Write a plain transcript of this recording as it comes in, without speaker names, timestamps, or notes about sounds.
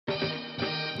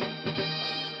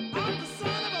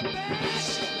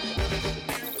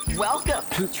Welcome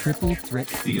to Triple Threat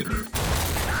Theater.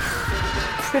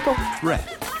 Triple Threat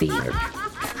Theater.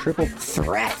 Triple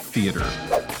Threat Theater.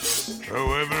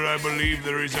 However, I believe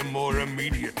there is a more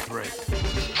immediate threat.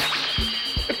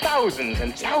 Thousands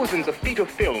and thousands of feet of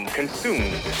film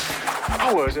consumed.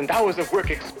 Hours and hours of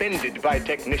work expended by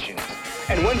technicians.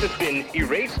 And once it's been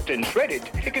erased and shredded,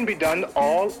 it can be done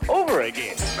all over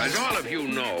again. As all of you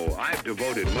know, I've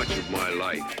devoted much of my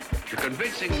life to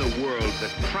convincing the world that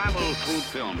travel through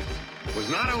film was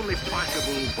not only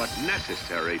possible, but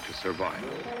necessary to survive.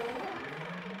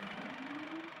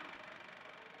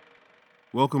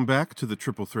 Welcome back to the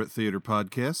Triple Threat Theater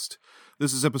podcast.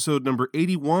 This is episode number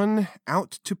 81,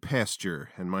 Out to Pasture,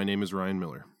 and my name is Ryan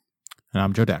Miller. And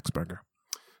I'm Joe Daxberger.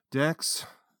 Dax,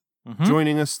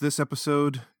 joining us this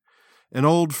episode, an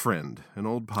old friend, an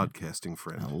old podcasting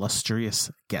friend. An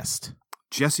illustrious guest.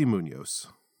 Jesse Munoz.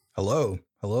 Hello.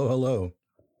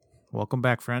 Welcome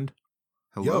back, friend.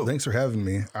 Hello. Yo, thanks for having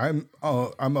me. I'm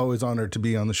always honored to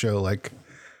be on the show. Like,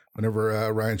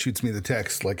 whenever Ryan shoots me the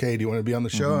text, like, hey, do you want to be on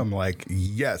the show? I'm like,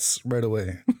 yes, right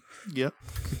away. Yep.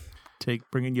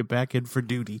 Bringing you back in for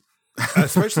duty.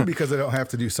 Especially because I don't have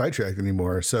to do sidetrack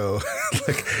anymore. So,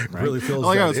 like, really feels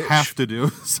like that I was itch. have to do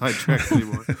sidetrack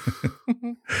anymore.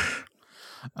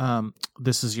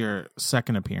 This is your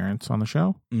second appearance on the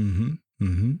show.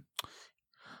 Mm-hmm.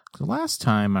 The last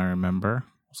time I remember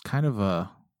was kind of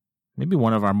maybe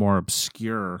one of our more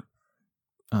obscure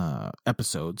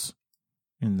episodes,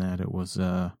 in that it was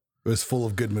It was full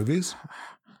of good movies.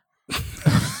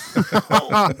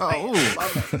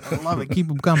 I love it. Keep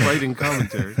them coming. Writing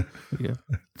commentary. Yeah.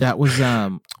 That was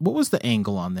what was the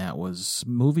angle on that? Was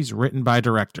movies written by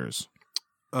directors?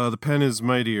 The pen is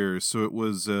mightier, so it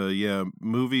was,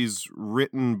 movies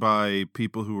written by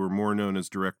people who were more known as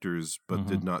directors, but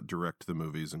did not direct the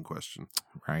movies in question.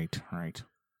 Right.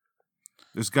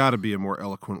 There's got to be a more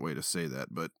eloquent way to say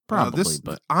that, but Probably,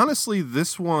 honestly,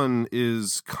 this one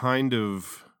is kind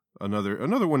of another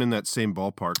one in that same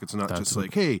ballpark. It's not just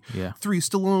like, hey, 3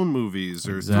 Stallone movies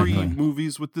or 3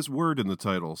 movies with this word in the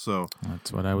title. So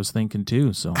that's what I was thinking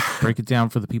too. So break it down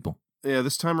for the people. Yeah,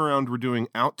 this time around we're doing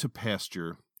Out to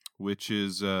Pasture, which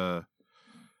is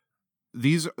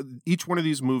each one of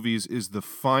these movies is the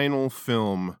final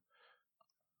film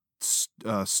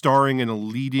starring in a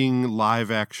leading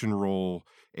live action role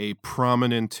a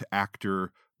prominent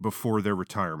actor before their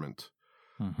retirement.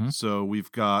 So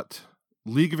we've got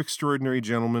League of Extraordinary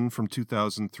Gentlemen from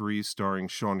 2003 starring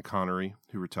Sean Connery,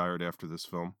 who retired after this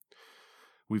film.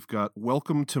 We've got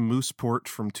Welcome to Mooseport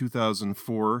from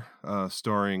 2004,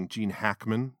 starring Gene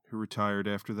Hackman, who retired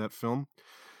after that film.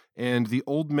 And The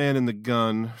Old Man and the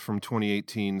Gun from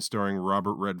 2018, starring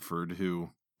Robert Redford,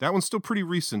 who, that one's still pretty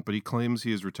recent, but he claims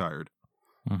he is retired.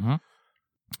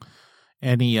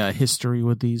 Any history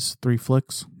with these 3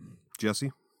 flicks?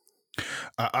 Jesse?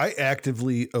 I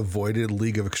actively avoided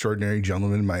League of Extraordinary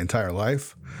Gentlemen my entire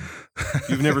life.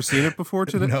 You've never seen it before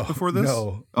today? No, before this?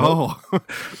 No. Oh.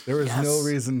 There was no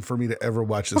reason for me to ever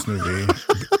watch this movie.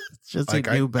 Just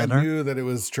like, knew better. I knew that it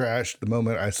was trash the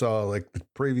moment I saw like the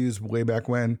previews way back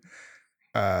when.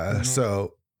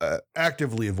 So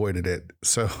actively avoided it.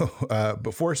 So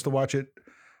but forced to watch it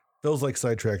feels like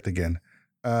sidetracked again.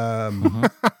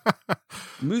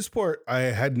 Mooseport I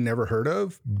had never heard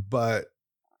of, but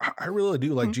I really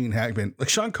do like Gene Hackman. Like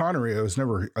Sean Connery, I was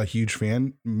never a huge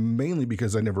fan, mainly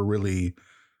because I never really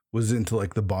was into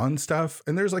like the Bond stuff.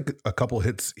 And there's like a couple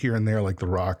hits here and there, like The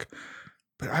Rock.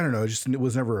 But I don't know, it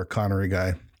was never a Connery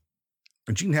guy.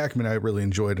 And Gene Hackman I really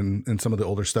enjoyed in some of the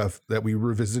older stuff that we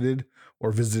revisited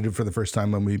or visited for the first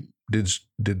time when we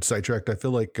did Sidetracked. I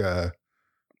feel like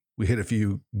we hit a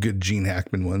few good Gene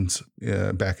Hackman ones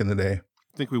back in the day.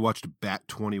 I think we watched Bat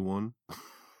 21.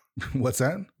 What's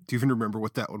that? Do you even remember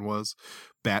what that one was?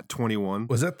 Bat 21.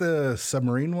 Was that the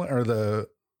submarine one or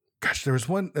there was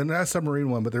one, and not a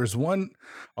submarine one, but there's one,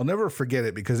 I'll never forget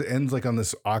it because it ends like on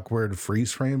this awkward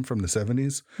freeze frame from the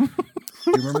 70s. Do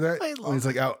you remember that? When he's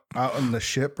like out on the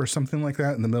ship or something like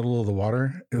that in the middle of the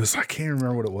water. It was, I can't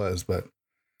remember what it was, but.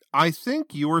 I think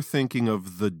you're thinking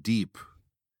of The Deep,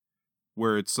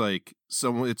 where it's like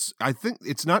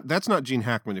that's not Gene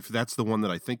Hackman, if that's the one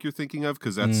that I think you're thinking of,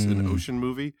 because that's an ocean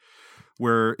movie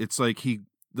where it's like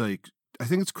I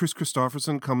think it's Chris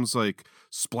Christopherson comes like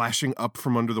splashing up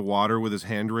from under the water with his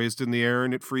hand raised in the air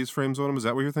and it freeze frames on him. Is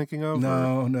that what you're thinking of?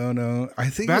 No. I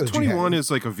think Bat 21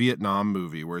 is like a Vietnam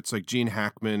movie where it's like Gene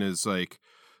Hackman is like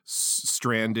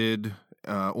stranded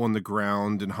on the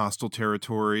ground in hostile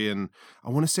territory, and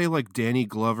I want to say like Danny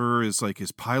Glover is like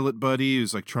his pilot buddy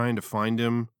who's like trying to find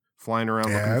him, flying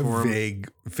around looking for him.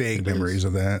 Vague memories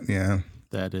of that. Yeah,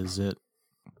 that is it.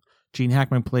 Gene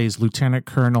Hackman plays Lieutenant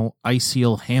Colonel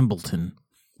Iciel Hambleton,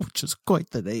 which is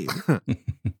quite the name.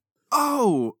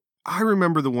 Oh, I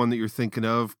remember the one that you're thinking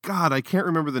of. God, I can't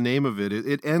remember the name of it.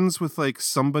 It ends with like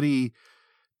somebody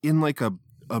in like a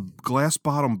glass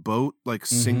bottom boat, like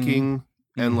sinking,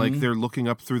 and like they're looking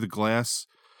up through the glass.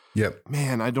 Yep.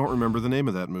 Man, I don't remember the name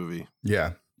of that movie.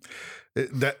 Yeah.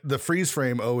 The freeze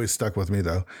frame always stuck with me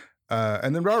though.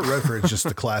 And then Robert Redford is just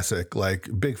a classic, like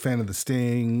big fan of The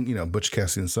Sting, you know, Butch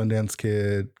Cassidy and Sundance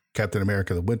Kid, Captain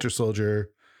America, the Winter Soldier,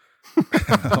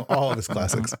 all of his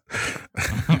classics.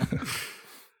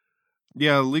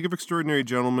 Yeah, League of Extraordinary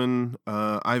Gentlemen.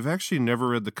 I've actually never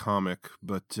read the comic,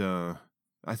 but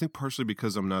I think partially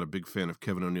because I'm not a big fan of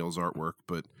Kevin O'Neill's artwork.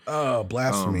 But oh,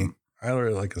 blasphemy! I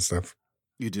really like his stuff.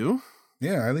 You do?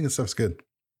 Yeah, I think his stuff's good.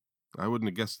 I wouldn't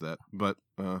have guessed that, but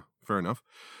fair enough.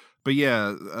 But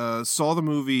yeah, saw the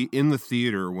movie in the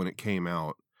theater when it came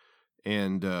out,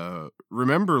 and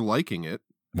remember liking it.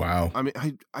 Wow. I mean,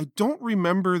 I don't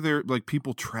remember there like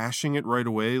people trashing it right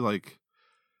away. Like,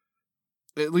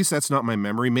 at least that's not my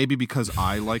memory. Maybe because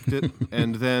I liked it,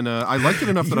 and then I liked it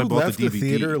enough that I bought left the DVD. The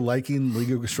theater liking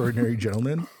League of Extraordinary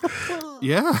Gentlemen.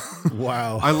 Yeah.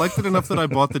 Wow. I liked it enough that I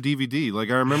bought the DVD.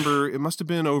 Like, I remember it must have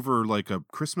been over like a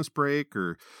Christmas break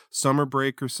or summer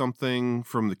break or something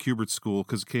from the Kubert School,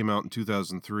 because it came out in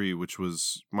 2003, which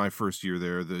was my first year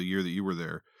there, the year that you were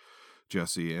there,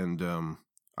 Jesse. And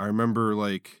I remember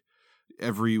like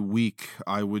every week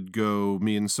I would go,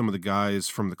 me and some of the guys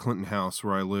from the Clinton house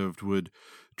where I lived would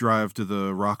drive to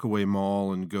the Rockaway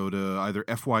Mall and go to either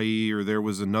FYE or there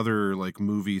was another like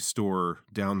movie store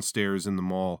downstairs in the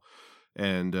mall.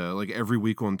 And like every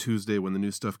week on Tuesday when the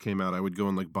new stuff came out, I would go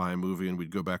and like buy a movie and we'd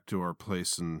go back to our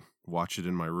place and watch it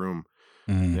in my room.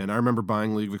 And I remember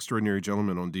buying League of Extraordinary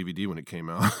Gentlemen on DVD when it came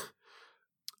out.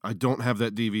 I don't have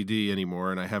that DVD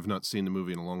anymore, and I have not seen the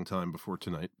movie in a long time before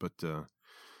tonight. But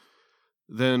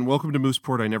then Welcome to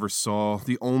Mooseport I never saw.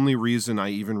 The only reason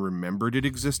I even remembered it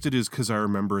existed is because I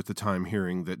remember at the time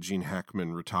hearing that Gene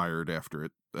Hackman retired after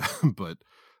it, but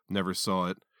never saw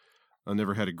it. I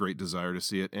never had a great desire to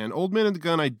see it. And Old Man and the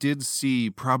Gun I did see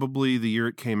probably the year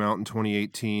it came out in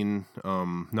 2018,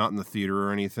 not in the theater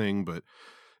or anything, but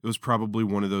it was probably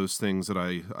one of those things that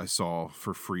I saw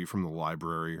for free from the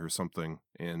library or something.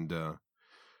 And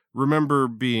remember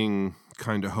being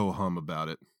kind of ho-hum about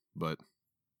it, but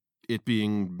it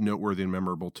being noteworthy and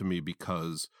memorable to me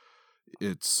because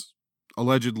it's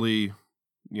allegedly,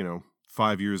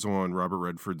 5 years on Robert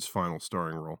Redford's final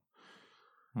starring role.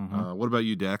 What about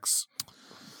you, Dex?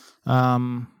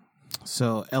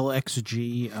 So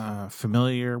LXG,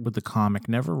 familiar with the comic,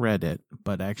 never read it,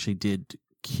 but actually did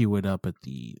queue it up at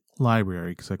the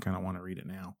library because I kind of want to read it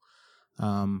now.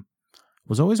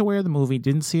 Was always aware of the movie,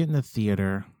 didn't see it in the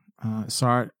theater,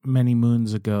 saw it many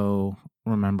moons ago,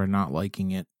 remember not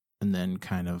liking it, and then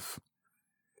kind of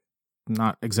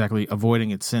not exactly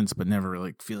avoiding it since, but never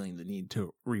really feeling the need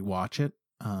to rewatch it.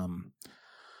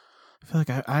 I feel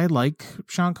like I like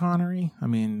Sean Connery. I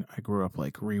mean, I grew up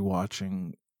like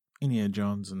rewatching Indiana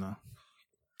Jones and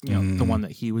the one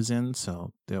that he was in,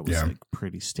 so that was like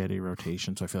pretty steady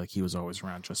rotation. So I feel like he was always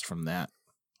around just from that,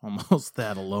 almost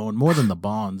that alone, more than the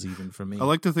Bonds even for me. I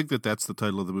like to think that that's the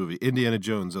title of the movie, Indiana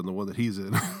Jones, and the one that he's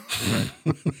in.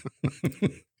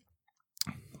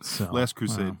 So Last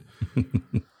Crusade.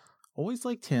 Always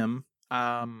liked him.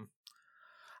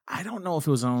 I don't know if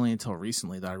it was only until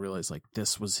recently that I realized like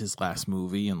this was his last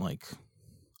movie, and like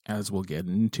as we'll get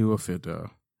into, if it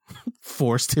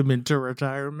forced him into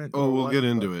retirement. Oh, we'll get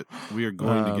into it. We are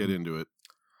going to get into it.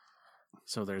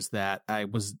 So there's that. I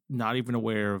was not even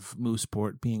aware of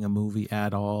Mooseport being a movie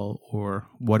at all, or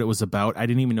what it was about. I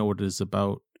didn't even know what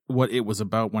it was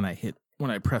about when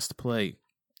I pressed play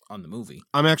on the movie.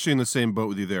 I'm actually in the same boat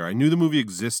with you there. I knew the movie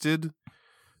existed,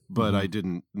 but I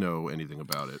didn't know anything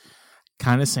about it.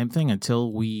 Kind of same thing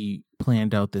until we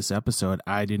planned out this episode.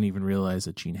 I didn't even realize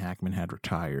that Gene Hackman had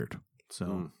retired.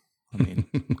 So, I mean,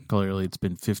 clearly it's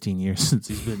been 15 years since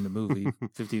he's been in the movie,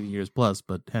 15 years plus,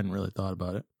 but hadn't really thought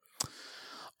about it.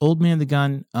 Old Man the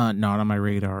Gun, not on my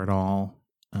radar at all.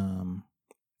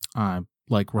 I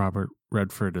like Robert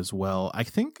Redford as well. I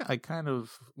think I kind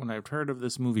of, when I've heard of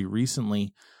this movie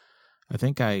recently, I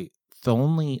think the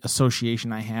only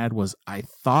association I had was I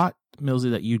thought, Millsy,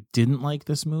 that you didn't like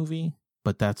this movie.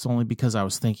 But that's only because I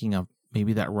was thinking of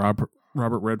maybe that Robert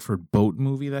Redford boat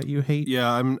movie that you hate.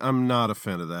 Yeah, I'm not a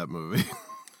fan of that movie.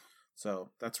 So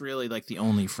that's really like the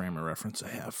only frame of reference I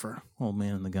have for Old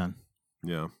Man and the Gun.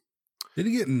 Yeah. Did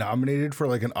he get nominated for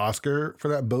like an Oscar for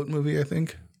that boat movie, I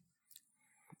think?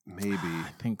 Maybe. I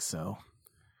think so.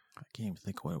 I can't even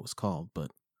think of what it was called,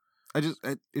 but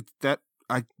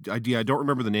I don't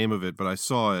remember the name of it, but I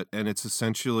saw it, and it's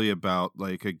essentially about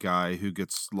like a guy who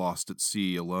gets lost at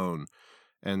sea alone.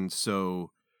 And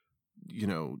so, you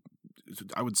know,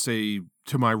 I would say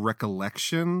to my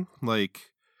recollection,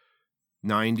 like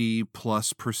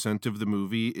 90+% of the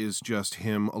movie is just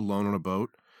him alone on a boat.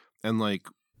 And like,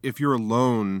 if you're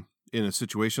alone in a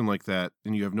situation like that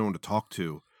and you have no one to talk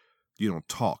to, you don't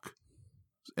talk.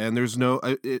 And there's no,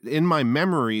 in my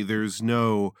memory, there's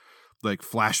no like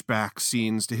flashback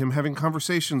scenes to him having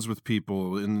conversations with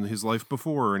people in his life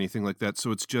before or anything like that.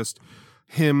 So it's just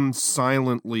him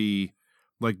silently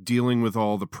like dealing with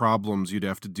all the problems you'd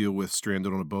have to deal with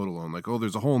stranded on a boat alone. Like, oh,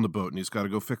 there's a hole in the boat and he's got to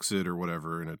go fix it or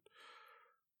whatever. And it,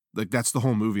 like, that's the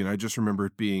whole movie. And I just remember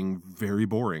it being very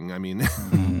boring. I mean,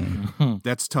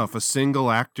 that's tough. A single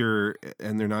actor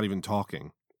and they're not even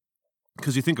talking.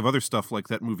 Because you think of other stuff like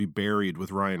that movie Buried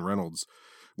with Ryan Reynolds,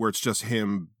 where it's just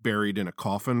him buried in a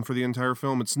coffin for the entire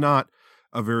film. It's not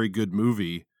a very good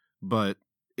movie, but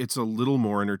it's a little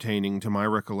more entertaining to my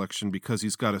recollection because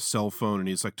he's got a cell phone and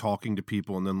he's like talking to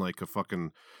people, and then like I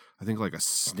think like a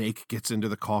snake gets into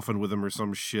the coffin with him or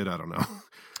some shit. I don't know.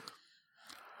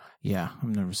 Yeah,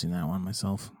 I've never seen that one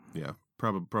myself. Yeah,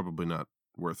 probably not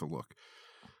worth a look.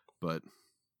 But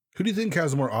who do you think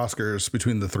has more Oscars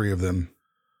between the three of them?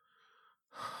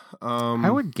 I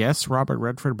would guess Robert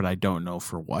Redford, but I don't know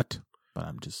for what.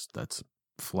 But that's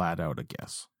flat out a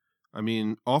guess. I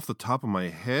mean, off the top of my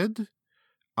head,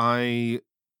 I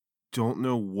don't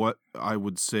know what I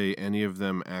would say any of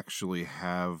them actually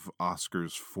have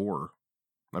Oscars for.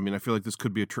 I mean, I feel like this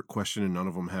could be a trick question and none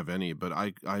of them have any, but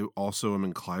I also am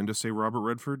inclined to say Robert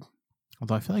Redford.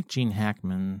 Although I feel like Gene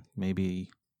Hackman, maybe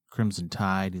Crimson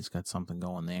Tide, he's got something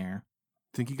going there.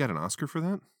 Think he got an Oscar for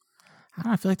that? I don't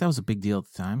know, I feel like that was a big deal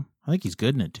at the time. I think he's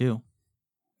good in it too.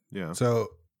 Yeah. So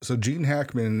Gene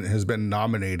Hackman has been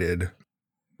nominated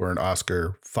for an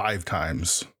Oscar 5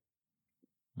 times.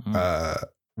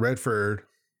 Redford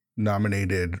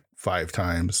nominated 5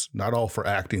 times. Not all for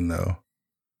acting though.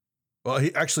 Well,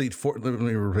 he actually let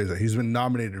me rephrase that. He's been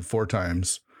nominated 4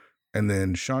 times, and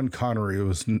then Sean Connery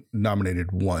was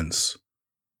nominated once.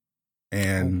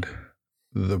 And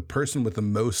the person with the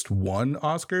most won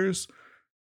Oscars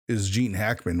is Gene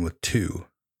Hackman with 2.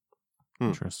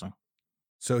 Interesting.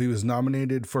 So he was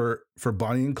nominated for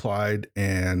Bonnie and Clyde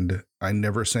and I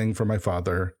Never Sang for My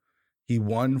Father. He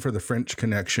won for The French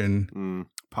Connection.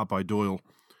 Popeye Doyle.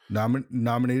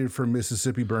 Nominated for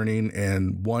Mississippi Burning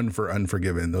and won for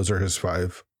Unforgiven. Those are his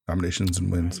 5 nominations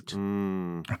and wins.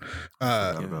 Forgot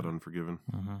about Unforgiven.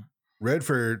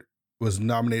 Redford was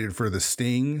nominated for The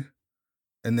Sting,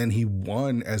 and then he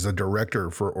won as a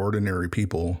director for Ordinary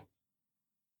People.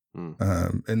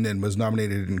 And then was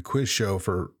nominated in Quiz Show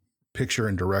for picture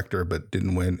and director, but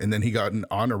didn't win. And then he got an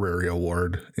honorary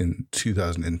award in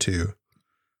 2002.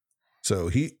 So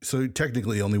he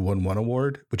technically only won 1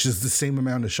 award, which is the same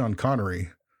amount as Sean Connery,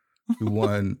 who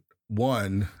won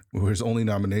 1, his only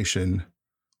nomination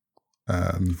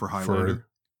for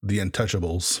The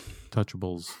Untouchables.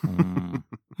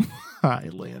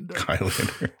 Highlander.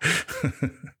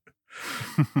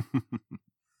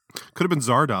 Could have been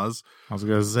Zardoz. I was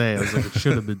going to say, it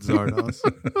should have been Zardoz.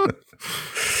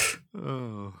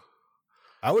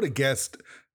 I would have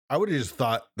just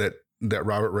thought that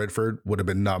Robert Redford would have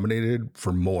been nominated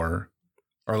for more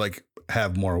or like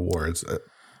have more awards.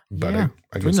 But yeah,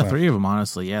 I between guess the 3 of them,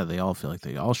 honestly, yeah, they all feel like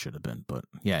they all should have been. But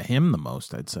yeah, him the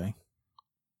most, I'd say.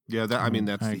 Yeah, I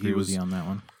agree with you on that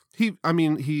one.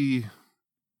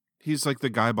 He's like the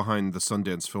guy behind the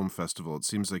Sundance Film Festival. It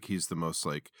seems like he's the most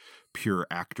like pure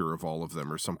actor of all of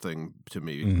them or something to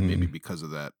me, maybe because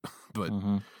of that. But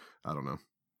I don't know.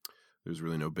 There's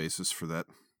really no basis for that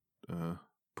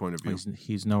point of view.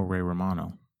 He's no Ray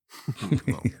Romano.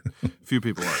 Well, few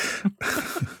people are.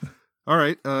 All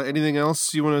right. Anything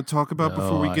else you want to talk about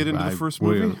before we get into the first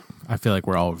movie? I feel like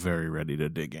we're all very ready to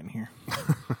dig in here.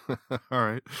 All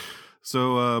right.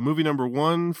 So movie number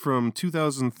 1 from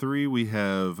 2003, we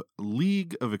have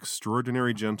League of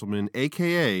Extraordinary Gentlemen,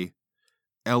 a.k.a.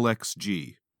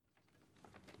 LXG.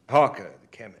 Parker, the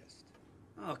chemist.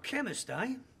 Oh, chemist,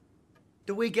 eh?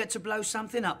 Do we get to blow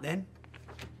something up then?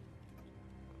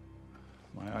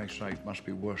 My eyesight must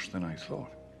be worse than I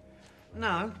thought.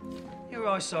 No, your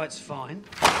eyesight's fine.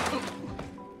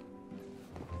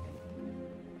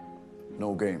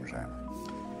 No games, Sam.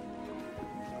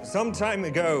 Some time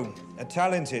ago, a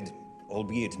talented,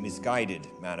 albeit misguided,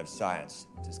 man of science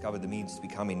discovered the means to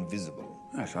become invisible.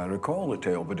 Yes, I recall the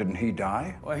tale, but didn't he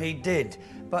die? Well, he did,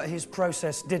 but his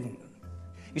process didn't.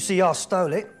 You see, I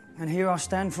stole it, and here I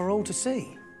stand for all to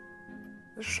see.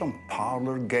 This is some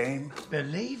parlor game.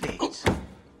 Believe it.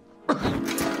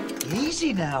 Easy.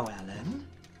 Easy now, Alan.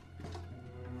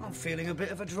 I'm feeling a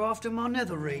bit of a draft in my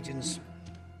nether regions.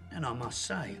 And I must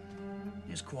say,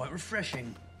 it's quite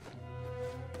refreshing.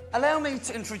 Allow me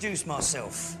to introduce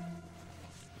myself.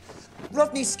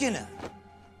 Rodney Skinner,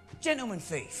 gentleman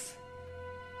thief.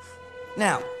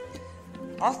 Now,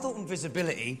 I thought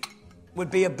invisibility would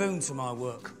be a boon to my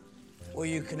work. Well,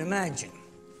 you can imagine,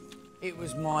 it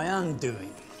was my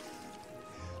undoing.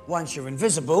 Once you're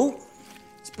invisible,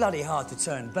 it's bloody hard to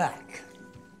turn back.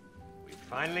 We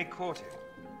finally caught him.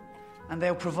 And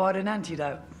they'll provide an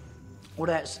antidote. Well,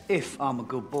 that's if I'm a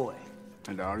good boy.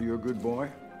 And are you a good boy?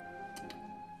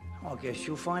 I guess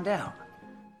you'll find out.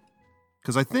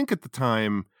 Because I think at the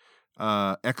time,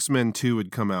 X-Men 2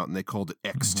 had come out and they called it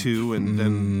X2, and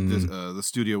then the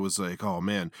studio was like, "Oh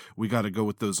man, we got to go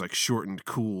with those like shortened,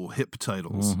 cool, hip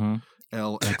titles."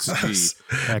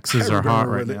 LXG. X's are hot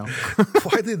right now.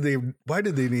 Why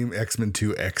did they name X-Men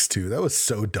 2 X2? That was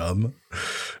so dumb.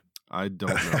 I don't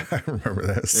know. I remember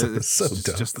that. It's so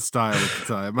dumb. Just the style at the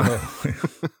time.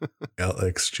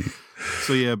 LXG.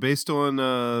 So yeah, based on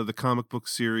the comic book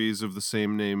series of the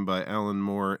same name by Alan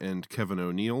Moore and Kevin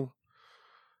O'Neill.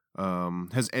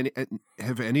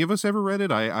 Have any of us ever read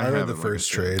it? I read the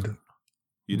first trade.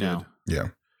 You did? Yeah.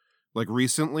 Like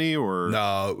recently or?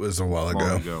 No, it was a while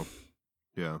ago.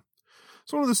 Yeah.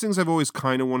 It's one of those things I've always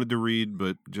kind of wanted to read,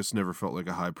 but just never felt like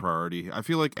a high priority. I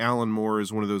feel like Alan Moore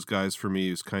is one of those guys for me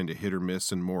who's kind of hit or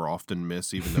miss and more often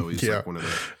miss, even though he's like one of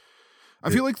the... I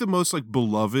feel like the most like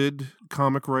beloved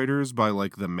comic writers by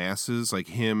like the masses, like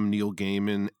him, Neil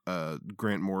Gaiman,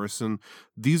 Grant Morrison.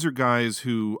 These are guys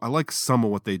who I like some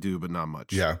of what they do, but not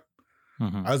much. Yeah.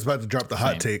 I was about to drop the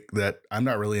hot take that I'm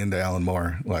not really into Alan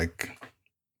Moore. Like,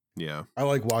 yeah, I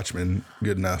like Watchmen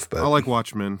good enough, but I like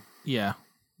Watchmen. Yeah,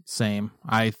 same.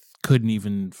 I couldn't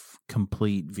even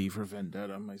complete V for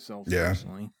Vendetta myself.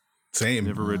 Personally. Same.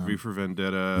 Never read V for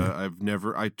Vendetta.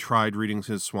 I tried reading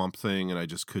his Swamp Thing and I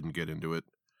just couldn't get into it.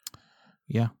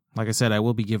 Yeah. Like I said, I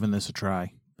will be giving this a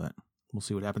try, but we'll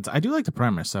see what happens. I do like the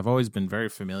premise. I've always been very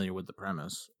familiar with the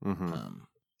premise.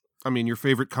 I mean, your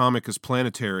favorite comic is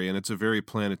Planetary, and it's a very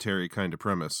planetary kind of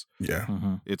premise.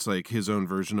 Yeah. It's like his own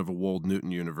version of a Wold Newton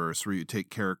universe where you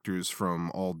take characters from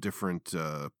all different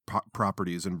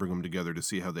properties and bring them together to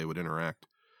see how they would interact.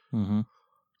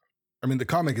 I mean, the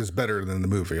comic is better than the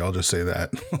movie. I'll just say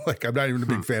that. Like, I'm not even a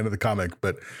big fan of the comic,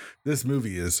 but this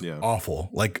movie is awful.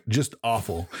 Like, just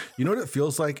awful. You know what it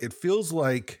feels like? It feels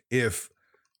like if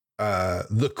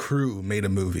The Crew made a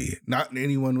movie, not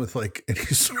anyone with like any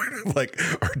sort of like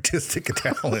artistic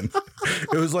talent.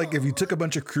 It was like if you took a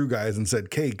bunch of Crew guys and said,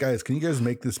 "Hey guys, can you guys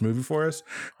make this movie for us?"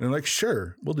 And they're like,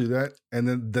 "Sure, we'll do that." And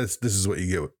then this is what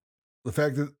you get. The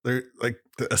fact that they're like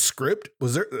a script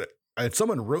was there.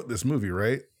 Someone wrote this movie,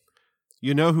 right?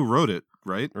 You know who wrote it,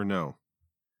 right? Or no?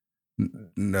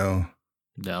 No.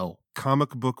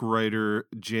 Comic book writer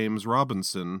James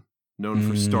Robinson, known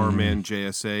for Starman,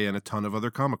 JSA, and a ton of other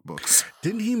comic books.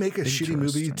 Didn't he make a shitty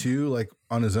movie too, like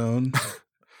on his own?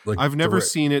 Like I've never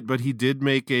seen it, but he did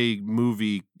make a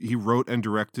movie. He wrote and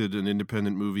directed an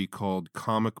independent movie called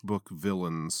Comic Book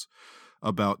Villains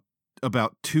about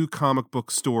two comic book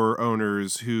store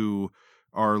owners who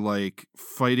are like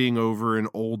fighting over an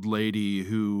old lady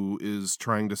who is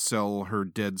trying to sell her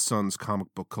dead son's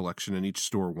comic book collection, and each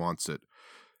store wants it.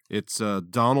 It's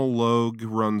Donald Logue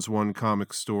runs one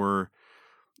comic store,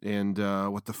 and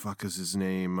what the fuck is his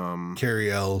name? Carrie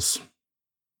Ells.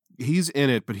 He's in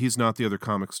it, but he's not the other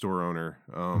comic store owner.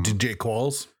 DJ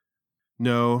Qualls?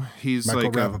 No, he's Michael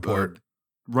like Rappaport.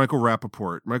 Michael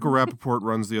Rappaport. Michael Rappaport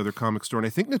runs the other comic store, and I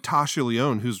think Natasha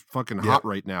Lyonne, who's fucking hot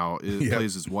right now,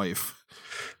 plays his wife.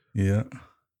 Yeah.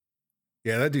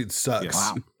 Yeah, that dude sucks. Yes.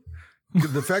 Wow.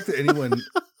 The fact that anyone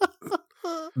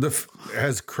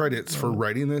has credits for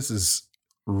writing this is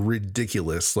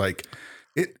ridiculous. Like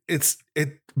it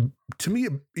to me,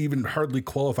 it even hardly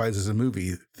qualifies as a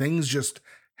movie. Things just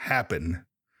happen.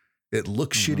 It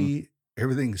looks shitty.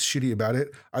 Everything's shitty about it.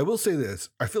 I will say this.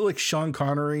 I feel like Sean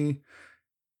Connery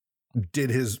did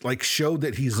his like showed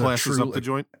that he's classes a true up the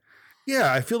joint.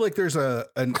 Yeah, I feel like there's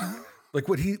an like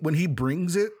when he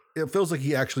brings it, it feels like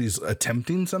he actually is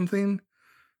attempting something.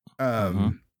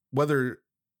 Whether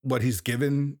what he's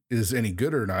given is any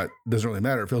good or not doesn't really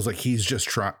matter. It feels like he's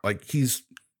just like he's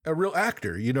a real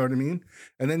actor. You know what I mean?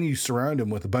 And then you surround him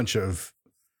with a bunch of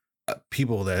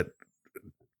people that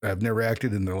have never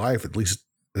acted in their life. At least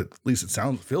it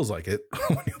feels like it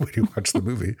when you watch the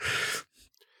movie.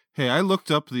 Hey, I looked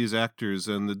up these actors,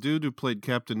 and the dude who played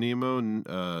Captain Nemo,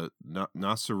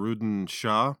 Nasiruddin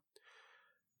Shah,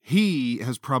 he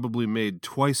has probably made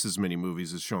twice as many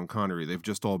movies as Sean Connery. They've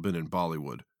just all been in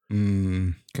Bollywood.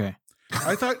 Okay. I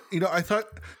I thought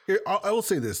here, I will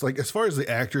say this, like, as far as the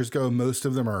actors go, most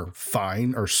of them are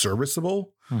fine or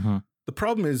serviceable. Mm-hmm. The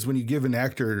problem is when you give an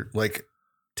actor like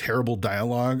terrible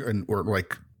dialogue or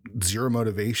like zero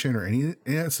motivation or any of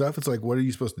that stuff, it's like, what are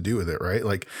you supposed to do with it? Right.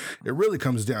 Like, it really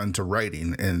comes down to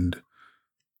writing and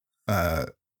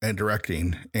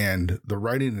directing, and the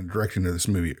writing and directing of this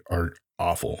movie are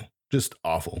awful, just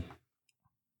awful.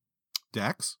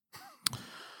 Dax?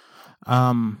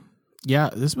 Yeah,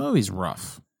 this movie's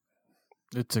rough.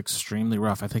 It's extremely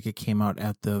rough. I think it came out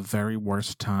at the very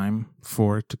worst time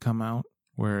for it to come out,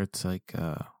 where it's like,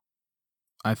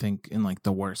 I think in like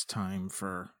the worst time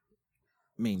for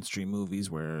mainstream movies,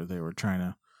 where they were trying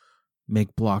to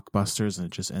make blockbusters, and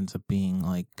it just ends up being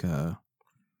like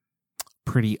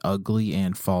pretty ugly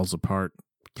and falls apart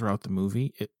throughout the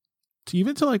movie.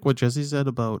 Even to like what Jesse said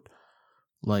about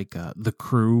like the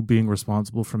crew being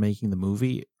responsible for making the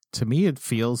movie. To me, it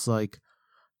feels like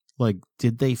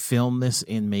did they film this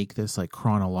and make this like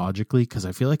chronologically? Because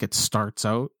I feel like it starts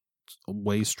out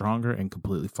way stronger and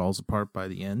completely falls apart by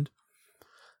the end.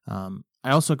 I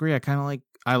also agree.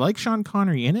 I like Sean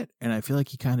Connery in it, and I feel like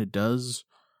he kind of does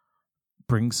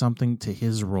bring something to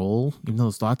his role. Even though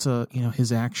there's lots of,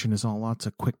 his action is all lots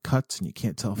of quick cuts, and you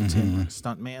can't tell if it's him or a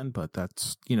stuntman, but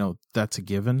that's a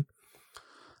given.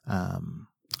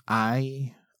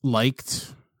 I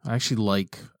actually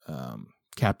like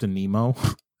Captain Nemo.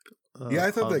 Yeah,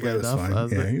 I thought that guy was fine.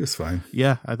 Yeah, he was fine.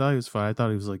 Yeah, I thought he was fine. I thought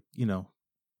he was like,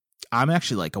 I'm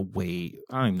actually like I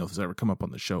don't even know if it's ever come up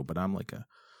on the show, but I'm like a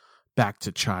back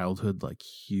to childhood, like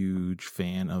huge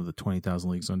fan of the 20,000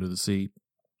 Leagues Under the Sea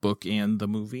book and the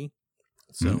movie.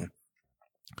 So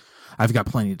I've got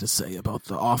plenty to say about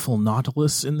the awful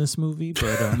Nautilus in this movie,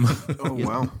 but oh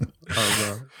wow.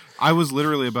 I was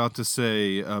literally about to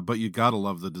say, but you gotta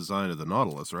love the design of the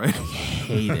Nautilus, right? I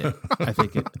hate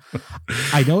it.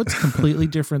 I know it's completely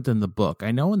different than the book.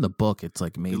 I know in the book it's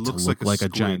like made to look like a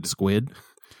giant squid,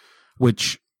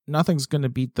 which nothing's gonna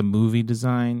beat the movie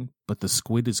design, but the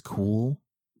squid is cool.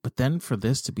 But then for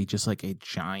this to be just like a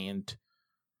giant,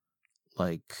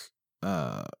 like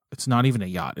it's not even a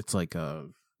yacht, it's like a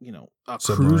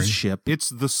cruise ship. It's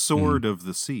the Sword of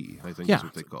the Sea, I think is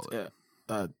what they call it.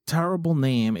 A terrible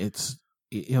name. It's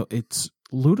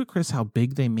ludicrous how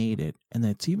big they made it, and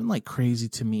it's even like crazy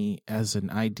to me as an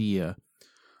idea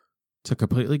to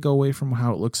completely go away from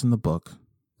how it looks in the book,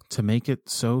 to make it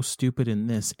so stupid in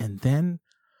this, and then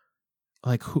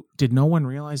like, did no one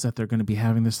realize that they're going to be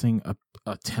having this thing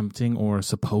attempting or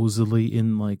supposedly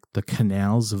in like the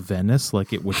canals of Venice?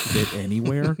 Like, it would fit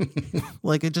anywhere.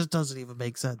 Like, it just doesn't even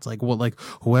make sense. Like,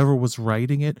 whoever was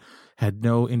writing it had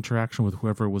no interaction with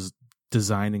whoever was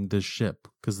designing this ship,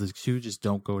 because the two just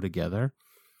don't go together.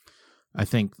 I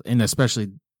think, and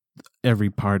especially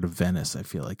every part of Venice, I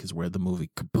feel like, is where the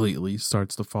movie completely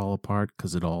starts to fall apart,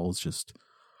 because it all is just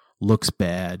looks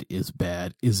bad, is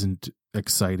bad, isn't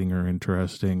exciting or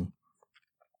interesting,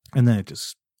 and then it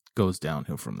just goes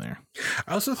downhill from there.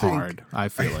 I also think I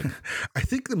feel like I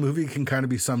think the movie can kind of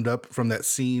be summed up from that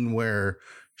scene where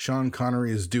Sean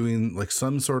Connery is doing like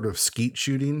some sort of skeet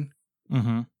shooting.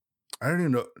 Mm-hmm. I don't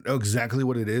even know exactly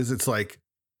what it is. It's like,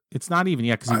 it's not even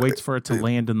yet, because he waits for it to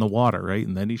land in the water, right?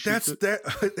 And then he shoots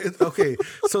it. Okay.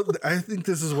 So I think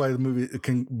this is why the movie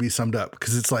can be summed up,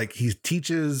 because it's like he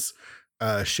teaches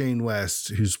Shane West,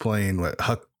 who's playing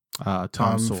Huck,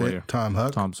 Tom Sawyer.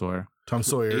 Tom Sawyer.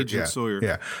 Agent Sawyer.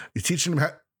 Yeah. He's teaching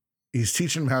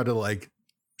him how to like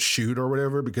shoot or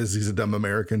whatever, because he's a dumb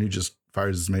American who just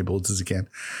fires as many bullets as he can.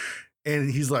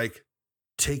 And he's like,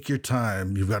 take your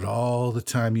time. You've got all the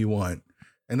time you want.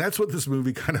 And that's what this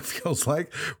movie kind of feels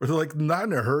like, where they're like not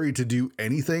in a hurry to do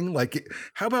anything. Like,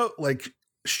 how about like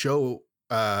show,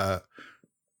 what's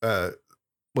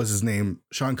his name?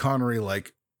 Sean Connery,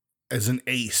 like, as an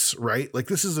ace, right? Like,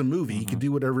 this is a movie. He can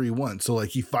do whatever he wants. So like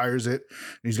he fires it,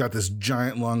 and he's got this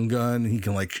giant long gun, and he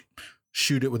can like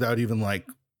shoot it without even like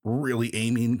really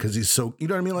aiming, because he's so, you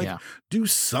know what I mean? Like, do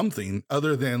something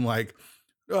other than like,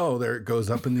 oh, there it goes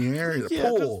up in the air. Yeah,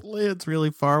 it just lands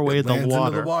really far away in the water.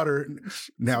 Into the water.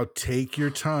 Now take your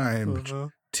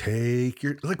time. Take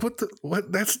your, like,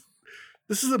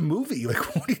 this is a movie.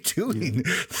 Like, what are you doing?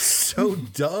 So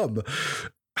dumb.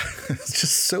 It's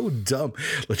just so dumb.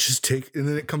 Let's just take, and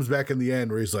then it comes back in the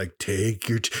end where he's like,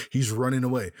 he's running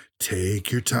away.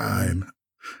 Take your time.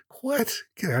 What?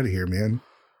 Get out of here, man.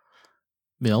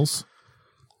 Mills?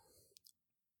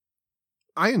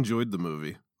 I enjoyed the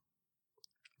movie.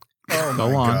 Oh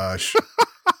my gosh.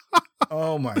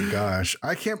 Oh my gosh.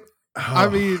 I can't. I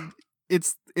mean,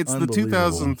 it's the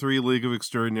 2003 League of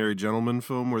Extraordinary Gentlemen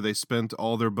film where they spent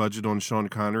all their budget on Sean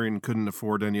Connery and couldn't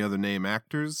afford any other name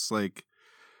actors. Like,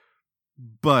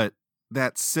 But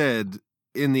that said,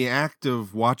 in the act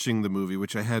of watching the movie,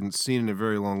 which I hadn't seen in a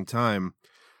very long time,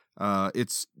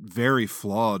 it's very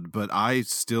flawed, but I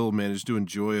still managed to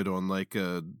enjoy it on like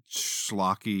a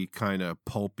schlocky kind of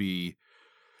pulpy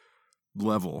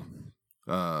level.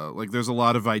 Like there's a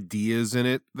lot of ideas in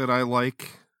it that I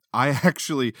like. I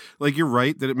actually, like, you're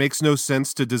right that it makes no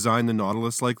sense to design the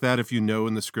Nautilus like that if you know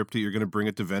in the script that you're going to bring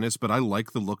it to Venice, but I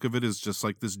like the look of it as just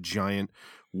like this giant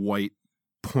white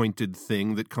pointed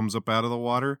thing that comes up out of the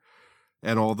water,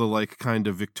 and all the like kind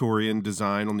of Victorian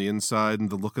design on the inside, and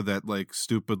the look of that like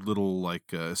stupid little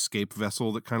like escape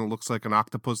vessel that kind of looks like an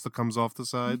octopus that comes off the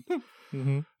side.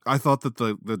 Mm-hmm. I thought that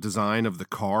the design of the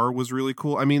car was really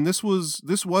cool. I mean, this was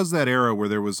that era where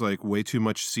there was like way too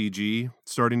much CG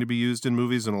starting to be used in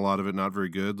movies, and a lot of it not very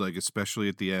good. Like especially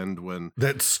at the end when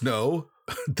that snow.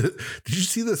 Did you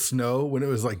see the snow when it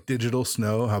was like digital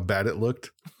snow? How bad it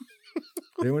looked.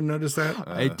 Anyone notice that?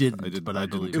 I didn't.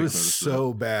 It was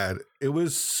so bad. It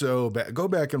was so bad. Go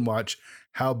back and watch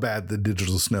how bad the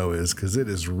digital snow is, because it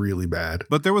is really bad.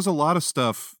 But there was a lot of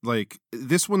stuff, like,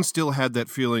 this one still had that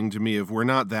feeling to me of we're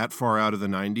not that far out of the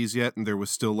 90s yet, and there was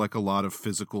still, like, a lot of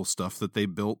physical stuff that they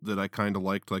built that I kind of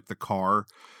liked, like the car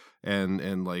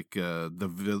and like,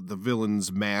 the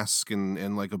villain's mask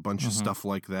and like, a bunch of stuff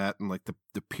like that, and, like,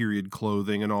 the period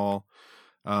clothing and all.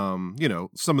 You know,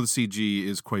 some of the CG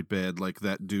is quite bad, like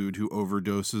that dude who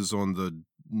overdoses on the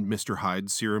Mr. Hyde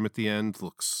serum at the end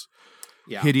looks...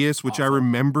 hideous, which I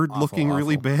remembered looking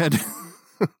really bad.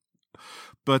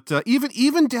 But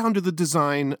even down to the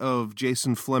design of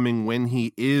Jason Fleming when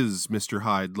he is Mr.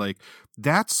 Hyde, like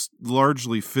that's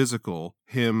largely physical,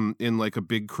 him in like a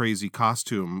big crazy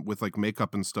costume with like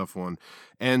makeup and stuff on.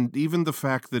 And even the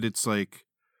fact that it's like,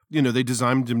 you know, they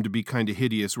designed him to be kind of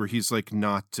hideous where he's like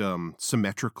not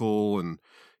symmetrical, and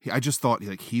I just thought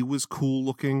like he was cool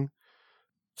looking.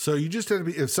 So you just have to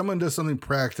be, if someone does something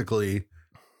practically,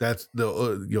 that's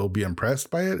you'll be impressed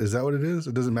by it. Is that what it is?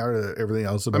 It doesn't matter that everything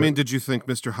else about I mean, did you think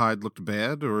Mr. Hyde looked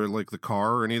bad, or like the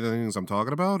car, or any of the things I'm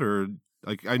talking about? Or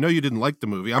like, I know you didn't like the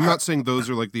movie. I'm not saying those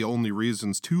are like the only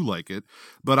reasons to like it,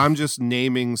 but I'm just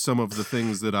naming some of the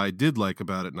things that I did like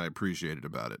about it and I appreciated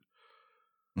about it.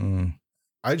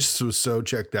 I just was so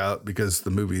checked out because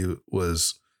the movie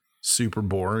was super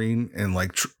boring and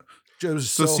like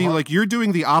So see, like you're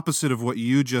doing the opposite of what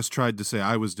you just tried to say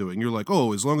I was doing. You're like,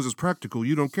 oh, as long as it's practical,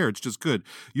 you don't care. It's just good.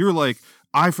 You're like,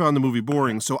 I found the movie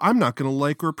boring, so I'm not going to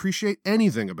like or appreciate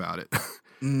anything about it.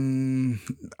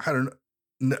 I don't know.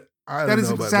 No, I don't that is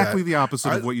know about exactly that. the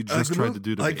opposite of what you just tried to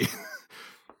do to me.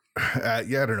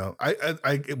 Yeah, I don't know.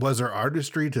 I was there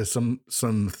artistry to some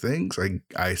things,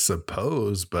 I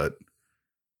suppose, but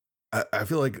I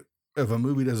feel like if a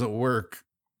movie doesn't work,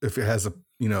 if it has a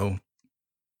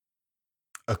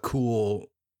cool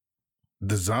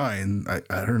design, I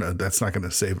don't know, that's not going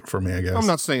to save it for me, I guess. I'm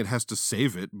not saying it has to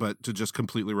save it, but to just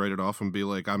completely write it off and be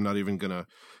like, I'm not even going to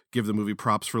give the movie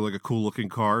props for like a cool looking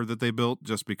car that they built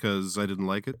just because I didn't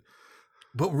like it.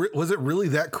 But was it really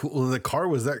that cool? The car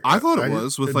was that... I thought it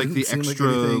was, with like the extra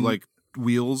like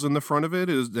wheels in the front of it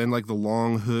and like the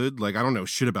long hood. Like, I don't know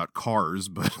shit about cars,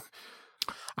 but...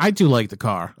 I do like the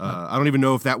car. I don't even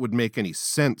know if that would make any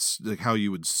sense, like how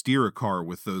you would steer a car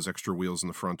with those extra wheels in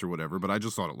the front or whatever, but I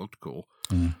just thought it looked cool.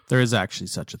 There is actually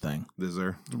such a thing. Is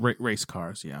there? Race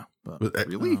cars, yeah. But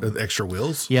really? With extra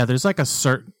wheels? Yeah, there's like a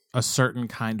certain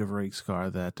kind of race car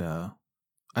that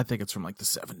I think it's from like the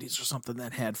 70s or something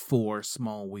that had 4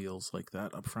 small wheels like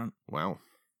that up front. Wow.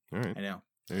 All right. I know.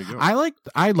 There you go. I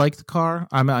like the car.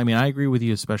 I mean, I agree with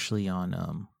you, especially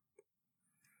on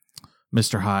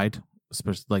Mr. Hyde.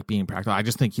 Especially like being practical. I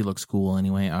just think he looks cool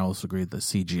anyway. I also agree the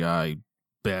CGI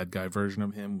bad guy version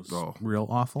of him was real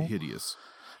awful. Hideous.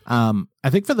 I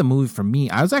think for the movie, for me,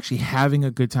 I was actually having a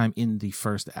good time in the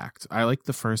first act. I like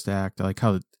the first act. I like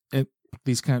how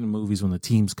these kind of movies when the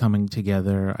team's coming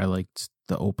together. I liked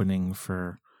the opening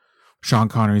for Sean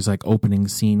Connery's like opening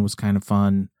scene was kind of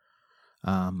fun.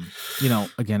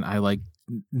 Again, I like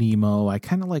Nemo. I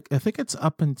think it's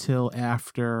up until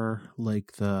after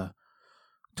like the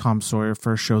Tom Sawyer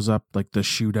first shows up, like the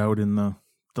shootout in the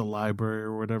library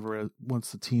or whatever,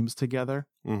 once the team's together.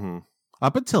 Mm-hmm.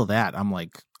 Up until that, I'm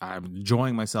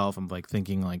enjoying myself. I'm like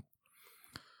thinking like,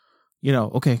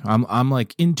 okay, I'm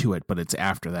like into it, but it's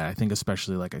after that. I think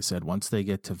especially like I said, once they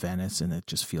get to Venice and it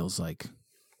just feels like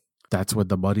that's when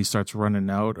the money starts running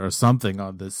out or something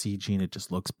on the CG and it just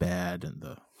looks bad. And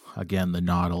the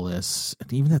Nautilus.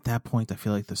 And even at that point, I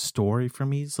feel like the story for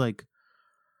me is like,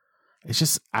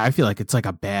 I feel like it's like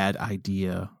a bad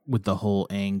idea with the whole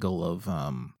angle of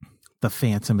the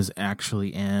Phantom is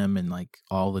actually M, and like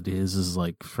all it is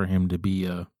like for him to be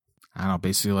a I don't know,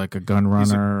 basically like a gun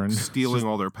runner and stealing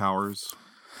all their powers.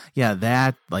 Yeah,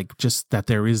 that like just that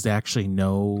there is actually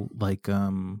no like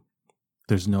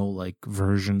there's no like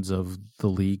versions of the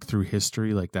League through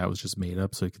history, like that was just made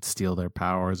up so he could steal their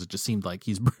powers. It just seemed like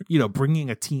he's bringing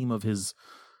a team of his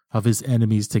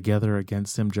enemies together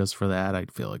against him just for that. I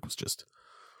feel like was just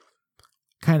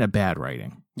kind of bad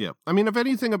writing. Yeah. I mean, if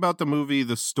anything about the movie,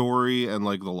 the story and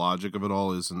like the logic of it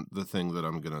all isn't the thing that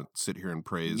I'm going to sit here and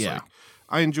praise. Yeah. Like,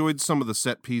 I enjoyed some of the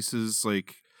set pieces,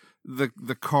 like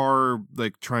the car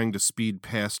like trying to speed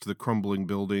past the crumbling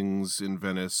buildings in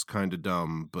Venice, kind of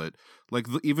dumb, but like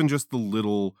even just the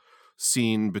little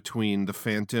scene between the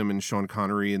Phantom and Sean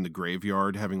Connery in the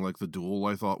graveyard having like the duel,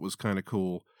 I thought was kind of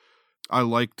cool. I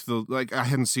liked I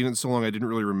hadn't seen it in so long, I didn't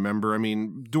really remember. I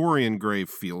mean, Dorian Gray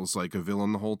feels like a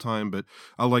villain the whole time, but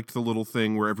I liked the little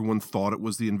thing where everyone thought it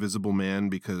was the Invisible Man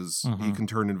because he can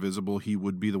turn invisible, he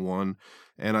would be the one.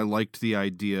 And I liked the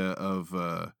idea of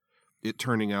it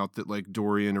turning out that like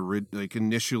Dorian like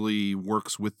initially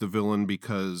works with the villain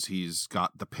because he's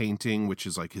got the painting, which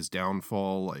is like his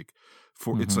downfall. Like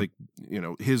it's like,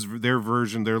 their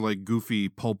version, their like goofy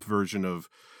pulp version of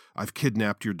I've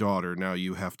kidnapped your daughter, now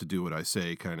you have to do what I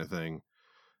say kind of thing.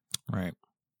 Right.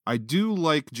 I do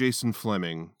like Jason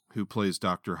Fleming, who plays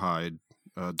Dr. Hyde,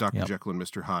 Dr. Jekyll and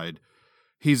Mr. Hyde.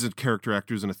 He's a character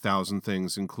actor in 1,000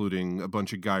 things, including a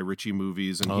bunch of Guy Ritchie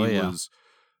movies, and he was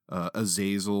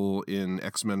Azazel in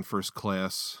X-Men First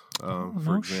Class,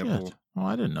 for example. Shit. Oh,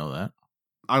 I didn't know that.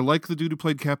 I like the dude who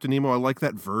played Captain Nemo. I like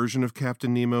that version of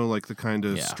Captain Nemo, like the kind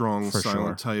of strong,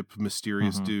 silent type,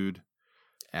 mysterious dude.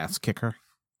 Ass kicker.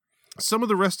 Some of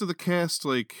the rest of the cast,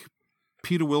 like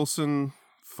Peter Wilson,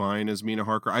 fine as Mina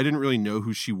Harker. I didn't really know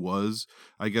who she was.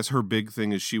 I guess her big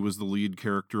thing is she was the lead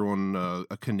character on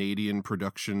a Canadian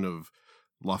production of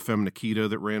La Femme Nikita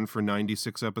that ran for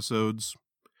 96 episodes.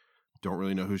 Don't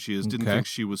really know who she is. Didn't think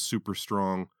she was super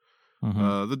strong.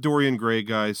 The Dorian Gray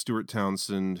guy, Stuart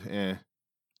Townsend,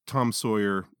 Tom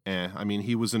Sawyer, I mean,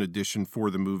 he was an addition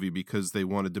for the movie because they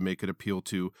wanted to make it appeal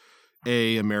to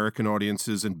A, American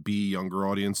audiences, and B, younger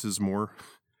audiences more.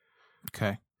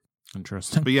 Okay.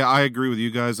 Interesting. But yeah, I agree with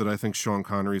you guys that I think Sean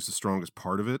Connery is the strongest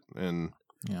part of it. And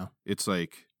it's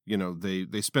like,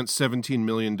 they spent $17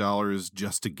 million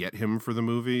just to get him for the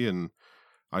movie. And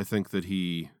I think that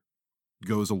he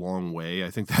goes a long way.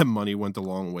 I think that money went a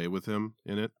long way with him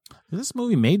in it. This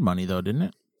movie made money though, didn't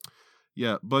it?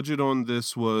 Yeah, budget on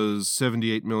this was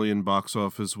 $78 million, box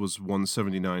office was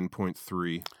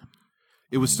 $179.3.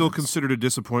 It was still considered a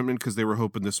disappointment because they were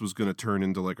hoping this was going to turn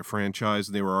into like a franchise,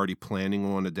 and they were already planning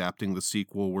on adapting the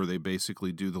sequel where they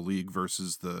basically do the League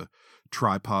versus the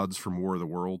tripods from War of the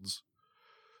Worlds.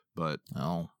 But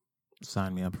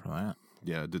sign me up for that.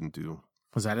 Yeah, it didn't do.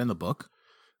 Was that in the book?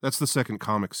 That's the second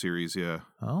comic series, yeah.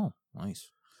 Oh,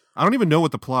 nice. I don't even know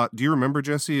what the plot. Do you remember,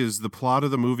 Jesse? Is the plot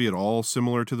of the movie at all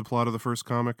similar to the plot of the first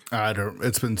comic? I don't.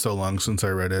 It's been so long since I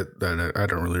read it that I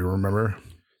don't really remember.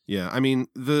 Yeah, I mean,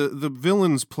 the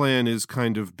villain's plan is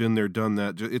kind of been there, done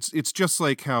that. It's just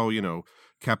like how,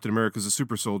 Captain America's a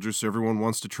super soldier, so everyone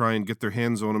wants to try and get their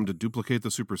hands on him to duplicate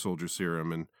the super soldier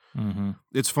serum. And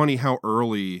it's funny how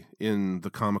early in the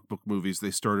comic book movies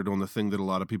they started on the thing that a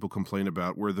lot of people complain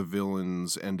about, where the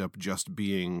villains end up just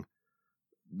being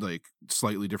like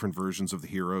slightly different versions of the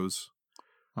heroes.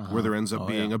 Where there ends up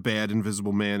being a bad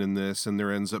Invisible Man in this, and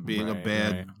there ends up being a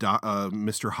bad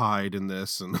Mr. Hyde in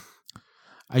this, and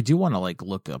I do want to like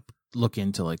look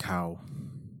into like how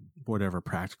whatever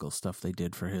practical stuff they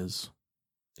did for his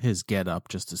get up,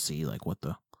 just to see like what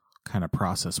the kind of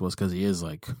process was, because he is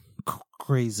like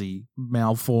crazy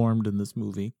malformed in this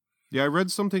movie. Yeah, I read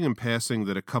something in passing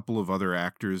that a couple of other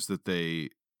actors that they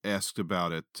asked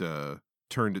about it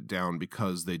turned it down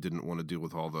because they didn't want to deal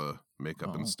with all the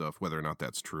makeup and stuff, whether or not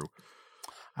that's true.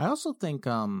 I also think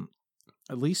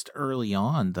at least early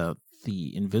on the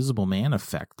Invisible Man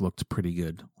effect looked pretty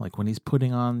good. Like when he's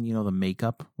putting on, the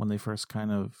makeup when they first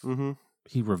kind of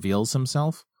he reveals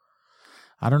himself.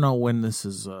 I don't know when this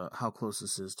is how close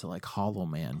this is to like Hollow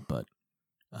Man, but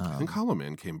I think Hollow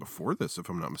Man came before this, if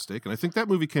I'm not mistaken. I think that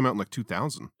movie came out in like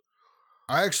 2000.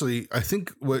 I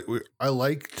think what I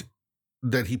liked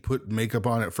that he put makeup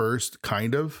on at first,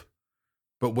 kind of,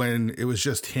 but when it was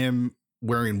just him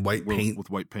wearing white paint with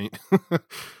white paint,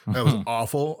 that was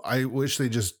awful. I wish they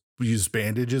just used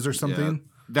bandages or something. Yeah,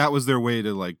 that was their way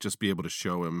to like just be able to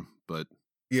show him, but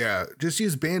yeah, just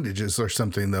use bandages or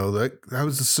something though. That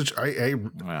was such I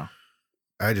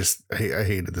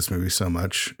hated this movie so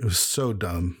much. It was so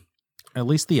dumb. At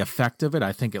least the effect of it,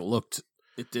 I think it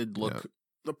did look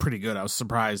pretty good. I was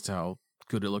surprised how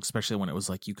good it looked, especially when it was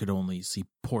like you could only see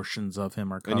portions of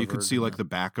him or covered. And you could see like the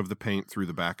back of the paint through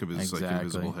the back of his like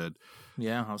invisible head.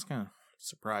 Yeah, I was kind of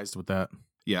surprised with that.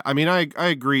 Yeah, I mean, I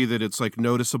agree that it's like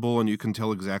noticeable and you can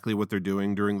tell exactly what they're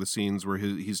doing during the scenes where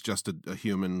he's just a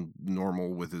human normal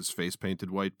with his face painted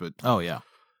white. But oh yeah,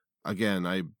 again,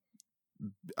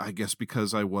 I guess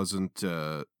because I wasn't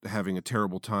having a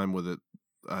terrible time with it,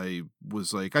 I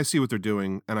was like, I see what they're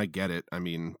doing and I get it. I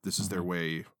mean, this is their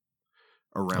way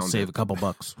around. Save a couple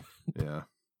bucks. Yeah.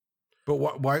 But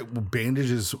why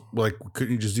bandages? Like,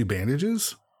 couldn't you just do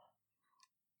bandages?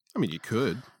 I mean, you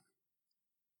could.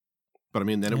 But I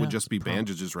mean, then it would just be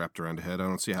bandages wrapped around the head. I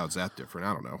don't see how it's that different.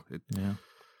 I don't know.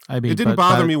 I mean, it didn't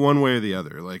bother me one way or the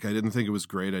other. Like, I didn't think it was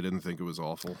great. I didn't think it was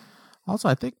awful. Also,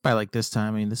 I think by like this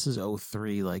time, I mean, this is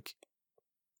 2003. Like,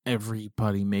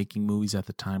 everybody making movies at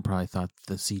the time probably thought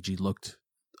the CG looked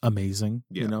amazing.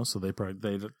 Yeah. You know, so they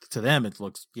to them it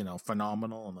looks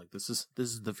phenomenal, and like this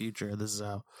is the future. This is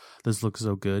how this looks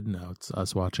so good. Now it's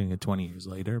us watching it 20 years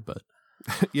later, but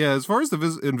yeah, as far as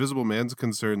the Invisible Man's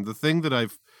concerned, the thing that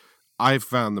I've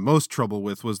found the most trouble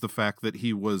with was the fact that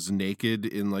he was naked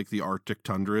in like the Arctic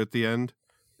tundra at the end,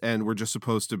 and we're just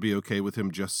supposed to be okay with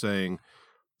him just saying,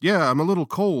 yeah, I'm a little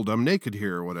cold, I'm naked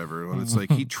here or whatever. When it's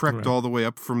like he trekked all the way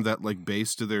up from that like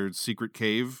base to their secret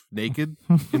cave naked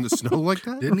in the snow like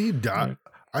that. Didn't he die?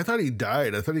 I thought he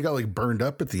died. I thought he got like burned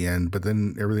up at the end, but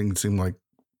then everything seemed like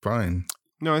fine.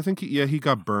 No, I think he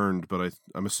got burned, but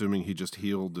I'm assuming he just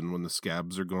healed, and when the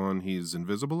scabs are gone, he's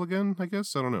invisible again, I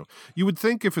guess? I don't know. You would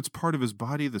think if it's part of his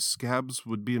body, the scabs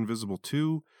would be invisible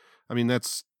too. I mean,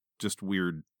 that's just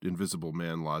weird Invisible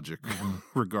Man logic,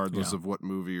 regardless of what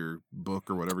movie or book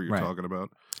or whatever you're talking about.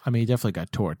 I mean, he definitely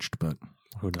got torched, but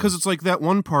who knows? Because it's like that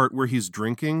one part where he's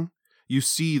drinking, you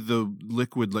see the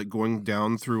liquid like going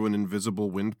down through an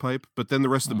invisible windpipe, but then the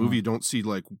rest of the movie you don't see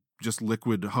like just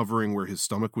liquid hovering where his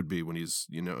stomach would be when he's,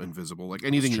 invisible. Like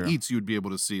anything he eats, you would be able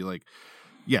to see like,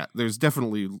 yeah, there's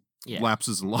definitely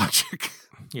lapses in logic.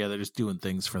 Yeah, they're just doing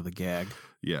things for the gag.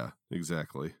 Yeah,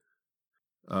 exactly.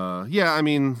 Yeah, I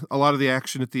mean, a lot of the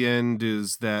action at the end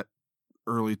is that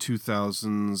early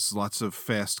 2000s, lots of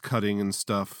fast cutting and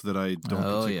stuff that I don't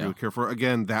particularly care for.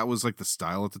 Again, that was like the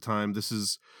style at the time. This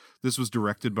was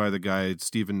directed by the guy,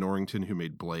 Stephen Norrington, who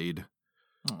made Blade.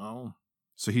 Oh.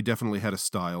 So he definitely had a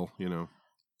style,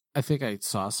 I think I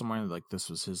saw somewhere like this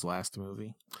was his last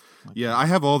movie. Yeah, I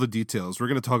have all the details. We're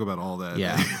going to talk about all that.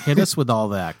 Yeah, hit us with all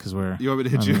that because we're. You want me to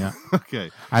hit you? Yeah.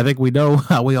 Okay. I think we know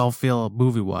how we all feel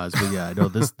movie wise, but yeah, I know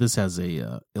this has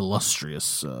a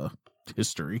illustrious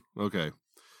history. Okay,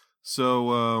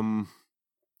 so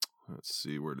let's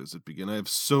see, where does it begin? I have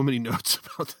so many notes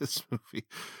about this movie.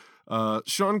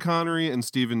 Sean Connery and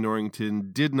Stephen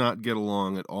Norrington did not get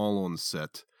along at all on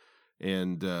set,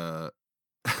 and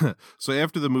so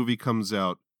after the movie comes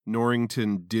out,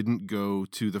 Norrington didn't go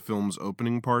to the film's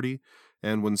opening party,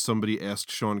 and when somebody asked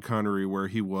Sean Connery where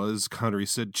he was, Connery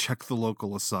said, "Check the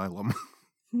local asylum,"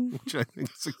 which I think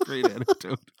is a great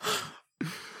anecdote.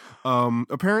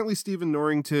 Apparently Stephen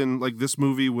Norrington, like this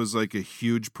movie was like a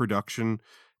huge production,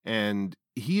 and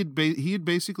he had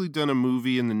basically done a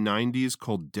movie in the 90s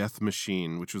called Death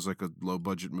Machine, which was like a low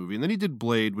budget movie. And then he did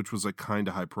Blade, which was like kind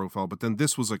of high profile, but then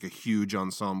this was like a huge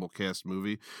ensemble cast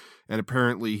movie. And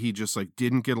apparently he just like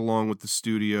didn't get along with the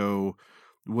studio,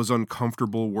 was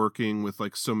uncomfortable working with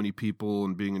like so many people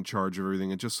and being in charge of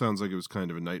everything. It just sounds like it was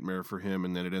kind of a nightmare for him.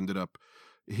 And then it ended up,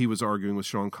 he was arguing with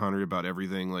Sean Connery about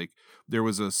everything. Like there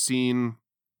was a scene,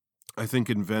 I think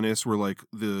in Venice, where like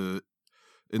the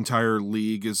entire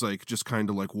league is like just kind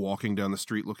of like walking down the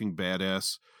street looking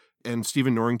badass, and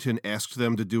Stephen Norrington asked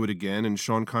them to do it again, and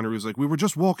Sean Connery was like, "We were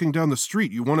just walking down the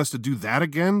street, you want us to do that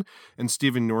again?" And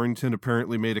Stephen Norrington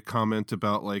apparently made a comment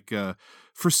about like,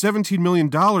 for $17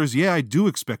 million, yeah, I do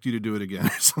expect you to do it again,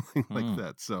 or something like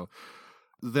that. So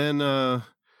then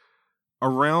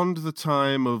around the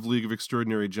time of League of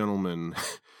Extraordinary Gentlemen,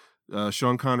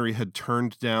 Sean Connery had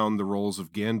turned down the roles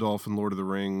of Gandalf in Lord of the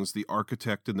Rings, the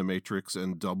Architect in The Matrix,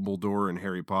 and Dumbledore in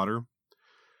Harry Potter.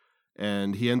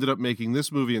 And he ended up making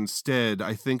this movie instead,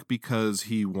 I think because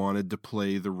he wanted to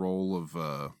play the role of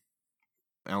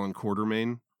Alan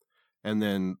Quatermain. And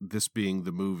then this being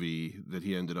the movie that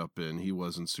he ended up in, he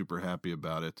wasn't super happy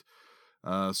about it.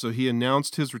 So he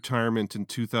announced his retirement in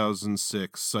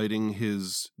 2006, citing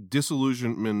his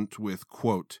disillusionment with,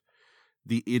 quote,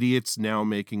 "the idiots now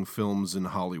making films in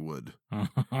Hollywood,"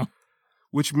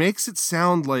 which makes it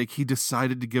sound like he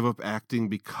decided to give up acting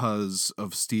because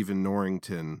of Stephen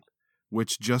Norrington,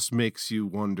 which just makes you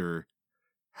wonder,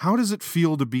 how does it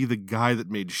feel to be the guy that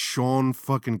made Sean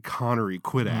fucking Connery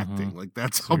quit acting? Like,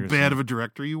 that's how bad of a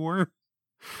director you were?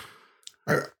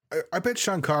 I bet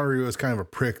Sean Connery was kind of a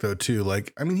prick though too.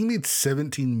 Like, I mean, he made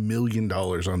 $17 million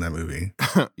on that movie.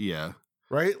 Yeah.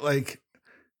 Right? Like,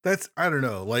 that's, I don't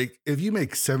know. Like, if you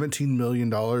make $17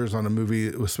 million on a movie,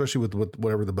 especially with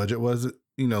whatever the budget was,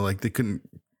 you know, like they couldn't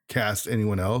cast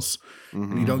anyone else,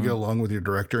 and you don't get along with your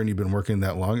director, and you've been working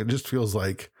that long, it just feels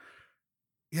like,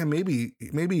 yeah, maybe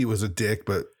he was a dick,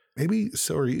 but maybe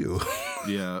so are you.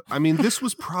 Yeah. I mean, this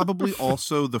was probably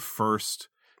also the first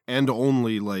and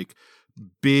only like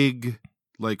big,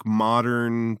 like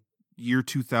modern year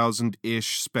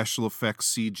 2000-ish special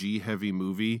effects CG heavy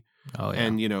movie. Oh, yeah.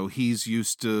 And, you know, he's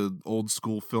used to old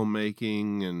school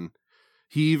filmmaking, and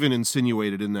he even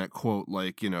insinuated in that quote,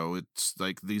 like, you know, it's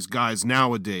like these guys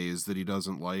nowadays that he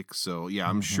doesn't like. So, yeah,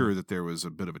 I'm sure that there was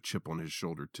a bit of a chip on his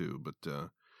shoulder too. But,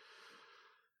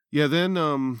 yeah,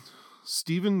 then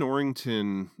Stephen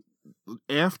Norrington,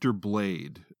 after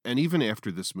Blade, and even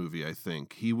after this movie, I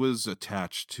think, he was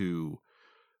attached to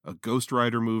a Ghost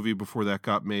Rider movie before that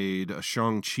got made, a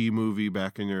Shang-Chi movie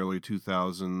back in the early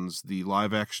 2000s, the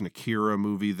live-action Akira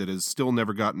movie that has still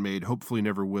never gotten made, hopefully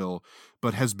never will,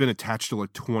 but has been attached to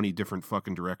like 20 different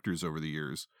fucking directors over the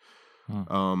years.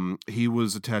 He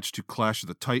was attached to Clash of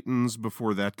the Titans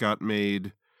before that got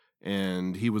made,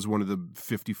 and he was one of the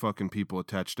 50 fucking people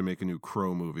attached to make a new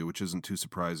Crow movie, which isn't too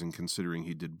surprising considering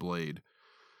he did Blade.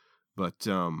 But,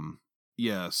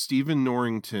 yeah, Stephen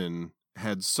Norrington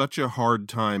had such a hard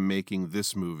time making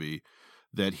this movie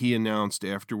that he announced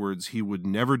afterwards he would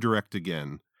never direct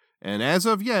again. And as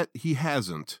of yet, he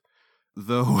hasn't.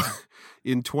 Though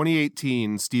in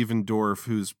 2018, Stephen Dorff,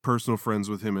 who's personal friends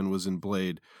with him and was in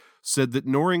Blade, said that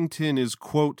Norrington is,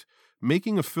 quote,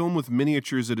 making a film with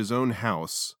miniatures at his own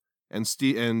house. And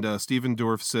Stephen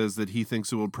Dorff says that he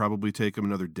thinks it will probably take him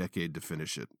another decade to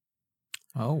finish it.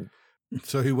 Oh.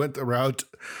 So he went the route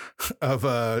of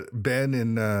Ben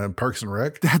in Parks and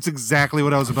Rec? That's exactly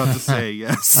what I was about to say,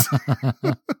 yes.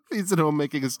 He's at home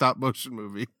making a stop-motion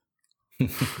movie.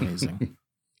 Amazing.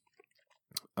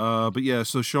 But yeah,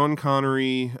 so Sean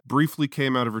Connery briefly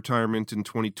came out of retirement in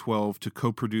 2012 to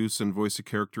co-produce and voice a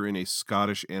character in a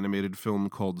Scottish animated film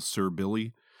called Sir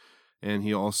Billy. And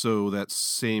he also, that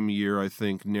same year, I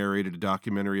think, narrated a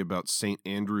documentary about St.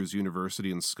 Andrews University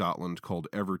in Scotland called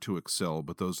Ever to Excel,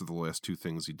 but those are the last two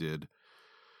things he did.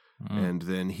 And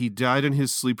then he died in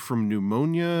his sleep from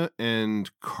pneumonia and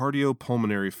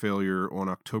cardiopulmonary failure on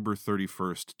October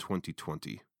 31st,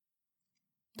 2020.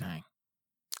 Dang.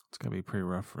 It's got to be pretty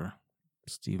rough for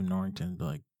Stephen Norrington, but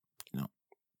like, you know,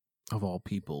 of all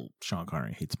people, Sean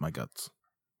Connery hates my guts.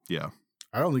 Yeah.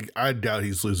 I doubt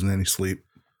he's losing any sleep.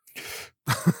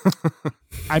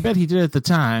 I bet he did at the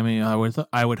time. You know,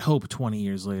 I would hope 20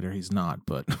 years later he's not,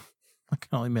 but I can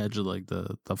only imagine like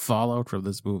the fallout from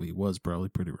this movie was probably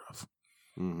pretty rough.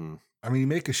 Mm-hmm. I mean, you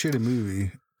make a shitty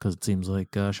movie because it seems like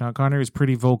Sean Connery is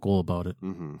pretty vocal about it.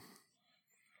 Mm-hmm.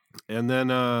 And then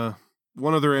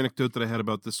one other anecdote that I had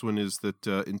about this one is that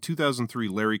in 2003,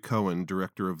 Larry Cohen,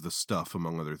 director of The Stuff,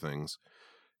 among other things,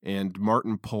 and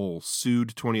Martin Pohl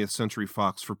sued 20th Century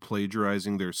Fox for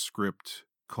plagiarizing their script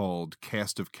called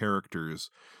Cast of Characters,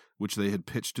 which they had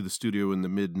pitched to the studio in the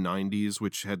mid-90s,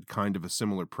 which had kind of a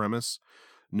similar premise,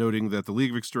 noting that the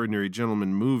League of Extraordinary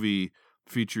Gentlemen movie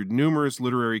featured numerous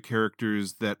literary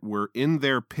characters that were in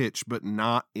their pitch but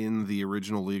not in the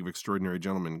original League of Extraordinary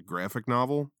Gentlemen graphic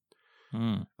novel.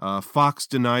 Fox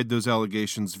denied those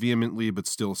allegations vehemently but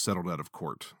still settled out of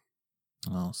court.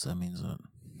 Oh, so that means that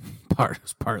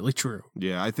is partly true.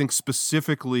 Yeah, I think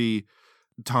specifically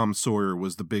Tom Sawyer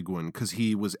was the big one because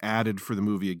he was added for the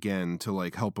movie again to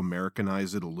like help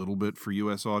Americanize it a little bit for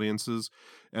U.S. audiences,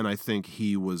 and I think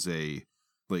he was a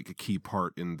key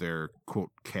part in their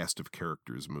quote cast of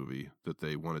characters movie that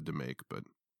they wanted to make. But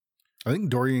I think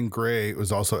Dorian Gray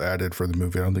was also added for the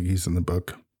movie. I don't think he's in the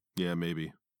book. Yeah,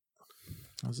 maybe.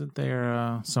 Hasn't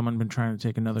there someone been trying to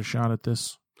take another shot at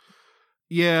this?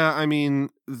 Yeah, I mean,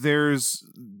 there's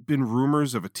been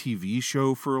rumors of a TV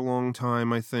show for a long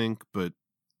time, I think, but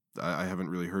I haven't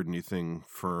really heard anything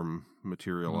firm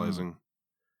materializing.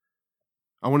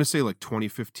 I want to say like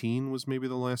 2015 was maybe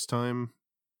the last time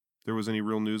there was any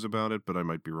real news about it, but I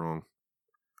might be wrong.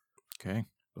 Okay.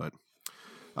 But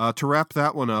to wrap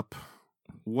that one up,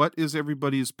 what is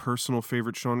everybody's personal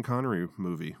favorite Sean Connery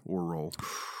movie or role?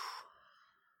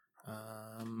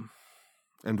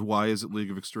 And why is it League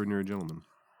of Extraordinary Gentlemen?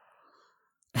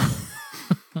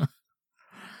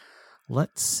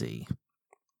 Let's see.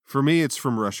 For me, it's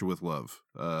From Russia with Love.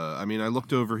 I mean, I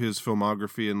looked over his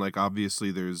filmography, and like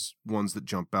obviously there's ones that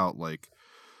jump out, like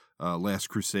Last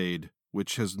Crusade,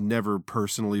 which has never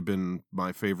personally been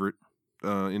my favorite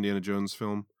Indiana Jones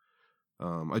film.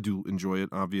 I do enjoy it,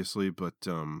 obviously, but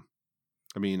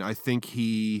I mean, I think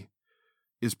he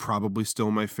is probably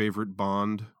still my favorite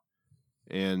Bond,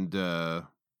 and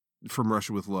From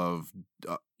Russia with Love,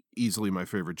 easily my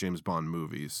favorite James Bond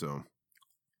movie, so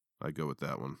I go with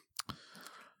that one.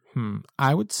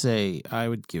 I would say I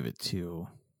would give it to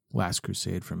Last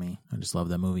Crusade for me. I just love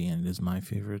that movie, and it is my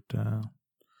favorite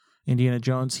Indiana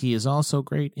Jones. He is also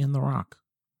great in The Rock.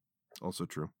 Also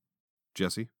true.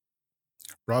 Jesse?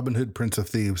 Robin Hood, Prince of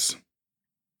Thieves.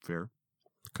 Fair.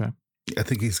 Okay. I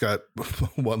think he's got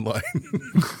one line.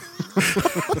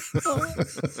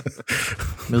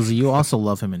 Millsy, you also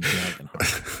love him in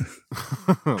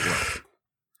Dragonheart. Well,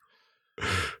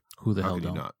 who the how hell could you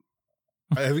don't? not?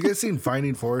 Have you guys seen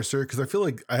Finding Forrester? Because I feel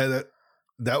like I had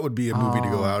that would be a movie to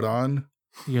go out on.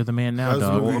 You're the man now, That was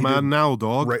dog. movie The he man did now,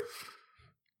 dog.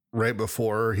 Right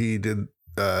before he did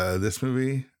this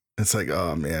movie. It's like,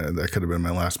 oh man, that could have been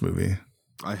my last movie.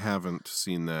 I haven't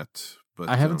seen that, but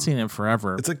I haven't seen it in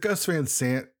forever. It's a Gus Van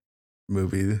Sant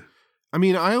movie. I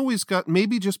mean, I always got,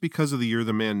 maybe just because of the You're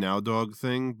the Man Now dog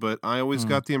thing, but I always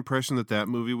got the impression that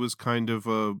movie was kind of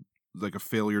like a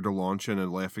failure to launch and a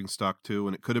laughing stock too,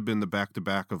 and it could have been the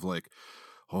back-to-back of like,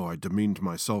 oh, I demeaned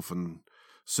myself and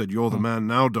said, you're the man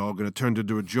now, dog, and it turned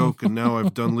into a joke, and now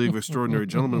I've done League of Extraordinary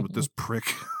Gentlemen with this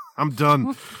prick. I'm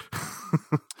done.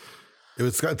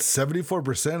 It's got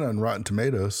 74% on Rotten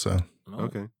Tomatoes, so.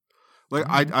 Okay. Like,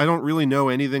 I don't really know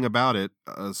anything about it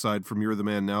aside from You're the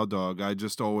Man Now, dog. I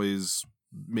just always,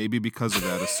 maybe because of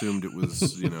that, assumed it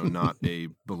was, not a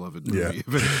beloved movie.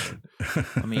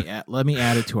 Yeah. Let me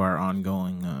add it to our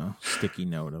ongoing sticky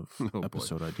note of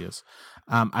episode ideas.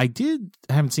 I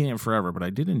haven't seen it in forever, but I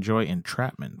did enjoy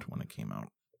Entrapment when it came out.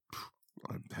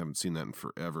 I haven't seen that in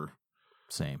forever.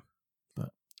 Same. But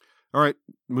all right,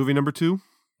 movie number 2.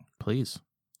 Please.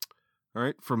 All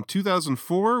right, from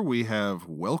 2004, we have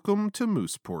Welcome to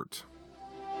Mooseport.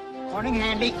 Morning,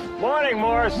 Handy. Morning,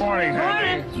 Morris. Morning,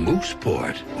 Handy.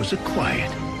 Mooseport was a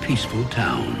quiet, peaceful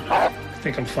town. I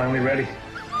think I'm finally ready.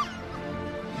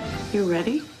 You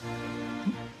ready?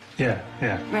 Yeah.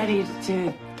 Ready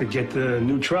To get the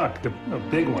new truck, a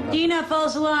big one. Dina,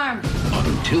 false alarm.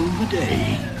 Until the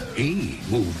day he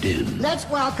moved in. Let's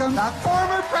welcome the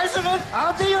former president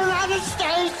of the United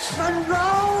States,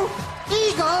 Monroe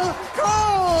Eagle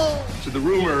Cole. To the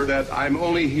rumor that I'm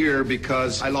only here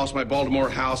because I lost my Baltimore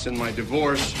house in my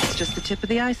divorce. It's just the tip of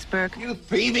the iceberg. You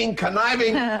thieving,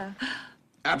 conniving.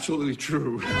 Absolutely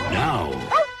true. Now,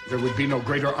 There would be no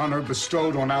greater honor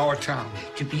bestowed on our town.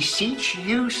 To beseech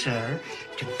you, sir,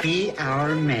 to be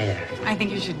our mayor. I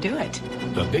think you should do it.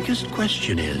 the biggest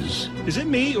question is Is it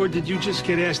me, or did you just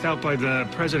get asked out by the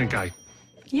president guy?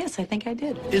 Yes, I think I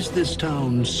did. this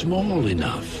town small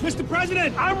enough Mr.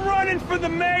 President, I'm running for the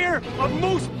mayor of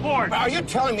Mooseport. Are you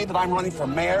telling me that I'm running for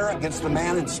mayor against the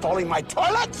man installing my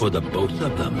toilet? for the both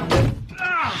of them?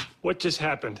 What just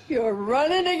happened? You're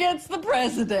running against the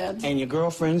president. And your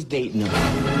girlfriend's dating him.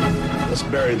 Let's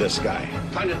bury this guy.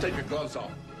 Time to take your gloves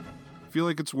off. I feel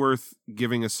like it's worth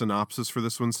giving a synopsis for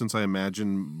this one since I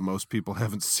imagine most people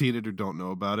haven't seen it or don't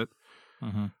know about it.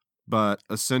 Mm-hmm. But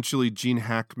essentially, Gene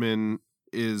Hackman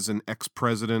is an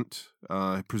ex-president.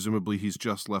 Presumably, he's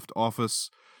just left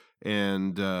office,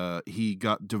 and he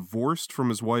got divorced from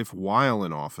his wife while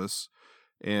in office.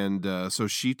 And so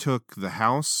she took the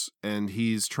house, and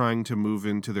he's trying to move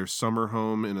into their summer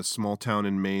home in a small town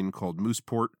in Maine called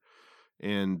Mooseport.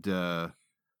 And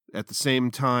at the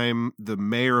same time, the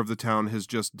mayor of the town has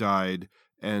just died,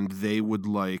 and they would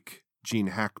like Gene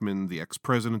Hackman, the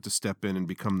ex-president, to step in and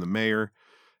become the mayor.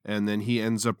 And then he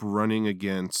ends up running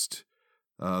against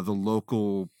the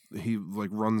local. He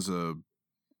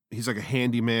he's like a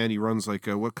handyman. He runs like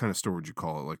a, what kind of store would you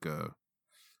call it? Like a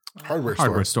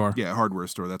Hardware store. Yeah, hardware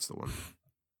store. That's the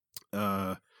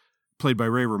one. Played by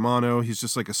Ray Romano. He's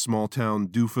just like a small town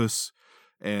doofus.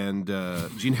 And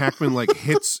Gene Hackman like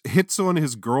hits on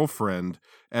his girlfriend.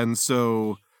 And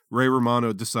so Ray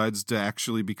Romano decides to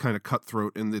actually be kind of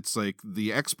cutthroat. And it's like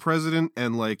the ex-president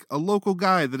and like a local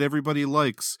guy that everybody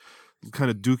likes kind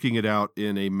of duking it out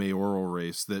in a mayoral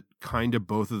race that kind of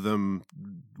both of them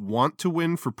want to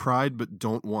win for pride, but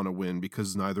don't want to win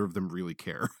because neither of them really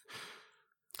care.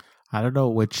 I don't know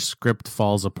which script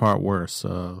falls apart worse,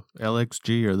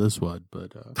 LXG or this one,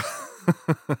 but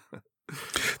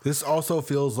This also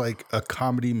feels like a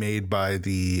comedy made by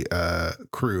the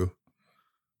crew.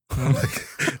 Like,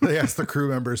 they asked the crew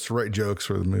members to write jokes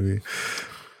for the movie.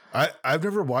 I've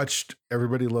never watched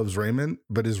Everybody Loves Raymond,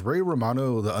 but is Ray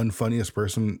Romano the unfunniest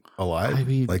person alive? I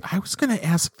mean, like, I was going to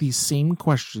ask these same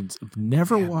questions. I've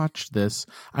never watched this.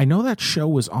 I know that show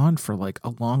was on for like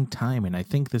a long time, and I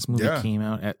think this movie came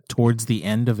out towards the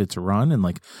end of its run. And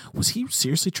like, was he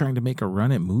seriously trying to make a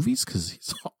run at movies? Because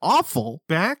he's awful.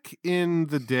 Back in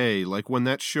the day, like when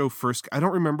that show first, I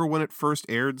don't remember when it first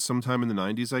aired, sometime in the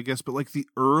 90s, I guess, but like the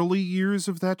early years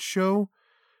of that show,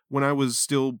 when I was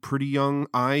still pretty young,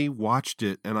 I watched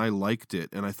it and I liked it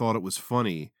and I thought it was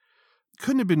funny.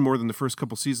 Couldn't have been more than the first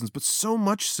couple seasons, but so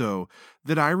much so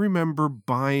that I remember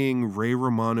buying Ray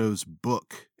Romano's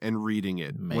book and reading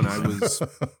it when I was,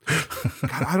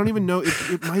 God, I don't even know.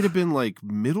 It might have been like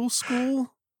middle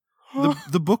school.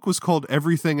 The book was called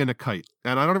Everything in a Kite,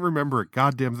 and I don't remember a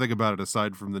goddamn thing about it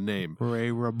aside from the name.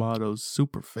 Ray Romano's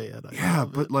super fan.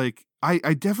 But like,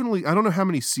 I definitely, I don't know how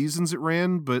many seasons it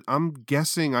ran, but I'm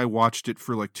guessing I watched it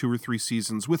for like 2 or 3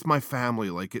 seasons with my family,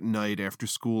 like at night after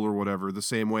school or whatever, the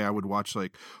same way I would watch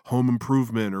like Home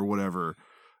Improvement or whatever.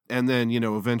 And then, you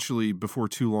know, eventually before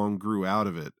too long grew out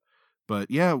of it. But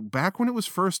yeah, back when it was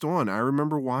first on, I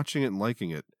remember watching it and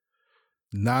liking it.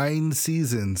 9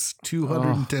 seasons,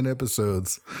 210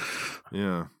 episodes.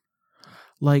 Yeah.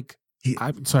 Like,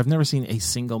 I've never seen a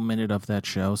single minute of that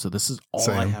show, so this is all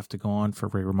I have to go on for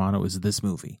Ray Romano is this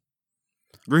movie.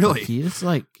 Really? He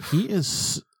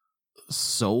is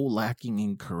so lacking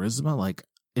in charisma. Like,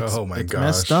 it's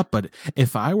messed up, but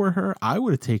if I were her, I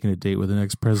would have taken a date with the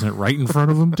next president right in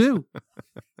front of him, too.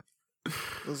 I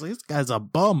was like, this guy's a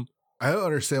bum. I don't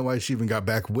understand why she even got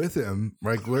back with him.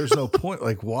 Like, there's no point.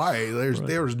 Like, why?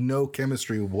 There was no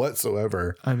chemistry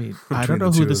whatsoever. I mean, I don't know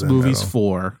who this movie's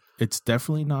for. It's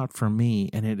definitely not for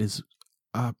me, and it is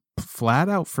flat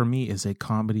out for me is a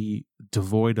comedy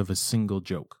devoid of a single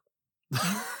joke.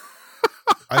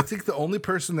 I think the only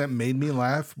person that made me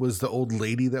laugh was the old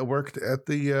lady that worked at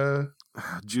the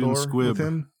June store Squibb, with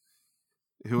him,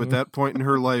 who at that point in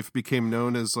her life became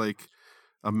known as like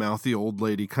a mouthy old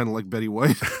lady, kind of like Betty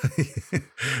White.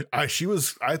 I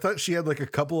thought she had like a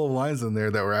couple of lines in there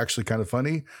that were actually kind of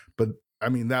funny, but I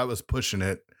mean, that was pushing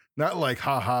it. Not like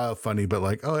haha funny, but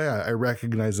like, oh yeah, I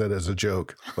recognize that as a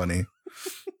joke funny.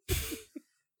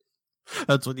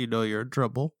 That's when you know you're in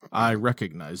trouble. I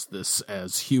recognize this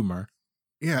as humor.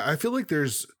 Yeah, I feel like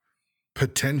there's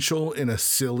potential in a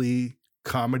silly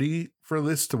comedy for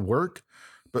this to work.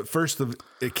 But first,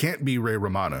 it can't be Ray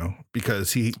Romano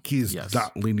because he's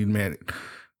not leading man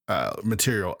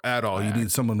material at all. You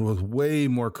need someone with way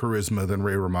more charisma than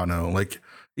Ray Romano. Like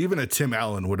even a Tim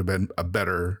Allen would have been a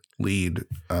better lead.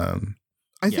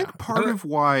 I think part of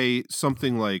why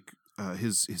something like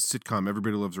his sitcom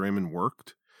Everybody Loves Raymond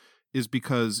worked is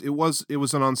because it was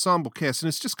an ensemble cast, and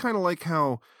it's just kind of like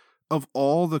how of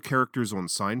all the characters on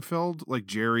Seinfeld, like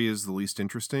Jerry is the least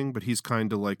interesting, but he's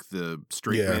kind of like the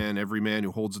straight man, every man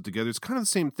who holds it together. It's kind of the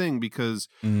same thing because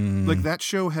like that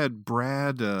show had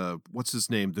Brad, what's his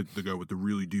name? The guy with the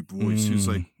really deep voice who's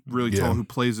like really tall, who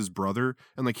plays his brother.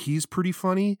 And like, he's pretty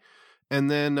funny. And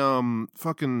then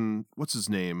fucking, what's his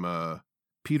name?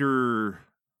 Peter,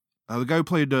 the guy who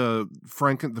played the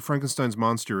Frankenstein's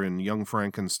monster in Young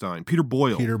Frankenstein, Peter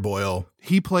Boyle.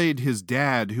 He played his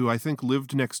dad, who I think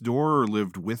lived next door or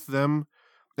lived with them.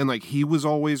 And like, he was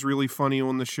always really funny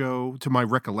on the show, to my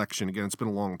recollection. Again, it's been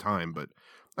a long time, but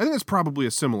I think it's probably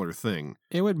a similar thing.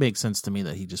 It would make sense to me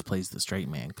that he just plays the straight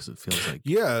man because it feels like...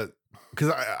 Yeah,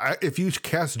 because if you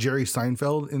cast Jerry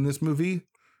Seinfeld in this movie,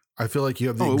 I feel like you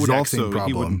have the exact same problem.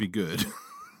 He wouldn't be good.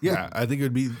 Yeah, I think it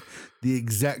would be the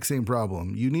exact same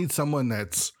problem. You need someone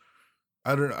that's,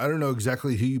 I don't know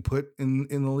exactly who you put in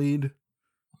the lead,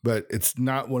 but it's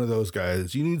not one of those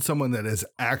guys. You need someone that is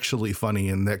actually funny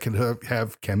and that can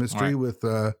have chemistry with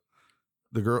the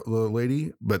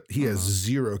lady, but he has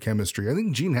zero chemistry. I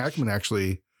think Gene Hackman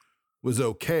actually was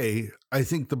okay. I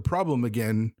think the problem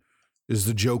again is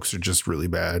the jokes are just really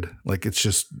bad. Like it's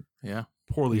just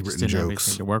poorly written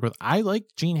jokes to work with. I like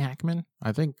Gene Hackman.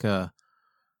 I think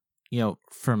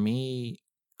for me,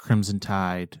 Crimson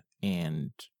Tide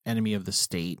and Enemy of the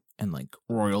State and like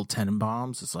Royal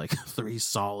Tenenbaums is like 3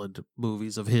 solid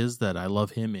movies of his that I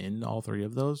love him in, all 3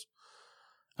 of those.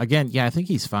 Again, I think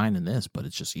he's fine in this, but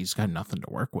it's just he's got nothing to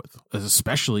work with,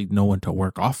 especially no one to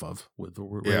work off of with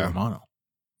Ray Romano.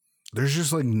 There's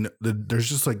just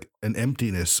like an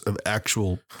emptiness of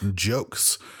actual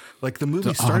jokes. Like the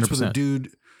movie starts 100%. With a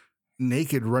dude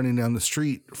naked running down the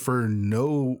street for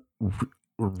no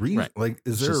reason. Right. Like,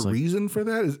 is there a reason for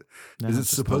that? Is it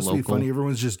supposed to be funny?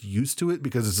 Everyone's just used to it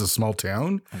because it's a small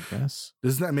town. I guess.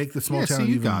 Doesn't that make the small town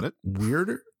even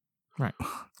weirder? Right.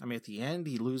 I mean, at the end,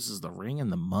 he loses the ring in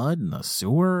the mud and the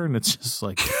sewer, and it's just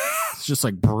like It's just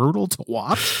like brutal to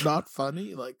watch, not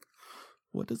funny. Like,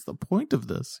 what is the point of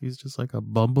this? He's just like a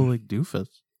bumbling doofus.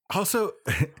 Also,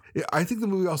 I think the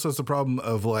movie also has the problem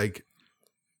of like,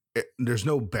 there's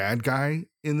no bad guy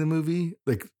in the movie.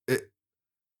 Like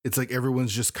it's like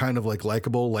everyone's just kind of like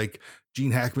likable. Like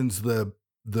Gene Hackman's the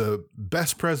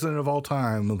best president of all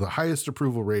time, the highest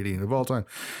approval rating of all time,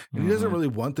 and he doesn't really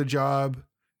want the job.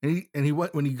 And he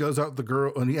went when he goes out with the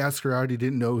girl and he asks her out, he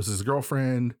didn't know it was his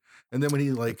girlfriend. And then when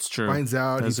he like finds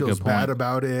out, he feels bad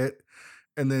about it.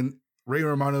 And then Ray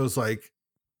Romano's like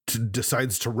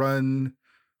decides to run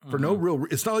for no real.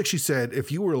 It's not like she said,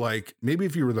 if you were like, maybe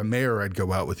if you were the mayor, I'd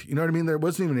go out with you. You know what I mean? There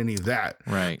wasn't even any of that.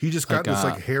 Right. He just got this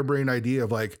like harebrained idea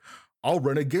of like, I'll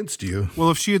run against you. Well,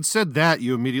 if she had said that,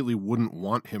 you immediately wouldn't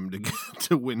want him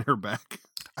to win her back.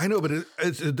 I know, but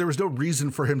there was no reason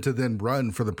for him to then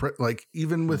run for like,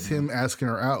 even with him asking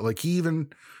her out, like he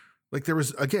even, like there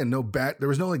was, again, there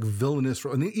was no like villainous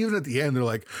role. And even at the end, they're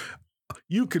like,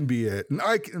 you can be it. And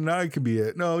I can be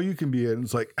it. No, you can be it. And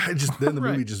it's like, then the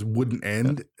movie just wouldn't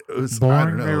end. It was, I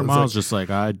don't know. Ray Romano's just like,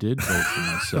 I did vote for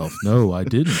myself. No, I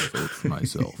didn't vote for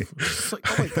myself. It's like,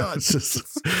 oh my God. It's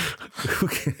just,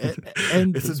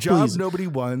 and it's a job nobody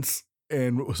wants.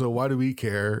 And so why do we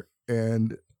care?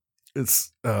 And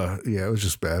it's, it was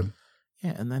just bad.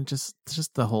 Yeah. And then just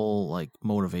the whole like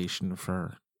motivation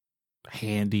for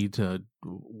Handy to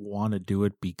want to do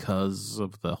it because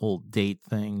of the whole date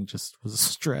thing just was a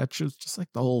stretch. It was just like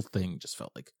the whole thing just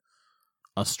felt like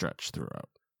a stretch throughout.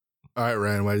 All right,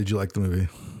 Ryan, why did you like the movie?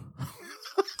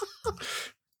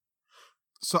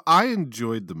 So I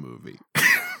enjoyed the movie.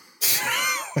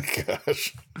 Oh my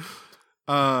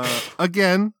gosh.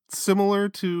 Again, similar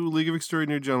to League of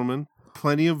Extraordinary Gentlemen,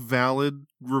 plenty of valid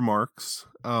remarks.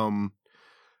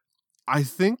 I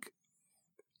think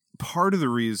part of the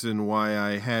reason why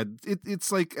I had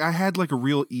it's like I had like a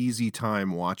real easy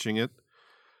time watching it.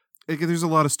 Like, there's a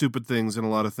lot of stupid things and a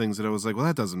lot of things that I was like, well,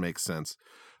 that doesn't make sense.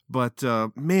 But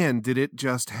man, did it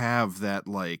just have that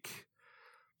like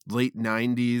late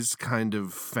 90s kind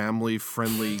of family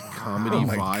friendly comedy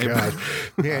vibe.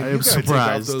 God. Man, I'm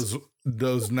surprised. Take off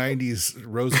those 90s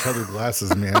rose colored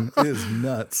glasses, man. It is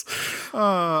nuts.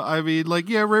 I mean, like,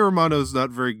 yeah, Ray Romano's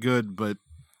not very good, but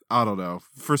I don't know.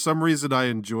 For some reason, I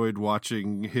enjoyed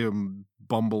watching him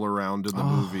bumble around in the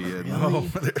movie. And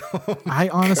really? I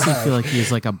honestly feel like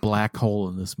he's like a black hole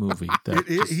in this movie.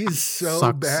 He's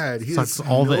so bad. He sucks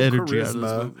all the energy charisma. Out of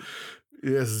this movie.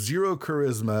 He has zero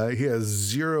charisma. He has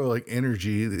zero like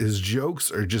energy. His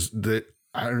jokes are just that.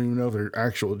 I don't even know if they're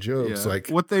actual jokes. Yeah. Like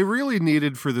what they really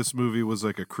needed for this movie was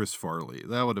like a Chris Farley.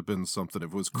 That would have been something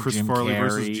if it was Chris Farley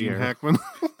versus Gene Hackman.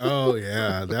 Oh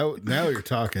yeah, now you're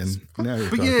talking.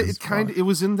 It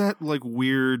was in that like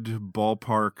weird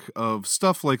ballpark of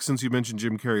stuff like, since you mentioned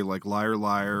Jim Carrey, like Liar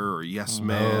Liar or Yes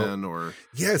Man or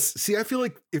Yes. See, I feel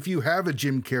like if you have a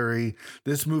Jim Carrey,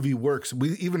 this movie works.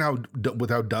 With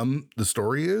how dumb the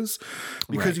story is,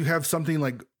 because you have something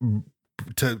like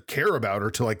to care about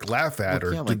or to like laugh at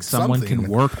or like someone can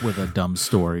work with a dumb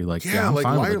story. Like I'm like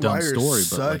fine Liar with a dumb Liar story, is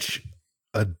but such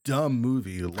a dumb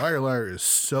movie. Liar Liar is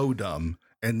so dumb,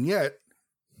 and yet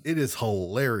it is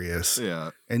hilarious.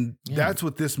 Yeah, and that's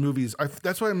what this movie is.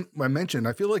 That's why I mentioned.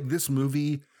 I feel like this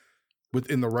movie,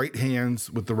 within the right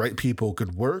hands with the right people,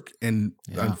 could work. And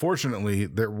unfortunately,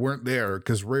 they weren't there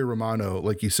because Ray Romano,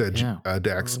 like you said,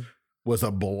 Dax, was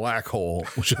a black hole,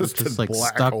 just a like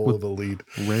black stuck hole with of the lead.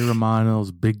 Ray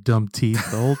Romano's big dumb teeth,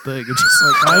 the whole thing. It's just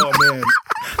like, oh man,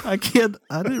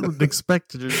 I didn't expect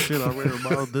to just shit on Ray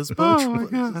Romano this much. Oh my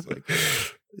God.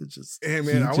 Hey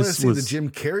man, I want to see the Jim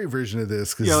Carrey version of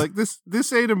this. Yeah, like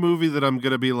this ain't a movie that I'm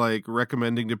gonna be like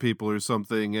recommending to people or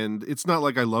something. And it's not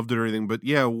like I loved it or anything, but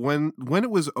yeah, when it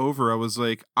was over, I was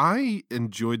like, I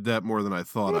enjoyed that more than I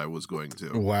thought I was going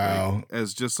to. Wow, like,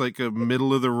 as just like a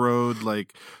middle of the road,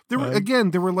 like there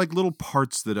were like little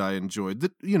parts that I enjoyed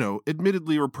that, you know,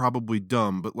 admittedly were probably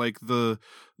dumb, but like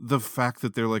the fact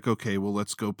that they're like, okay, well,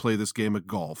 let's go play this game of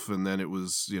golf. And then it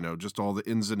was, you know, just all the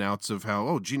ins and outs of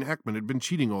how, Gene Hackman had been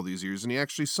cheating all these years and he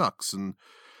actually sucks.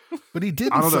 But he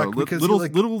didn't. I don't know, suck because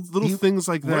little things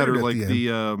like that, or like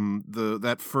the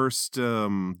that first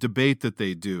debate that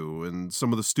they do and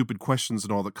some of the stupid questions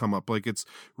and all that come up. Like, it's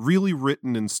really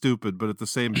written and stupid, but at the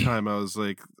same time, I was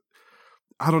like,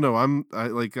 I don't know.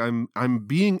 I'm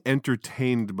being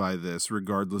entertained by this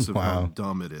regardless of how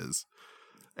dumb it is.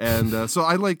 And so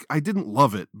I didn't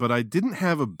love it, but I didn't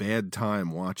have a bad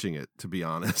time watching it, to be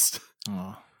honest.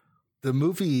 The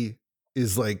movie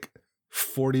is like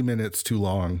 40 minutes too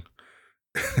long.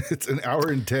 It's an hour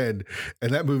and 10,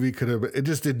 and that movie it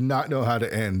just did not know how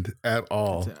to end at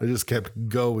all. It just kept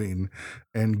going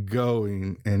and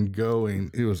going and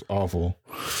going. It was awful.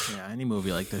 Yeah, any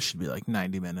movie like this should be like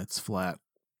 90 minutes flat.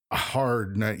 A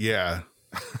hard night, yeah.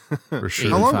 For sure.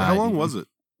 How long was it?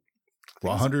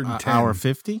 Well, 110. Hour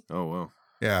 50? Oh, wow.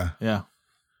 Yeah. Yeah.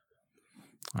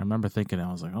 I remember thinking,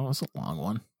 I was like, oh, that's a long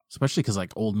one. Especially because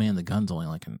like Old Man the Gun's only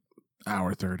like an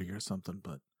hour 30 or something.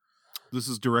 But this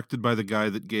is directed by the guy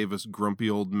that gave us Grumpy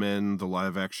Old Men, the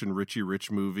live-action Richie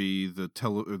Rich movie,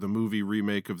 the movie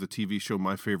remake of the TV show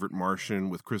My Favorite Martian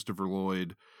with Christopher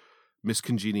Lloyd, Miss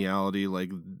Congeniality.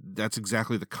 Like, that's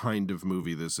exactly the kind of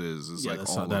movie this is. Yeah, like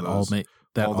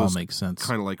all makes sense.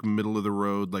 Kind of like middle of the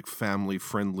road, like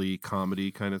family-friendly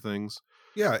comedy kind of things.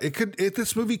 Yeah,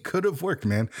 this movie could have worked,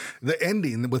 man. The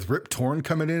ending with Rip Torn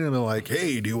coming in and they're like,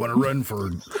 "Hey, do you want to run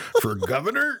for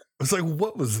governor?" I was like,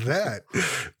 "What was that?"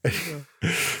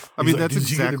 I mean, that's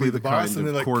exactly the kind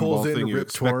of cornball thing you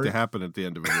expect to happen at the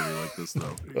end of a movie like this,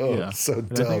 though. Oh, yeah. So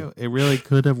dumb. It really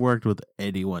could have worked with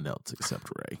anyone else except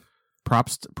Ray.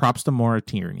 Props to Maura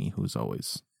Tierney, who's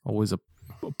always a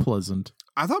pleasant.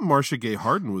 I thought Marcia Gay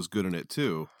Harden was good in it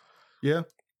too. Yeah.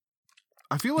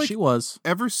 I feel like she was.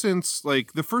 Ever since,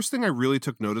 like, the first thing I really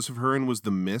took notice of her in was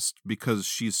The Mist, because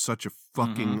she's such a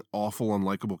fucking awful,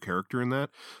 unlikable character in that.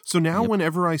 So now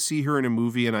whenever I see her in a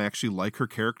movie and I actually like her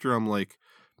character, I'm like,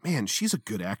 man, she's a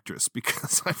good actress,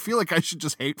 because I feel like I should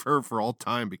just hate her for all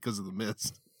time because of The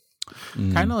Mist.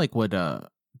 Kind of like what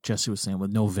Jesse was saying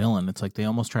with no villain. It's like they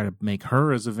almost try to make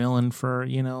her as a villain for,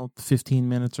 15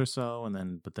 minutes or so,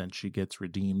 but then she gets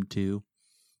redeemed too.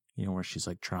 Where she's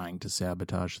like trying to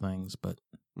sabotage things, but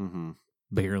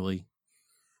barely.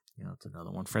 It's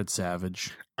another one. Fred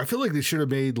Savage. I feel like they should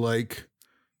have made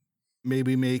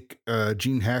maybe make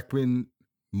Gene Hackman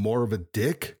more of a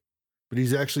dick, but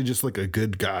he's actually just like a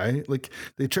good guy. Like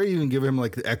they try to even give him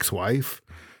like the ex-wife,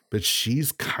 but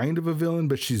she's kind of a villain,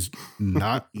 but she's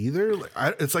not either.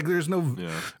 It's like there's no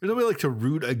way like to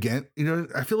root against.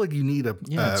 I feel like you need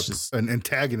an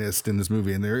antagonist in this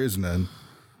movie, and there is none.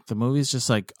 The movie's just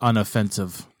like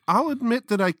unoffensive. I'll admit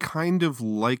that I kind of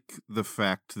like the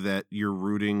fact that you're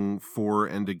rooting for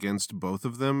and against both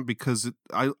of them, because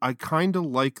I kind of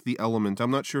like the element.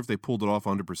 I'm not sure if they pulled it off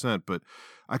 100%, but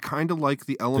I kind of like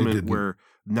the element where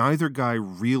neither guy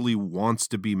really wants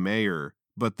to be mayor,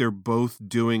 but they're both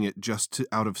doing it just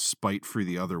out of spite for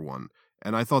the other one.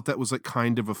 And I thought that was like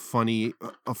kind of a funny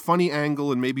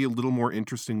angle, and maybe a little more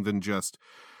interesting than just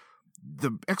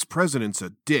the ex-president's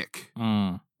a dick.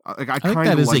 I think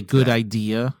that is a good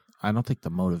idea. I don't think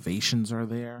the motivations are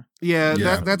there. Yeah,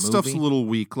 that stuff's a little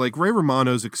weak. Like Ray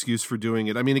Romano's excuse for doing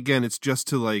it, I mean, again, it's just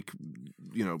to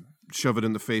shove it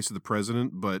in the face of the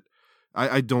president, but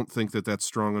I don't think that that's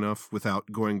strong enough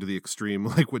without going to the extreme,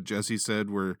 like what Jesse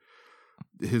said, where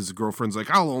his girlfriend's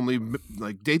like, I'll only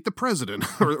date the president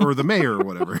or the mayor or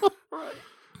whatever.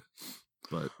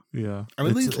 But yeah, I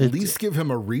mean, at least give him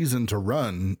a reason to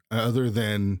run other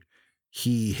than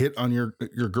he hit on your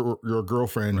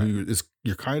girlfriend, right, who is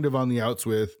you're kind of on the outs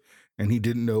with, and he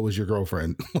didn't know was your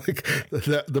girlfriend. Like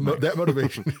that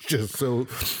motivation is just so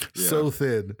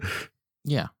thin.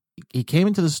 Yeah. He came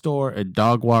into the store and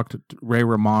dog walked Ray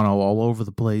Romano all over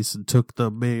the place and took the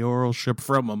mayoralship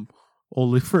from him,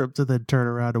 only for him to then turn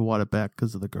around and want it back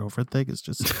because of the girlfriend thing. It's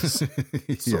just so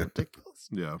ridiculous.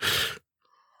 Yeah.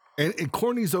 And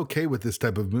corny's okay with this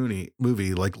type of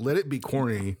movie. Like, let it be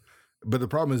corny. But the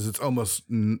problem is it's almost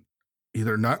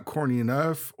either not corny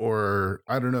enough, or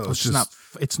I don't know. It's just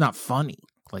it's not funny.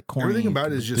 Like corny. Everything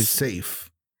about it is just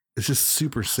safe. It's just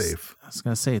super safe. I was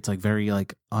going to say, it's like very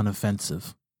like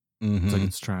unoffensive. Mm-hmm. It's like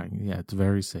it's trying. Yeah, it's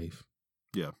very safe.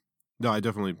 Yeah. No, I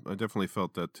definitely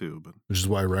felt that too. But which is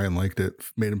why Ryan liked it.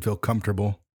 Made him feel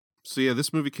comfortable. So yeah,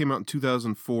 this movie came out in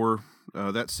 2004.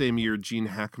 That same year, Gene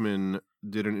Hackman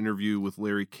did an interview with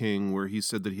Larry King where he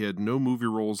said that he had no movie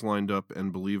roles lined up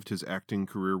and believed his acting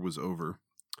career was over.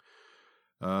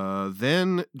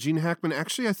 Then Gene Hackman,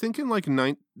 actually, I think in the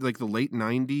late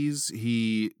 90s,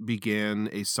 he began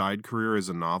a side career as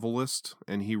a novelist,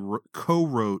 and he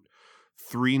co-wrote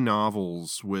 3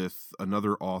 novels with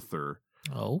another author.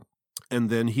 Oh.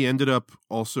 And then he ended up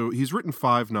he's written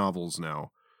 5 novels now,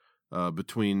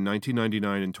 between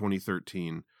 1999 and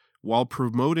 2013. While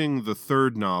promoting the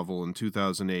 3rd novel in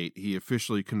 2008, he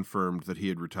officially confirmed that he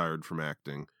had retired from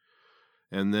acting.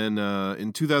 And then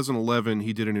in 2011,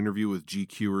 he did an interview with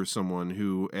GQ or someone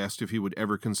who asked if he would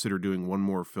ever consider doing one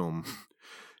more film.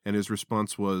 And his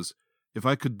response was, if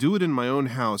I could do it in my own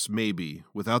house, maybe,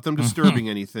 without them disturbing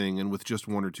anything and with just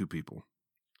 1 or 2 people.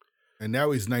 And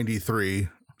now he's 93.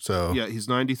 So yeah, he's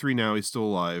 93 now. He's still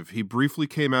alive. He briefly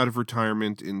came out of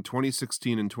retirement in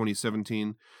 2016 and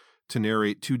 2017 to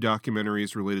narrate 2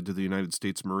 documentaries related to the United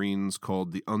States Marines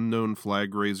called The Unknown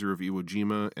Flag Raiser of Iwo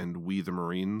Jima and We the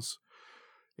Marines.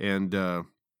 And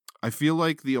I feel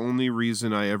like the only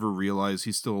reason I ever realize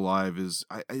he's still alive is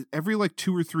every like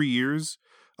 2 or 3 years,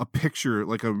 a picture,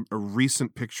 like a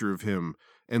recent picture of him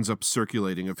ends up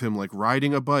circulating of him like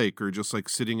riding a bike or just like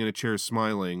sitting in a chair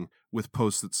smiling with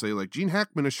posts that say like Gene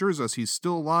Hackman assures us he's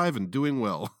still alive and doing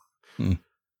well.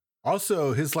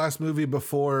 Also, his last movie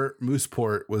before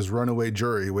Mooseport was Runaway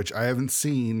Jury, which I haven't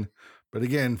seen, but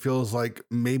again, feels like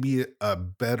maybe a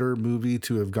better movie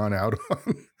to have gone out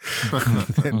on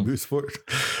than Mooseport.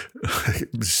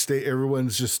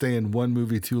 Everyone's just staying one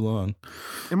movie too long.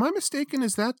 Am I mistaken?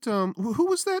 Is that who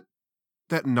was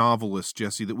that novelist,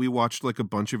 Jesse, that we watched like a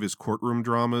bunch of his courtroom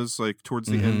dramas like towards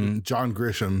the end? John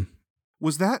Grisham.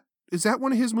 Is that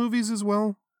one of his movies as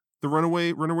well? The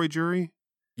Runaway Jury?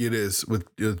 It is with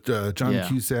John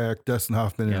Cusack, Dustin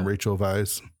Hoffman, and Rachel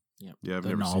Weisz. Yep. Yeah, I've the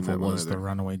never seen novel that one was either. The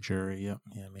Runaway Jury. Yep.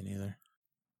 Yeah, me neither.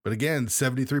 But again,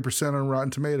 73% on Rotten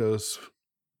Tomatoes.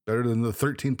 Better than the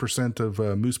 13% of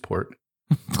Mooseport.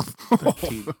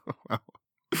 13.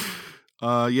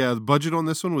 Wow. Yeah, the budget on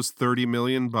this one was $30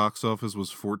 million. Box office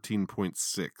was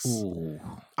 14.6. Ooh.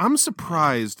 I'm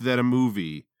surprised that a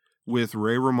movie with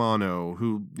Ray Romano,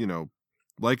 who,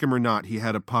 like him or not, he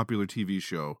had a popular TV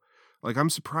show. Like,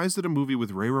 I'm surprised that a movie with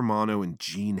Ray Romano and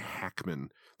Gene Hackman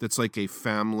that's like a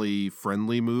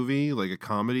family-friendly movie, like a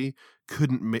comedy,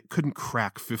 couldn't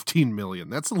crack 15 million.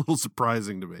 That's a little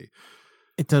surprising to me.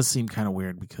 It does seem kind of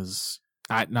weird because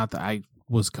not that I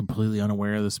was completely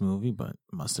unaware of this movie, but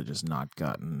must have just not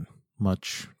gotten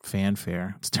much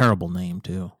fanfare. It's a terrible name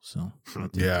too. So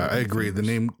yeah, I agree. The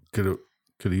name could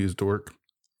have used to work.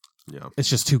 Yeah, it's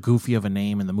just too goofy of a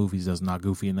name, and the movie's just not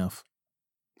goofy enough.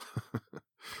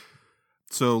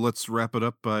 So let's wrap it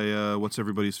up by what's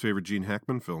everybody's favorite Gene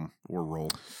Hackman film or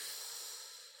role?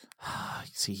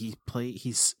 See,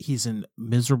 he's a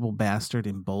miserable bastard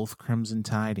in both Crimson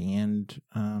Tide and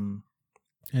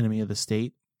Enemy of the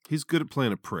State. He's good at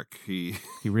playing a prick. He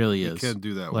really is. He can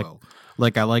do that like, well.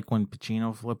 Like I like when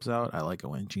Pacino flips out. I like it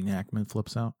when Gene Hackman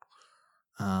flips out.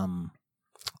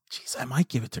 Geez, I might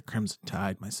give it to Crimson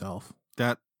Tide myself.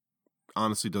 That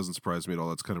honestly doesn't surprise me at all.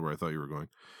 That's kind of where I thought you were going.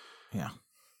 Yeah.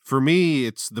 For me,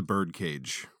 it's The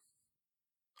Birdcage.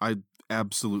 I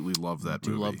absolutely love that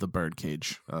movie. I love The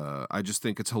Birdcage. I just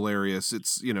think it's hilarious.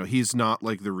 It's, he's not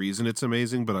like the reason it's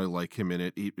amazing, but I like him in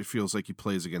it. It feels like he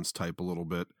plays against type a little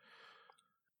bit.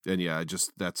 And yeah,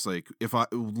 that's like,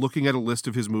 looking at a list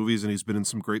of his movies and he's been in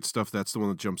some great stuff, that's the one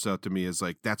that jumps out to me as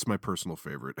like, that's my personal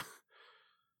favorite.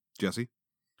 Jesse?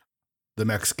 The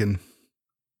Mexican.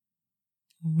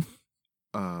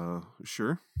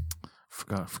 Sure.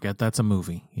 Forget that's a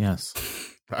movie. Yes.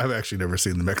 I've actually never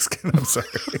seen The Mexican. I'm sorry.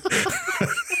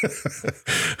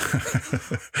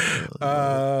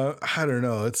 I don't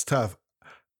know. It's tough.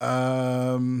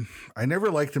 I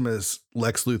never liked him as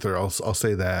Lex Luthor. I'll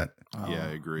say that. Yeah,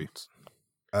 I agree.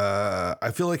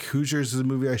 I feel like Hoosiers is a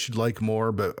movie I should like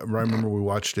more, but I remember we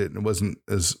watched it and it wasn't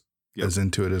as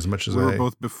into it as much as we were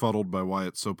both befuddled by why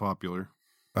it's so popular.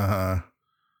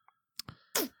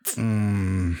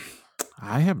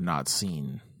 I have not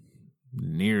seen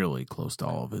nearly close to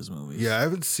all of his movies. Yeah, I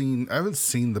haven't seen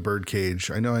The Birdcage.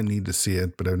 I know I need to see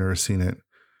it, but I've never seen it.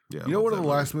 Yeah, you know, one of the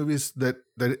last movies that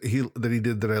he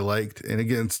did that I liked, and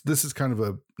again, this is kind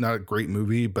of not a great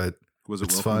movie, but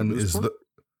it's fun. Is the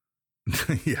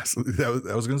yes,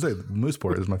 I was going to say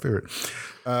Mooseport is my favorite.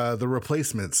 The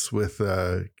Replacements with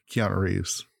Keanu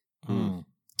Reeves.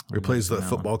 He plays the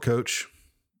football coach.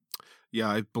 Yeah,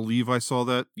 I believe I saw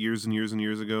that years and years and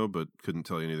years ago, but couldn't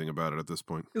tell you anything about it at this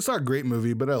point. It's not a great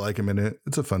movie, but I like him in it.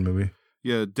 It's a fun movie.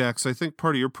 Yeah, Dax, I think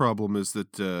part of your problem is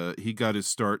that he got his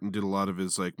start and did a lot of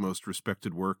his like most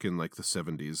respected work in like the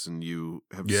 70s, and you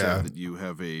have said that you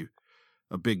have a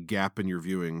big gap in your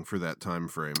viewing for that time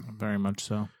frame. Very much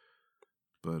so.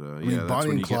 But that's Bonnie when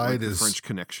and you Clyde get, like, is the French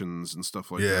Connections and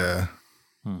stuff like that. Yeah.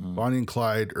 Mm-hmm. Bonnie and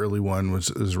Clyde early one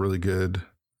was really good.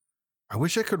 I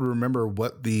wish I could remember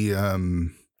what the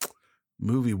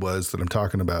movie was that I'm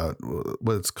talking about,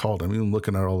 what it's called. I'm even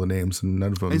looking at all the names and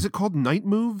none of them. Is it called Night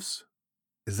Moves?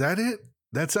 Is that it?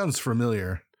 That sounds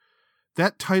familiar.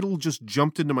 That title just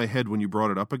jumped into my head when you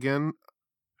brought it up again.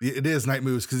 It is Night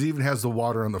Moves because it even has the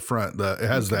water on the front. It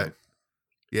has that.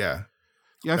 Yeah.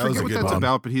 Yeah, I forget what that's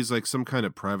about, but he's like some kind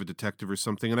of private detective or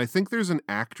something. And I think there's an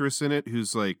actress in it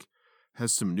who's like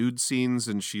has some nude scenes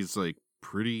and she's like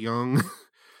pretty young.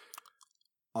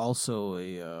 Also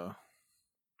a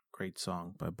great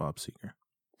song by Bob Seger.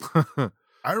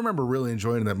 I remember really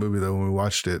enjoying that movie though when we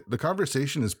watched it. The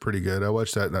conversation is pretty good. I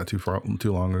watched that not too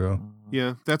long ago.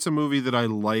 Yeah, that's a movie that I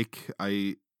like.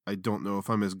 I don't know if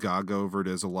I'm as gaga over it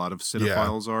as a lot of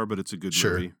cinephiles are, but it's a good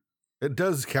movie. It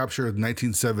does capture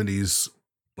 1970s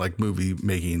like movie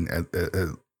making at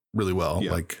really well.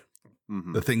 Yeah. Like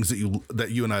the things that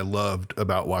you and I loved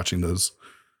about watching those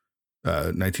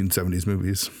 1970s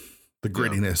movies, the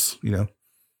grittiness, you know.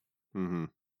 Mm-hmm.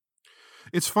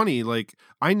 It's funny, like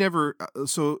I never.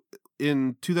 So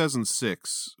in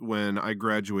 2006, when I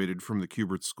graduated from the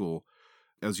Kubert School,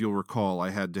 as you'll recall, I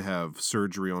had to have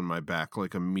surgery on my back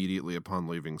like immediately upon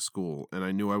leaving school, and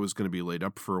I knew I was going to be laid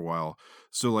up for a while.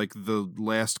 So like the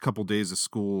last couple days of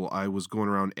school, I was going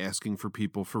around asking for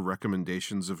people for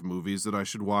recommendations of movies that I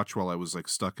should watch while I was like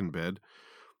stuck in bed.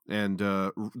 And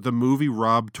the movie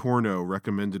Rob Torno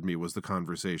recommended me was The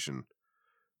Conversation.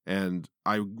 And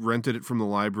I rented it from the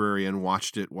library and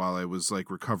watched it while I was like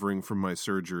recovering from my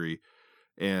surgery.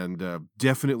 And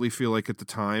definitely feel like at the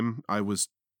time I was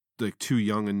like too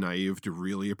young and naive to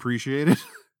really appreciate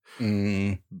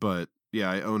it. But yeah,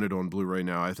 I own it on Blu-ray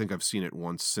now. I think I've seen it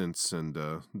once since, and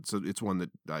it's one that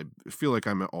I feel like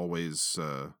I'm always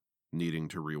needing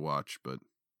to rewatch. But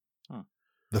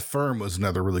The Firm was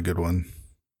another really good one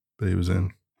that he was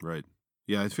in. Right.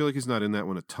 Yeah, I feel like he's not in that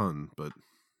one a ton, but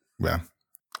yeah.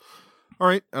 All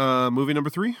right, movie number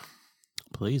 3.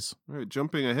 Please. All right,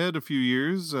 jumping ahead a few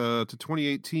years to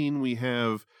 2018, we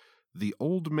have The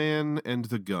Old Man and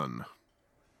the Gun.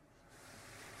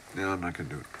 No, I'm not going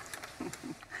to do it.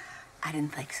 I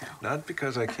didn't think so. Not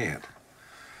because I can't.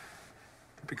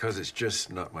 Because it's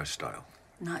just not my style.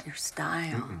 Not your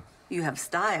style. You have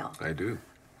style. I do.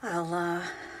 Well,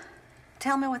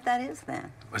 tell me what that is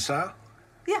then. My style?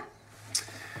 Yeah.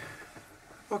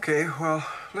 Okay, well,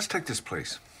 let's take this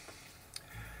place.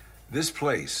 This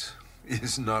place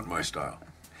is not my style.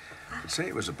 Let's say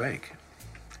it was a bank.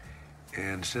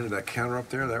 And instead of that counter up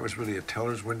there, that was really a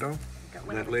teller's window.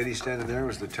 And that lady standing there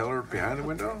was the teller behind the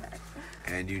window.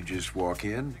 And you just walk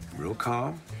in, real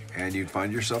calm, and you'd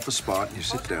find yourself a spot, and you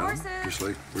sit down, just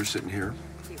like we're sitting here.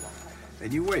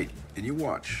 And you wait, and you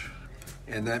watch.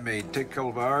 And that may take a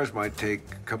couple of hours, might take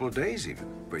a couple of days even,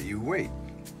 but you wait.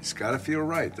 It's got to feel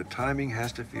right. The timing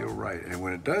has to feel right. And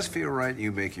when it does feel right,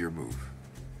 you make your move.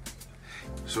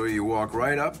 So you walk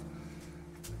right up,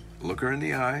 look her in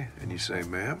the eye, and you say,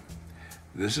 "Ma'am,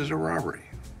 this is a robbery."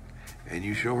 And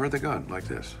you show her the gun like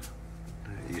this.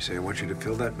 You say, "I want you to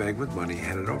fill that bag with money,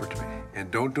 hand it over to me.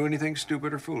 And don't do anything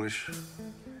stupid or foolish.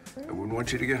 I wouldn't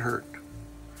want you to get hurt.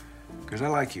 Because I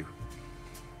like you.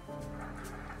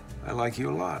 I like you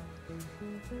a lot.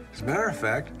 As a matter of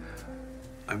fact,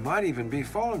 I might even be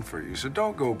falling for you, so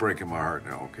don't go breaking my heart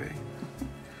now, okay?"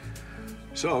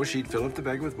 So she'd fill up the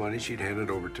bag with money, she'd hand it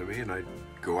over to me, and I'd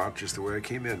go out just the way I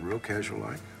came in, real casual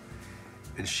like.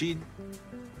 And she'd...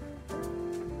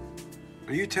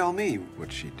 You tell me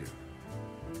what she'd do.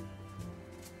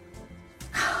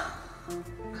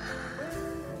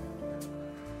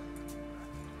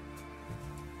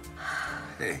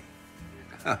 Hey,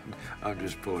 I'm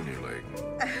just pulling your leg.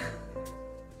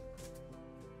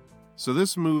 So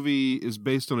this movie is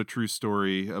based on a true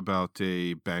story about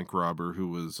a bank robber who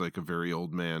was like a very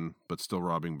old man, but still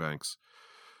robbing banks.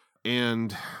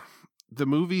 And the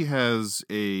movie has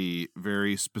a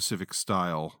very specific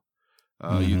style.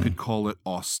 You could call it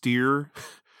austere.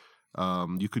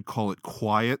 You could call it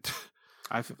quiet.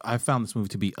 I found this movie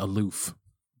to be aloof.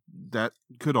 That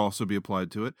could also be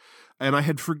applied to it. And I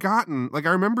had forgotten, like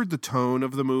I remembered the tone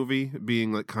of the movie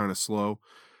being like kind of slow.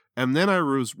 And then I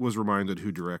was reminded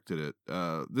who directed it.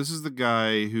 This is the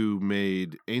guy who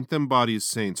made Ain't Them Bodies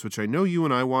Saints, which I know you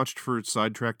and I watched for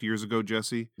Sidetracked years ago,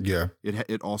 Jesse. Yeah.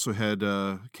 It also had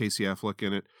Casey Affleck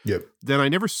in it. Yep. Then I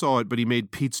never saw it, but he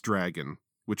made Pete's Dragon,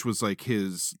 which was like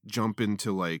his jump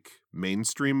into like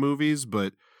mainstream movies.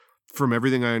 But from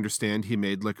everything I understand, he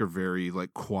made like a very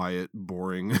like quiet,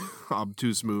 boring,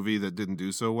 obtuse movie that didn't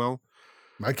do so well.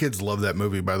 My kids love that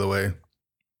movie, by the way.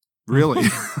 Really?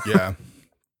 Yeah.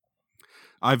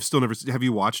 I've still never seen. Have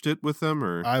you watched it with them,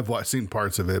 or I've seen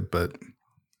parts of it, but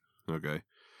okay.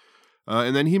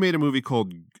 And then he made a movie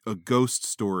called A Ghost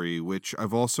Story, which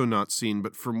I've also not seen.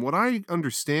 But from what I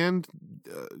understand,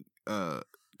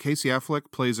 Casey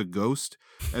Affleck plays a ghost,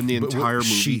 and the entire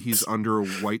movie he's under a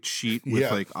white sheet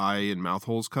with like eye and mouth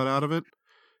holes cut out of it,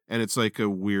 and it's like a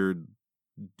weird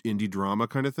indie drama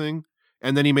kind of thing.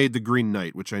 And then he made The Green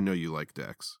Knight, which I know you like,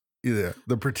 Dex. Yeah,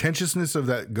 the pretentiousness of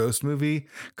that ghost movie,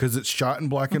 because it's shot in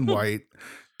black and white,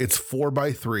 it's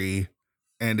 4:3,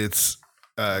 and it's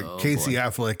Casey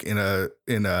Affleck in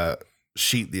a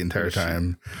sheet the entire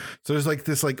time. So there's like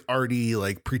this like arty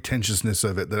like pretentiousness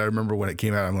of it that I remember when it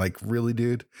came out. I'm like, really,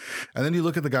 dude? And then you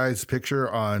look at the guy's picture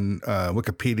on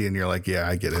Wikipedia and you're like, yeah,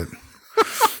 I get it.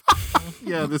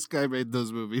 Yeah, this guy made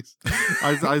those movies.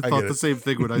 I thought the same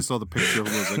thing when I saw the picture of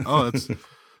him. I was like, oh, that's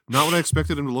not what I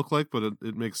expected him to look like, but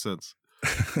it makes sense.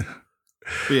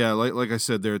 But yeah, like I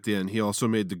said there at the end, he also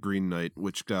made The Green Knight,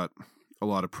 which got a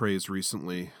lot of praise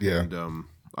recently. Yeah. And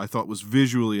I thought was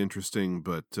visually interesting,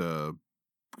 but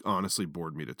honestly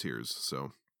bored me to tears.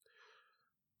 So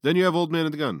then you have Old Man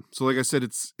and the Gun. So like I said,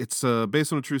 it's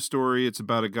based on a true story. It's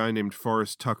about a guy named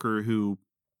Forrest Tucker who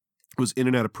was in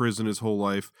and out of prison his whole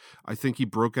life. I think he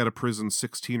broke out of prison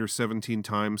 16 or 17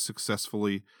 times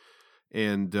successfully.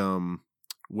 And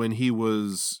when he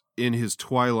was in his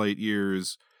twilight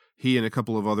years, he and a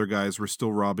couple of other guys were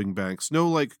still robbing banks. No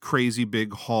like crazy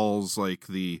big hauls like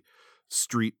the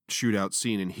street shootout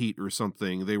scene in Heat or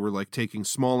something. They were like taking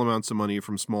small amounts of money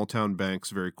from small town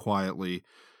banks very quietly.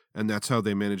 And that's how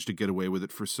they managed to get away with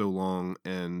it for so long.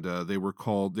 And they were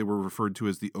referred to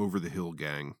as the Over the Hill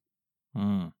Gang.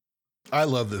 I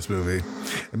love this movie.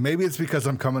 And maybe it's because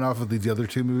I'm coming off of these other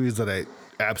two movies that I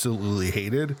absolutely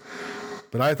hated.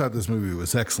 But I thought this movie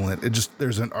was excellent.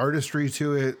 There's an artistry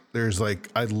to it. There's like,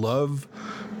 I love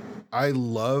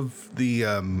the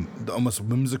almost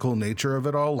whimsical nature of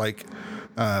it all. Like,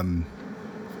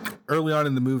 early on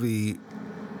in the movie,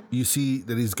 you see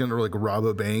that he's going to like rob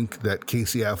a bank that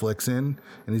Casey Affleck's in,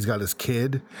 and he's got his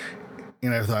kid.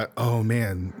 And I thought, oh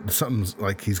man, something's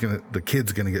like the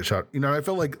kid's gonna get shot. You know, I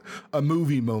felt like a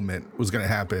movie moment was gonna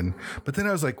happen. But then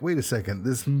I was like, wait a second,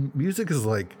 this music is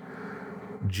like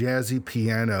jazzy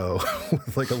piano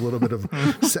with like a little bit of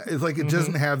it's like it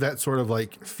doesn't have that sort of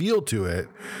like feel to it.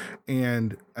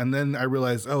 And then I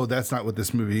realized, oh, that's not what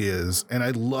this movie is. And I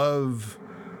love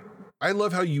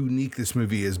how unique this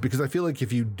movie is, because I feel like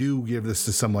if you do give this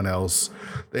to someone else,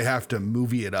 they have to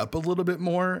movie it up a little bit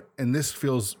more. And this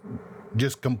feels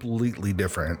just completely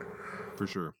different. For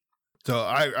sure. So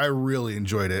I really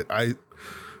enjoyed it.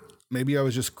 Maybe I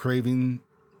was just craving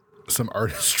some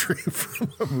artistry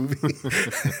from a movie,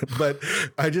 but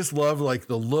I just love like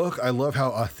the look. I love how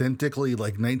authentically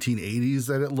like 1980s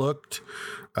that it looked.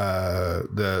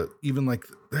 Even like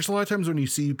there's a lot of times when you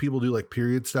see people do like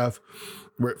period stuff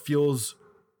where it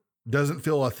doesn't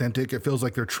feel authentic. It feels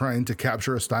like they're trying to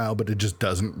capture a style, but it just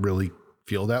doesn't really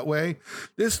feel that way.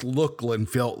 This looked and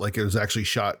felt like it was actually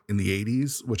shot in the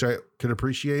 80s, which I could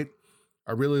appreciate.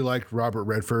 I really liked Robert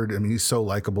Redford. I mean, he's so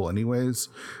likable anyways.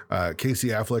 Casey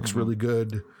Affleck's really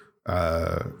good.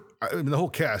 I mean, the whole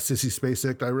cast, Sissy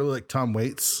Spacek. I really like Tom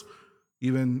Waits,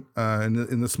 even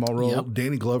in the small role. Yep.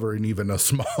 Danny Glover in even a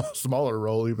smaller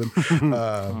role even.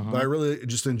 But I really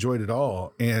just enjoyed it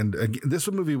all. And this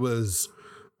movie was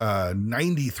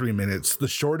 93 minutes, the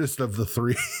shortest of the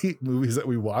three movies that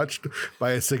we watched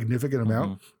by a significant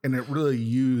amount. And it really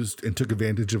used and took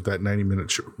advantage of that 90-minute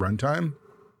runtime.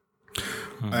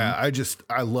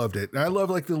 I loved it. And I love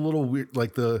like the little weird,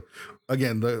 like the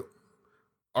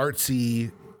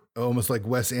artsy, almost like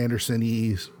Wes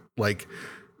Anderson-y, like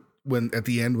when at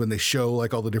the end, when they show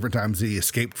like all the different times he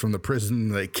escaped from the prison,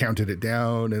 they counted it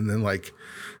down. And then like,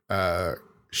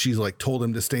 she's like told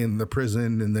him to stay in the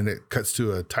prison. And then it cuts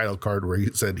to a title card where he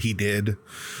said he did.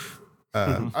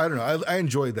 I don't know. I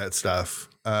enjoyed that stuff.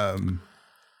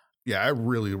 Yeah, I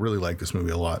really, really like this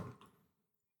movie a lot.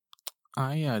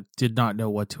 I did not know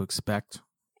what to expect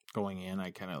going in.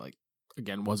 I kind of like,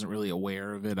 again, wasn't really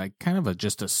aware of it. I kind of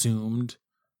just assumed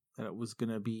that it was going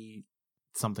to be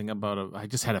something about I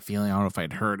just had a feeling, I don't know if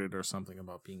I'd heard it or something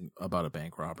about being about a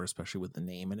bank robber, especially with the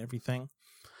name and everything.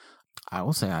 I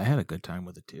will say I had a good time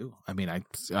with it too. I mean,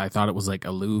 I thought it was like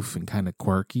aloof and kind of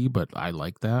quirky, but I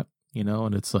like that, you know,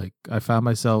 and it's like, I found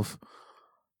myself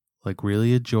like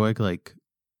really enjoying like,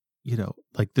 you know,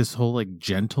 like this whole like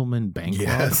gentleman bank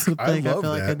robber thing. I feel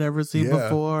like I'd never seen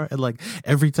before. And like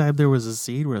every time there was a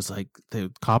scene where it's like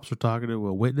the cops were talking to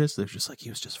a witness, they're just like,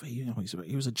 he was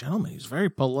a gentleman. He was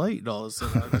very polite. And all of a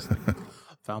sudden I just like,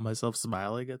 found myself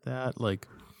smiling at that. Like,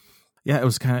 yeah, it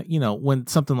was kind of, you know, when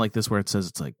something like this where it says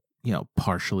it's like, you know,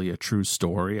 partially a true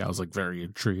story, I was like very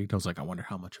intrigued. I was like, I wonder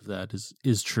how much of that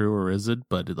is true or is it?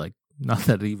 But it, like, not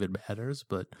that it even matters,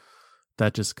 but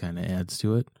that just kind of adds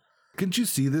to it. Couldn't you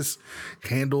see this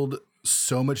handled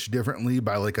so much differently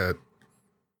by like a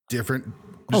different,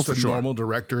 just a normal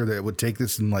director that would take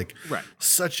this in like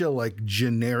such a like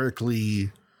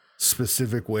generically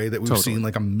specific way that we've seen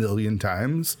like a million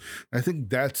times? I think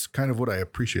that's kind of what I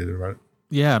appreciated about it.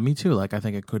 Yeah, me too. Like, I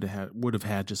think it would have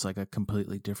had just like a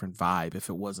completely different vibe if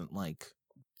it wasn't like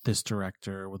this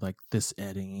director with like this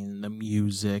editing, the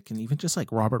music, and even just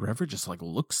like Robert Redford just like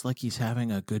looks like he's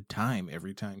having a good time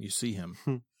every time you see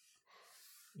him.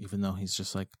 Even though he's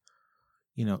just like,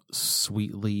 you know,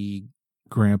 sweetly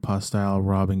grandpa style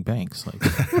robbing banks.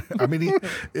 Like, I mean,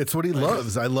 it's what he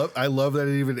loves. I love that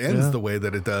it even ends the way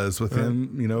that it does with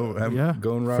him, you know,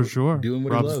 going around for sure, doing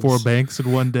what robs he loves. 4 banks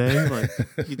in one day. Like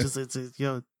he just,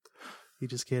 he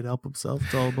just can't help himself.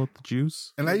 It's all about the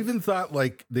juice. And I even thought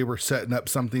like they were setting up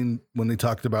something when they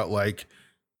talked about like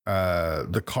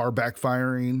the car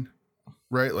backfiring,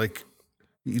 right? Like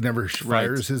he never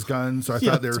fires his gun. So I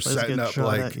thought they were setting up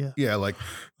like,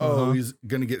 he's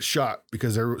going to get shot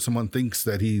because someone thinks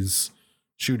that he's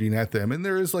shooting at them. And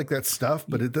there is like that stuff,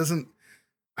 but it doesn't,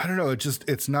 I don't know.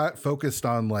 It's not focused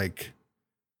on like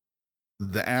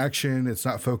the action. It's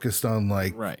not focused on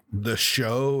like the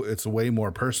show. It's way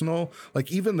more personal.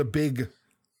 Like even the big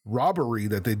robbery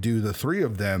that they do, the 3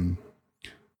 of them,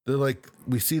 they're like,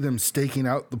 we see them staking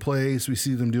out the place. We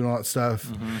see them doing all that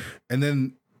stuff. And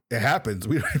then it happens.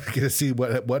 We don't even get to see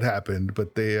what happened,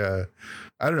 but they, I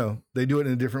don't know. They do it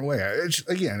in a different way. I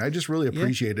just really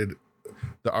appreciated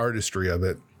the artistry of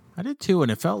it. I did too.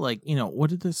 And it felt like, you know, what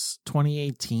did this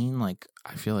 2018, like,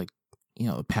 I feel like, you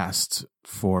know, the past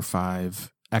 4 or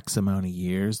 5 X amount of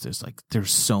years,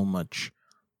 there's so much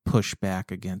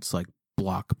pushback against like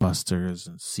blockbusters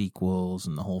and sequels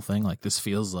and the whole thing. Like this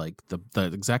feels like the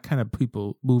exact kind of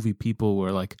movie people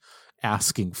were like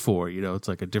asking for, you know, it's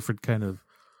like a different kind of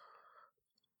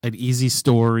an easy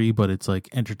story, but it's like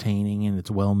entertaining and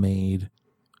it's well made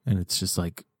and it's just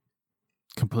like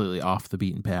completely off the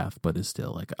beaten path, but is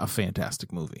still like a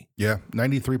fantastic movie. Yeah.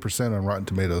 93% on Rotten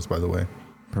Tomatoes, by the way.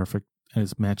 Perfect. And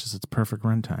it matches its perfect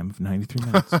runtime of 93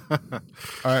 minutes. All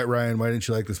right, Ryan, why didn't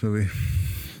you like this movie?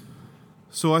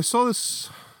 So I saw this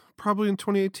probably in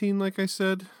 2018, like I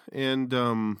said, and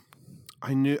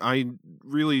I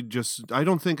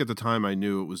don't think at the time I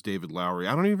knew it was David Lowery.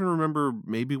 I don't even remember,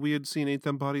 maybe we had seen Ain't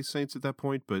Them Bodies Saints at that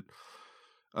point, but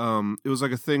it was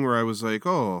like a thing where I was like,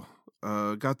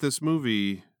 got this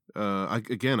movie, I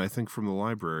think from the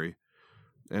library,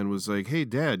 and was like, hey,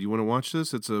 Dad, you want to watch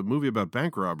this? It's a movie about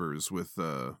bank robbers with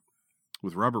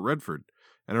Robert Redford.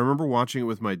 And I remember watching it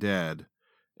with my dad,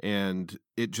 and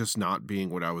it just not being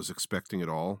what I was expecting at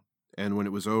all. And when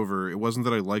it was over, it wasn't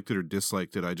that I liked it or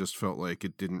disliked it. I just felt like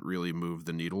it didn't really move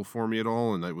the needle for me at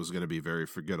all, and it was going to be very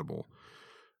forgettable.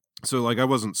 So, like, I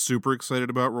wasn't super excited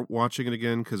about watching it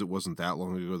again because it wasn't that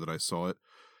long ago that I saw it.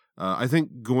 I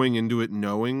think going into it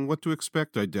knowing what to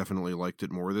expect, I definitely liked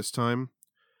it more this time.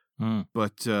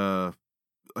 But,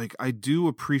 like, I do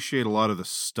appreciate a lot of the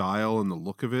style and the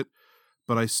look of it,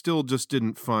 but I still just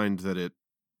didn't find that it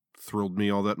thrilled me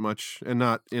all that much, and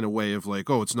not in a way of like,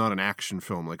 it's not an action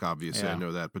film. Like, obviously I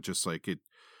know that, but just like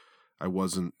I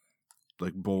wasn't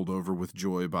like bowled over with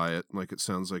joy by it. Like it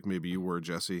sounds like maybe you were,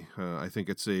 Jesse. I think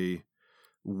it's a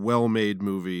well-made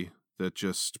movie that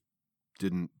just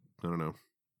didn't, I don't know.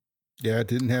 Yeah, it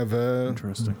didn't have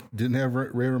didn't have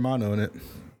Ray Romano in it.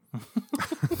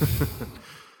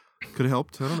 Could have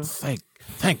helped. I don't know.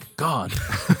 Thank God.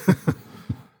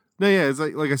 No, yeah, it's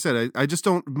like I said, I just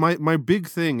don't, my big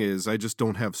thing is I just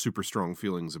don't have super strong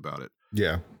feelings about it.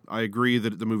 Yeah. I agree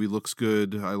that the movie looks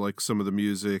good. I like some of the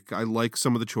music. I like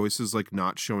some of the choices, like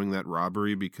not showing that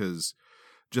robbery, because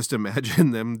just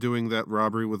imagine them doing that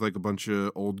robbery with like a bunch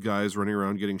of old guys running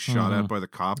around getting shot at by the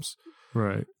cops.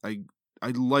 Right. I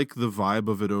like the vibe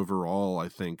of it overall, I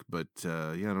think, but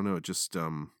I don't know, it just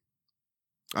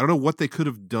I don't know what they could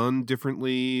have done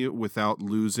differently without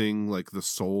losing like the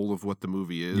soul of what the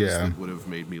movie is. That would have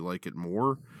made me like it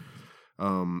more.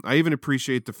 I even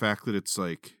appreciate the fact that it's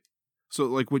like, so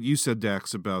like what you said,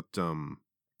 Dax, about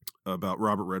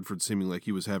Robert Redford seeming like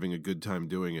he was having a good time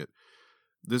doing it.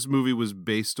 This movie was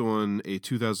based on a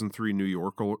 2003 New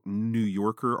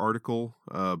Yorker article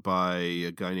by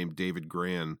a guy named David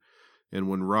Gran. And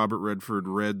when Robert Redford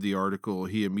read the article,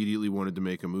 he immediately wanted to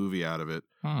make a movie out of it.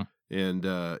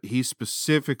 And he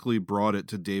specifically brought it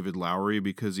to David Lowery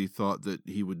because he thought that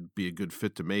he would be a good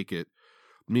fit to make it.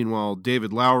 Meanwhile,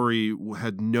 David Lowery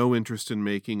had no interest in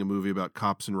making a movie about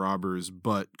cops and robbers,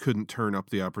 but couldn't turn up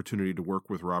the opportunity to work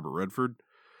with Robert Redford.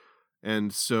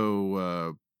 And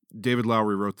so David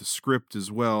Lowery wrote the script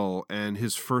as well, and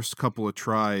his first couple of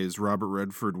tries, Robert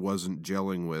Redford wasn't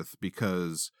gelling with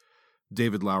because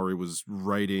David Lowery was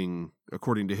writing,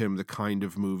 according to him, the kind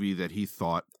of movie that he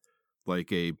thought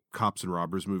like a cops and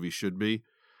robbers movie should be.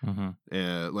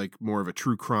 Like more of a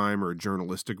true crime or a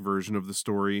journalistic version of the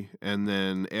story. And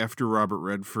then after Robert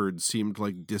Redford seemed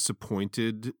like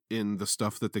disappointed in the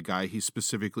stuff that the guy he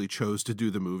specifically chose to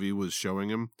do the movie was showing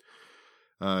him,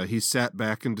 He sat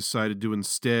back and decided to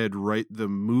instead write the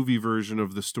movie version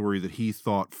of the story that he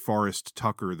thought Forrest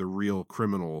Tucker, the real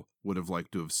criminal, would have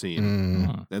liked to have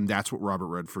seen. And that's what Robert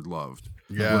Redford loved.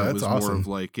 Yeah, where it that's was awesome. more of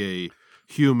like a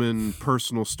human,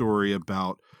 personal story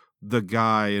about the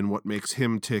guy and what makes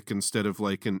him tick instead of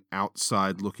like an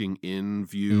outside looking in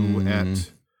view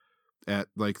at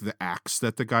like the acts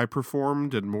that the guy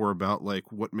performed, and more about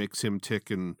like what makes him tick.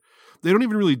 And they don't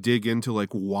even really dig into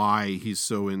like why he's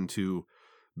so into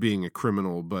being a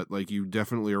criminal, but like you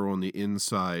definitely are on the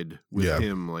inside with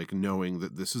him, like knowing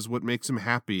that this is what makes him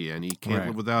happy and he can't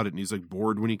live without it, and he's like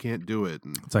bored when he can't do it,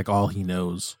 and it's like all he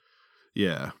knows.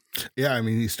 Yeah. I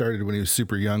mean, he started when he was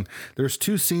super young. There's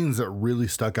two scenes that really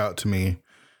stuck out to me.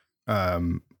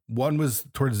 One was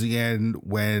towards the end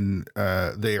when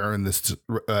they are in this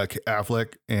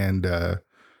Affleck and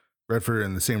Redford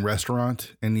in the same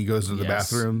restaurant, and he goes to the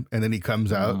bathroom, and then he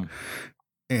comes out,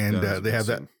 and they have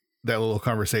that little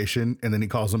conversation, and then he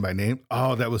calls him by name.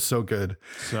 Oh, that was so good.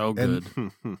 So good.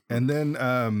 And then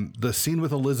the scene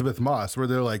with Elizabeth Moss where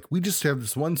they're like, we just have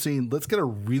this one scene. Let's get a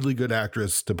really good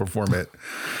actress to perform it.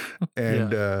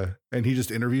 And he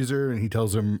just interviews her and he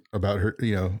tells him about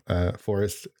her,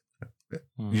 Forrest.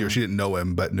 You know, she didn't know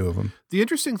him, but knew of him. The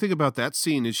interesting thing about that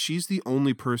scene is she's the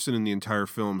only person in the entire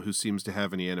film who seems to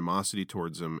have any animosity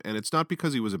towards him. And it's not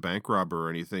because he was a bank robber or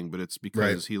anything, but it's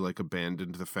because he like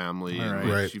abandoned the family. And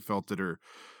like, she felt that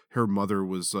her mother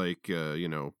was like,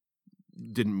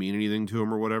 didn't mean anything to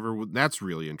him or whatever. That's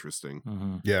really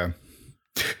interesting. Yeah.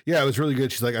 Yeah, it was really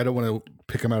good. She's like, I don't want to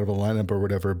pick him out of a lineup or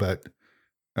whatever, but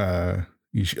I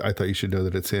thought you should know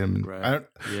that it's him.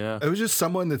 It was just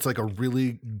someone that's like a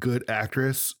really good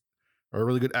actress or a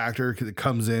really good actor that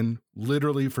comes in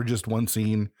literally for just one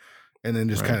scene and then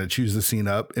just kind of chews the scene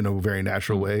up in a very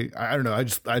natural way. I don't know.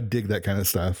 I dig that kind of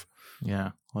stuff.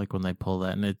 Yeah. Like when they pull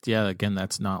that, and again,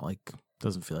 that's not like,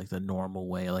 doesn't feel like the normal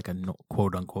way, like a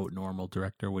quote unquote normal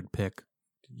director would pick,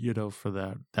 for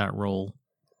that role.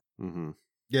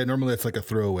 Yeah. Normally it's like a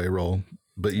throwaway role,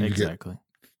 but you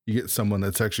get someone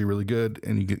that's actually really good,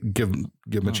 and you give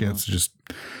them a chance to just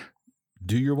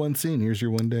do your one scene. Here's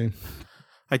your one day.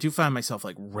 I do find myself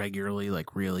like regularly,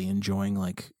 like really enjoying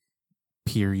like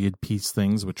period piece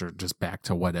things, which are just back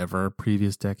to whatever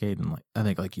previous decade. And like, I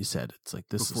think like you said, it's like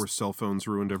this before cell phones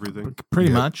ruined everything. Pretty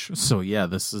much. So yeah,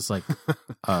 this is like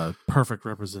a perfect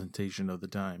representation of the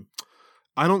time.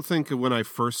 I don't think when I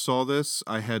first saw this,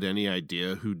 I had any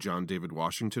idea who John David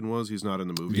Washington was. He's not in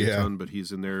the movie a ton, but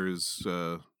he's in there as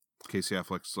Casey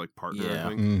Affleck's like partner, I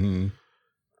think.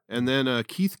 And then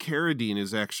Keith Carradine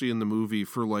is actually in the movie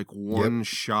for like one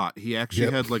shot. He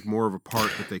actually had like more of a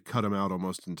part, but they cut him out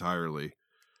almost entirely.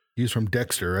 He's from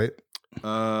Dexter, right?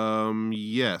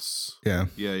 Yes. Yeah.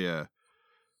 Yeah.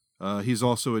 He's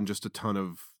also in just a ton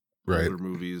of older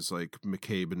movies like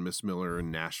McCabe and Miss Miller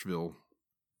and Nashville.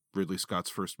 Ridley Scott's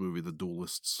first movie, The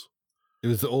Duelists. It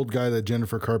was the old guy that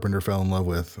Jennifer Carpenter fell in love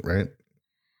with, right?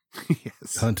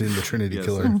 Yes. Hunting the Trinity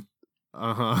Killer.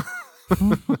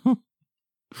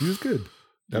 He was good.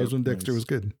 That was when Dexter was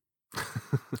good.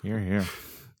 Here.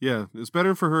 Yeah, it's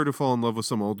better for her to fall in love with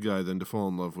some old guy than to fall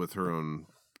in love with her own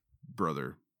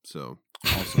brother. So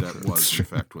also that was, in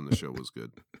fact, when the show was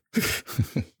good.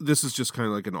 This is just kind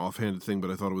of like an offhanded thing, but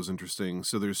I thought it was interesting.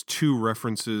 So there's two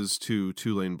references to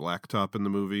Two-Lane Blacktop in the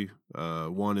movie.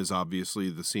 One is obviously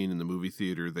the scene in the movie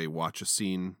theater. They watch a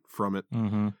scene from it.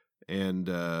 And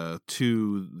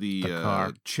two,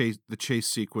 the chase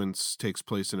sequence takes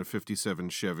place in a 57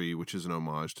 Chevy, which is an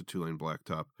homage to Two-Lane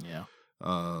Blacktop. Yeah.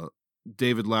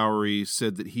 David Lowery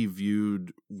said that he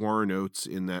viewed Warren Oates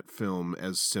in that film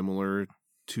as similar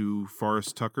to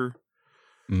Forrest Tucker.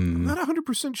 I'm not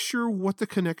 100% sure what the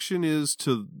connection is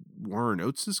to Warren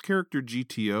Oates' character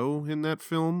GTO in that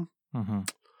film.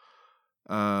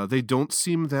 They don't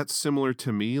seem that similar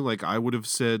to me. Like I would have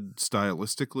said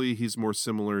stylistically, he's more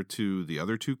similar to the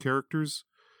other two characters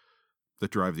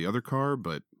that drive the other car,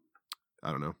 but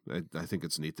I don't know. I think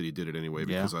it's neat that he did it anyway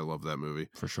because I love that movie.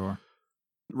 For sure.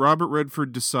 Robert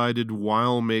Redford decided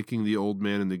while making The Old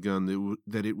Man and the Gun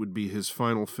that it would be his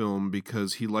final film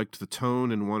because he liked the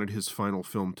tone and wanted his final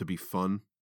film to be fun.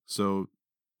 So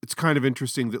it's kind of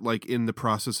interesting that like in the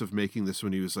process of making this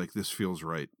one, he was like, this feels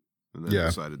right. And then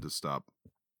decided to stop.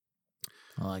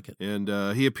 I like it.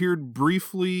 And he appeared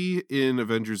briefly in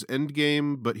Avengers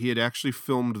Endgame, but he had actually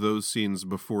filmed those scenes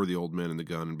before The Old Man and the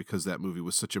Gun. And because that movie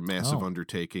was such a massive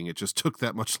undertaking, it just took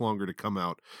that much longer to come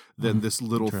out than this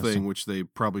little thing, which they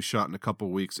probably shot in a couple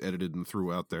of weeks, edited and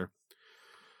threw out there.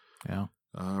 Yeah.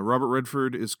 Robert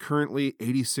Redford is currently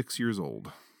 86 years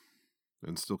old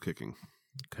and still kicking.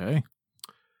 Okay.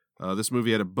 This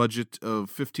movie had a budget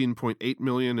of $15.8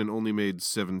 million and only made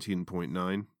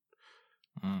 $17.9.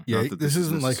 Yeah, Not that this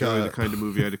isn't like the kind of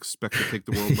movie I'd expect to take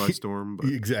the world by storm. But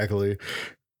exactly.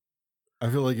 I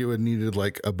feel like it would needed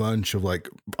like a bunch of like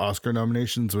Oscar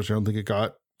nominations, which I don't think it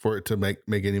got for it to make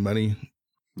any money.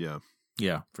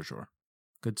 Yeah, for sure.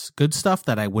 Good stuff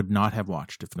that I would not have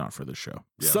watched if not for the show.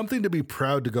 Yeah. Something to be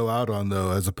proud to go out on,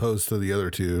 though, as opposed to the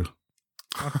other two.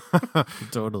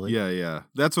 Totally. Yeah.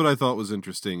 That's what I thought was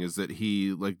interesting, is that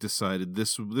he like decided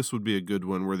this would be a good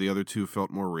one, where the other two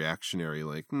felt more reactionary.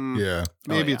 Like,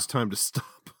 maybe it's time to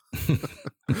stop.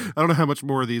 I don't know how much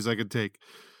more of these I could take.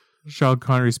 Sean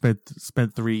Connery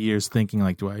spent 3 years thinking,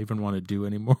 like, do I even want to do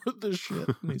any more of this shit?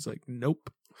 And he's like,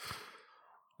 nope.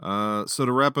 So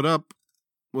to wrap it up,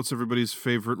 what's everybody's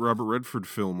favorite Robert Redford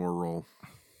film or role?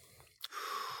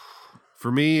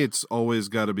 For me, it's always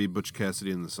got to be Butch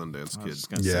Cassidy and the Sundance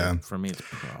Kid. Say, for me, it's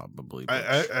probably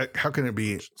Butch. I how can it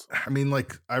be? I mean,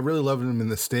 like, I really loved him in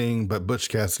The Sting, but Butch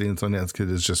Cassidy and Sundance Kid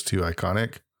is just too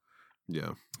iconic.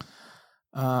 Yeah.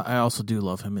 I also do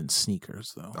love him in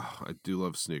Sneakers, though. Oh, I do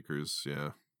love Sneakers,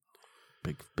 yeah.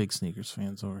 Big Sneakers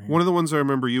fans over here. One of the ones I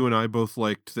remember you and I both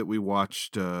liked that we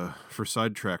watched for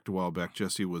Sidetracked a while back,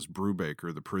 Jesse, was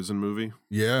Brubaker, the prison movie.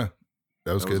 Yeah,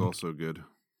 that was good. That was also good.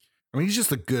 I mean, he's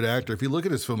just a good actor. If you look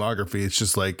at his filmography, it's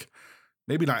just like,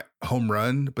 maybe not home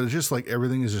run, but it's just like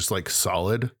everything is just like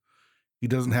solid. He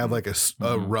doesn't have like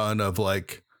a run of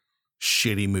like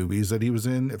shitty movies that he was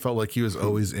in. It felt like he was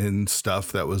always in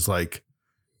stuff that was like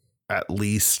at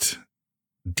least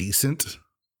decent,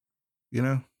 you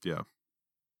know? Yeah.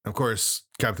 Of course,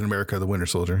 Captain America, the Winter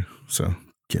Soldier. So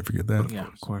can't forget that. Yeah,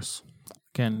 of course.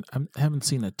 Again, I haven't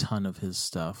seen a ton of his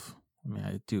stuff. I mean,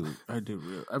 I do.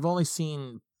 I've only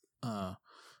seen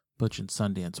Butch and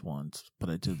Sundance once, but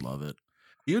I did love it.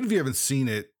 Even if you haven't seen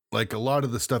it, like a lot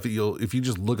of the stuff that if you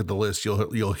just look at the list, you'll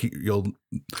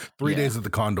 3 Days at the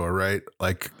Condor, right?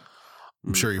 Like,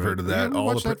 I'm sure you've heard of that. Yeah, we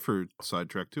watched that for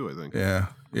Sidetrack too, I think.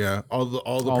 Yeah. All the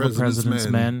President's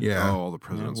Men. Yeah. All the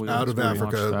President's Men. Out of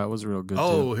Africa. That was real good.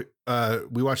 Too.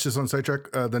 We watched this on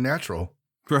Sidetrack, The Natural.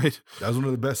 Right. That was one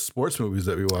of the best sports movies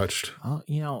that we watched.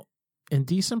 In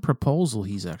Decent Proposal,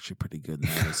 he's actually pretty good in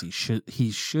that. As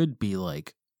he should be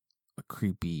like a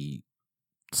creepy,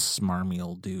 smarmy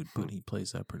old dude, but he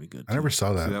plays that pretty good. I never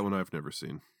saw that. See, that one I've never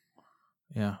seen.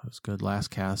 Yeah, it was good. Last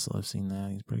Castle, I've seen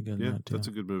that. He's pretty good in that too. That's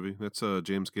a good movie. That's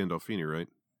James Gandolfini, right?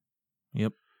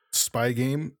 Yep. Spy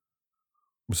Game.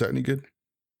 Was that any good?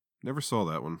 Never saw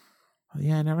that one.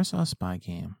 Yeah, I never saw Spy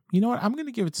Game. You know what? I'm going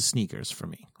to give it to Sneakers for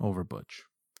me over Butch.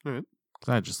 All right.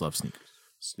 Because I just love Sneakers.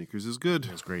 Sneakers is good.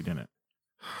 He was great in it.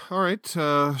 All right.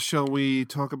 Shall we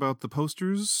talk about the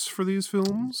posters for these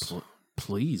films?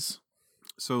 Please.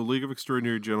 So, League of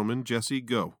Extraordinary Gentlemen, Jesse,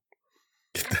 go.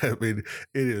 I mean,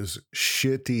 it is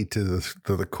shitty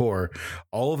to the core.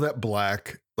 All of that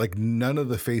black, like none of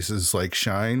the faces like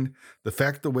shine. The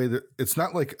fact, the way that it's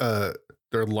not like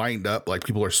they're lined up like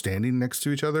people are standing next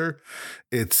to each other.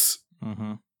 It's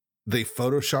they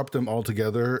Photoshop them all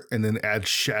together and then add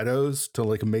shadows to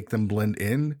like make them blend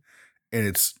in, and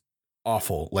it's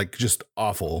awful, like just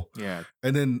awful. Yeah,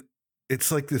 and then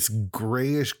it's like this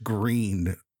grayish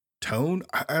green tone.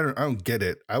 I don't get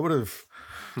it. I would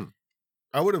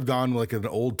have gone like an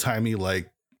old timey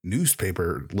like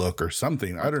newspaper look or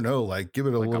something. I don't know, like give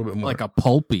it a little bit more like a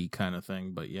pulpy kind of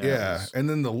thing. But yeah. And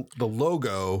then the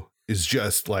logo is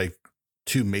just like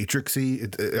too matrixy.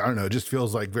 I don't know. It just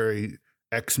feels like very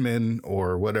X-Men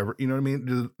or whatever. You know what I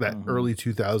mean? That early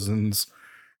 2000s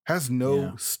has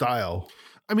no style.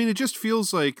 I mean, it just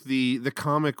feels like the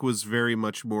comic was very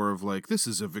much more of like, this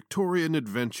is a Victorian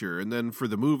adventure. And then for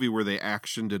the movie where they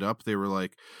actioned it up, they were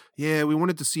like, yeah, we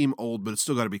want it to seem old, but it's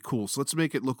still got to be cool. So let's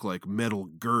make it look like metal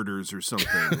girders or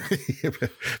something.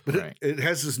 But right. it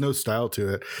has this no style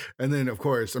to it. And then, of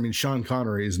course, I mean, Sean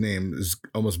Connery's name is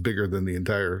almost bigger than the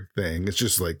entire thing. It's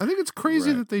just like, I think it's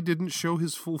crazy that they didn't show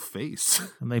his full face.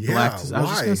 And they blacked. I was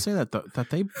just going to say that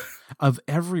they, of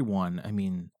everyone, I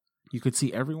mean, you could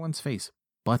see everyone's face.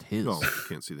 But his. No, you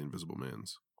can't see the Invisible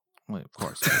Man's. Well, of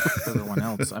course. Everyone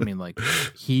else. I mean, like,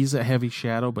 he's a heavy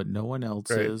shadow, but no one else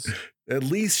is. At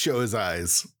least show his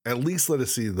eyes. At least let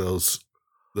us see those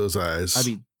eyes. I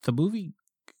mean, the movie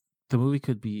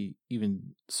could be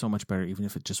even so much better, even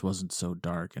if it just wasn't so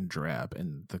dark and drab.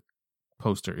 And the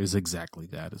poster is exactly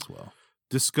that as well.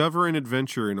 Discover an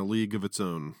adventure in a league of its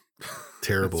own.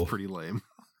 Terrible. That's pretty lame.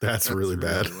 That's really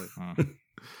bad.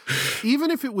 Even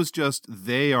if it was just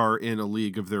they are in a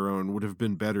league of their own would have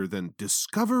been better than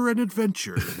discover an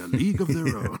adventure in a league of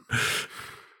their own.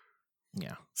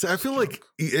 Yeah. So I feel like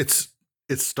it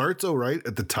starts all right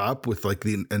at the top with like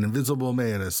an invisible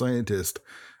man, a scientist,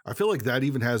 I feel like that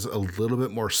even has a little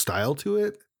bit more style to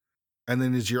it. And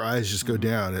then as your eyes just go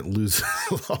down, it loses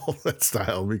all that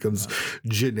style, becomes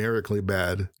generically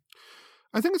bad.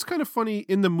 I think it's kind of funny.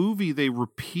 In the movie, they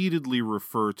repeatedly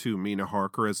refer to Mina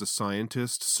Harker as a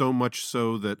scientist, so much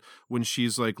so that when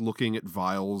she's like looking at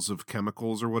vials of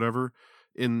chemicals or whatever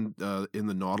in the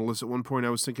Nautilus at one point, I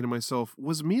was thinking to myself,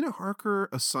 was Mina Harker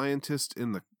a scientist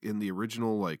in the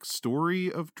original like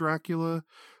story of Dracula?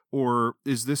 Or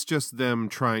is this just them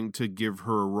trying to give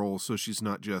her a role so she's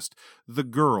not just the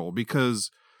girl?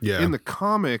 Because in the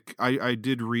comic, I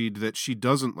did read that she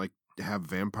doesn't like have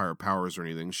vampire powers or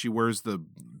anything. She wears the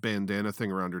bandana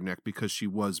thing around her neck because she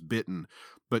was bitten,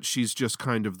 but she's just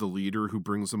kind of the leader who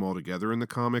brings them all together in the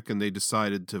comic, and they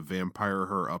decided to vampire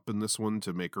her up in this one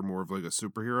to make her more of like a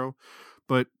superhero.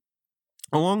 But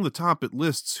along the top, it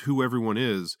lists who everyone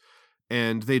is,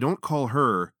 and they don't call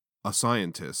her a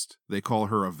scientist. They call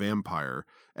her a vampire.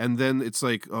 And then it's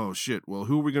like, oh shit, well,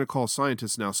 who are we going to call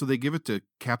scientist now? So they give it to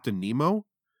Captain Nemo.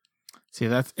 See,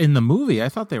 that's in the movie. I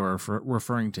thought they were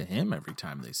referring to him every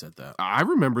time they said that. I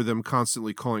remember them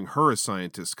constantly calling her a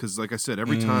scientist because, like I said,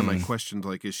 every time I questioned,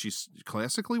 like, is she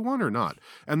classically one or not?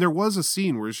 And there was a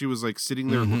scene where she was like sitting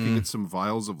there looking at some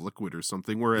vials of liquid or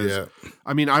something. Whereas,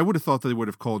 I mean, I would have thought that they would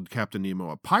have called Captain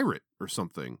Nemo a pirate or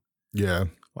something. Yeah.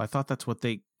 Well, I thought that's what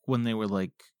when they were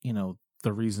like, you know,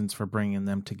 the reasons for bringing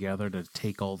them together to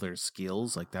take all their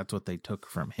skills, like that's what they took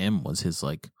from him was his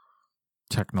like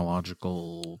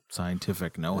technological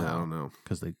scientific know-how. I don't know,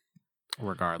 because they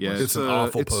regardless, it's an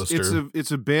awful poster.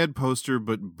 It's a bad poster,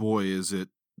 but boy, is it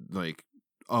like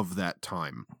of that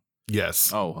time.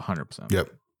 Yes. Oh, 100%. Yep.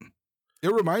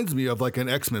 It reminds me of like an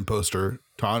X-Men poster,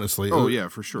 honestly. Oh yeah,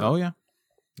 for sure. Oh yeah,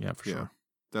 for sure.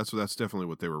 That's definitely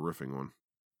what they were riffing on.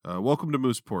 Welcome to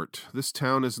Mooseport. This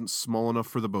town isn't small enough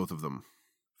for the both of them.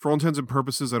 For all intents and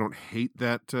purposes, I don't hate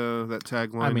that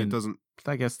tagline. I mean, it doesn't.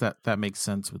 I guess that makes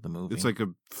sense with the movie. It's like a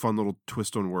fun little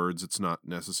twist on words. It's not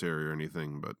necessary or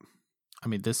anything, but I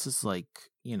mean, this is like,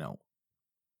 you know,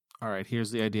 all right,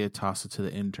 here's the idea. Toss it to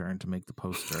the intern to make the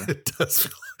poster. It does.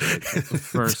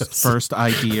 First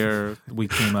idea we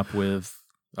came up with.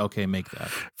 Okay, make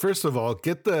that. First of all,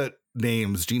 get the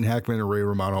names Gene Hackman and Ray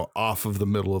Romano off of the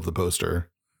middle of the poster.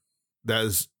 That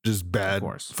is just bad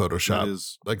Photoshop. That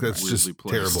is like that's just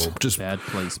placed. terrible. Just bad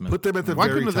placement. Put them at the Why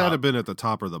very couldn't top. that have been at the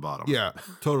top or the bottom? Yeah,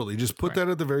 totally. Just put that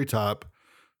at the very top.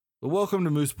 The Welcome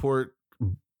to Mooseport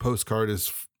postcard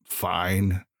is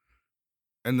fine.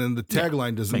 And then the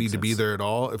tagline doesn't need to be there at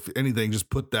all. If anything, just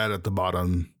put that at the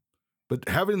bottom. But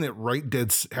having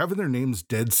it having their names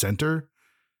dead center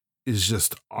is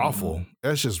just awful.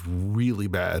 That's just really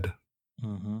bad.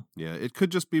 Mm-hmm. Yeah, it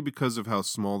could just be because of how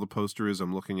small the poster is.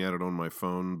 I'm looking at it on my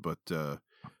phone, but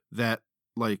that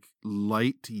like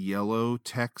light yellow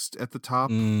text at the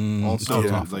top also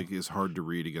like is hard to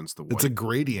read against the white. It's a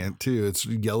gradient too. It's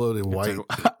yellow to white.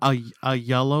 A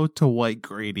yellow to white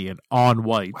gradient on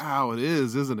white. Wow, it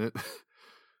is, isn't it?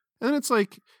 And it's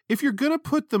like if you're gonna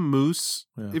put the moose,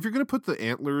 if you're gonna put the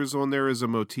antlers on there as a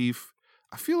motif,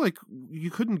 I feel like you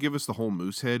couldn't give us the whole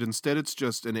moose head. Instead, it's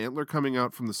just an antler coming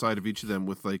out from the side of each of them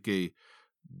with like a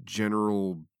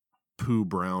general poo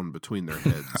brown between their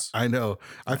heads. I know.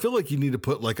 I feel like you need to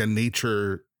put like a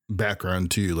nature background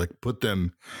too. Like put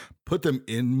them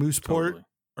in Mooseport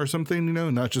or something, you know,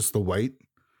 not just the white.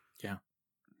 Yeah.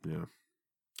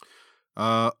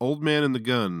 Yeah. Old Man and the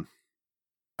Gun.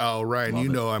 Oh, Ryan, you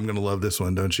know I'm going to love this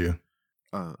one, don't you?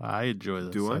 I enjoy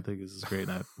this. Do I? I think this is great.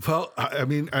 Well, I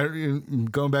mean,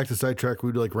 going back to Sidetrack,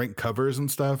 we'd like rank covers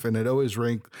and stuff, and it always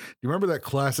ranked. You remember that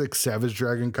classic Savage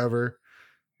Dragon cover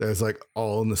that was like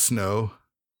all in the snow?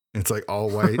 It's like all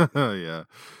white. Yeah.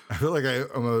 I feel like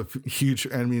I'm a huge.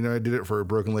 I mean, I did it for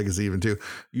Broken Legacy even too,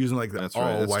 using like the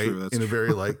all white in a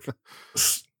very like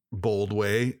bold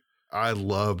way. I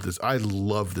love this. I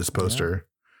love this poster.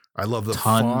 I love the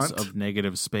tons font of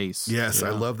negative space. Yes,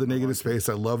 I love the negative space.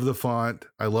 I love the font.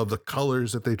 I love the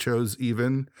colors that they chose,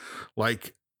 even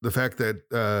like the fact that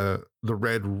the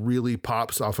red really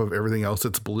pops off of everything else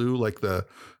that's blue. Like the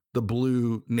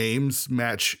blue names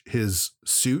match his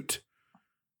suit.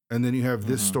 And then you have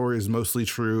this story is mostly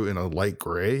true in a light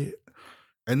gray.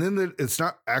 And then it's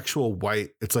not actual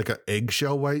white. It's like an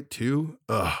eggshell white too.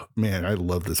 Oh man, I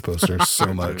love this poster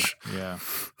so much. Yeah.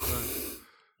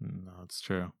 No, it's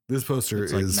true. This poster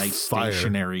it's is like nice fire.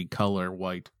 Stationary color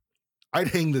white. I'd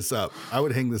hang this up. I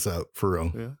would hang this up for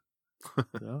real. Yeah.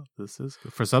 No, this is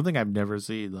good. For something I've never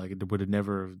seen. Like I would have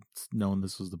never known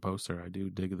this was the poster. I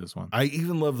do dig this one. I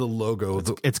even love the logo.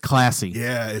 It's classy.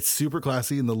 Yeah, it's super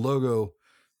classy. And the logo,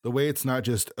 the way it's not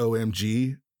just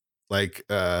OMG, like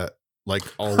like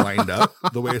all lined up.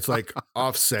 The way it's like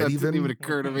offset That even. didn't even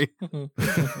occur to me.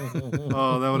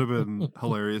 Oh, that would have been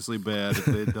hilariously bad if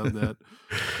they had done that.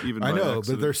 Even I by know, accident.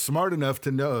 but they're smart enough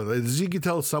to know. As you can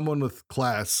tell, someone with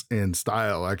class and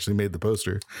style actually made the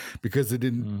poster because they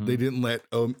didn't let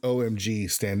OMG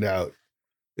stand out.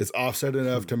 It's offset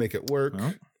enough to make it work.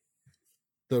 Well,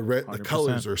 The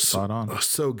colors are spot on.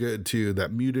 so good too.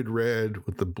 That muted red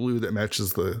with the blue that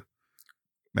matches the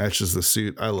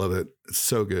suit. I love it. It's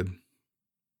so good.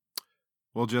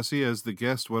 Well, Jesse, as the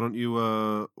guest, why don't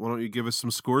you give us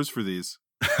some scores for these?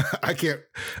 I can't.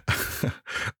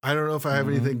 I don't know if I have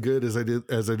anything good as I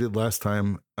did last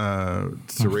time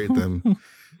to rate them.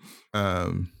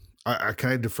 Can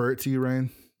I defer it to you,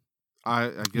 Ryan? I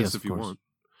guess Yes, if you want.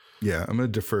 Yeah, I'm gonna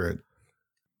defer it.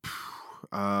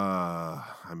 I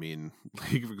mean,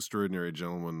 League of Extraordinary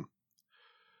Gentlemen.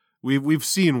 We've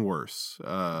seen worse.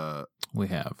 We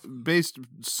have. Based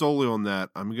solely on that,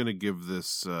 I'm gonna give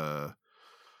this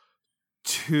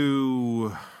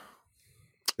 2.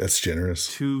 That's generous.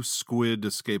 2 squid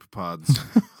escape pods.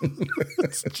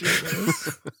 That's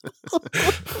generous.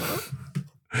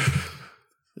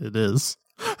 It is.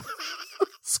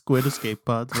 Squid escape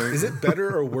pods. Right? Is it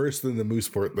better or worse than the moose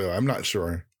port though? I'm not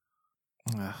sure.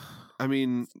 I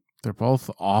mean, they're both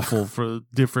awful for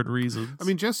different reasons. I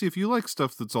mean, Jesse, if you like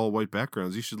stuff that's all white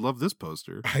backgrounds, you should love this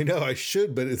poster. I know I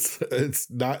should, but it's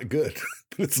not good.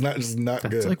 It's not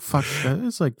good. That's like fuck. That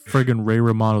is like friggin' Ray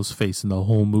Romano's face in the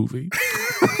whole movie.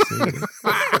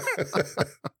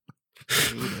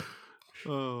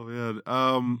 Oh man,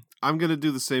 I'm gonna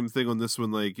do the same thing on this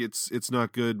one. Like it's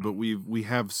not good, but we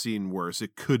have seen worse.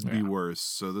 It could be worse.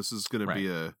 So this is gonna be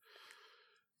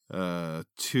a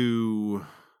 2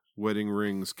 wedding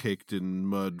rings caked in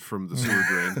mud from the sewer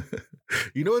drain.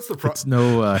 You know what's the problem? It's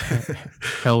no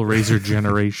Hellraiser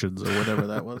Generations or whatever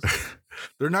that was.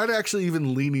 They're not actually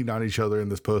even leaning on each other in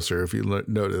this poster. If you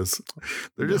notice,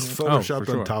 they're just photoshopped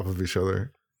on top of each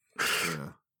other. Yeah.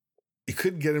 You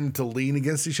couldn't get them to lean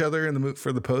against each other in the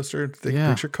for the poster. Take a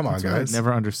picture. Come on, guys. I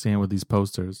never understand with these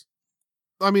posters.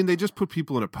 I mean, they just put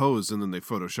people in a pose and then they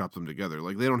Photoshop them together.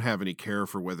 Like they don't have any care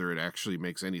for whether it actually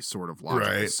makes any sort of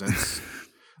logical sense.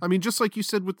 I mean, just like you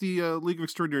said with the League of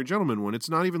Extraordinary Gentlemen one,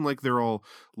 it's not even like they're all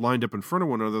lined up in front of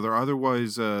one another.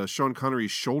 Otherwise, Sean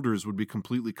Connery's shoulders would be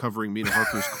completely covering Mina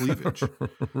Harker's cleavage.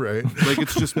 Right. Like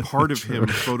it's just part of him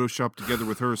photoshopped together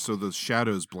with her so the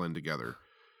shadows blend together.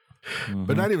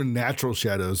 But not even natural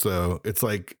shadows, though. It's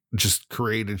like just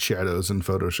created shadows in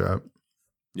Photoshop.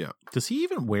 Yeah. Does he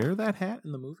even wear that hat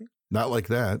in the movie? Not like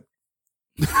that.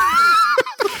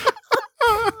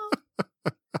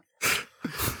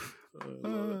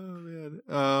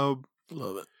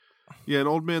 Love it. Yeah, an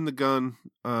Old Man the Gun.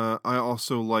 I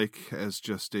also like as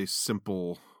just a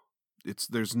simple.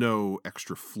 There's no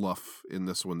extra fluff in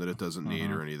this one that it doesn't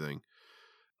need or anything.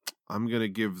 I'm gonna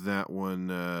give that one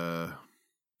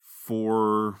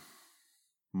 4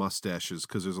 mustaches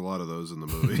because there's a lot of those in the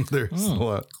movie. There's a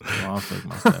lot. Fake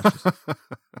mustaches.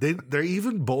 They're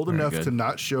even bold Very enough good. to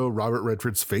not show Robert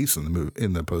Redford's face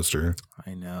in the poster.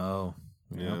 I know.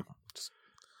 Yeah. Yep. Just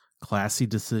classy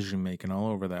decision making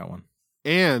all over that one.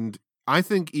 And I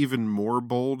think even more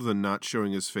bold than not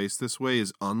showing his face this way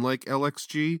is unlike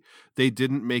LXG, they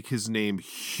didn't make his name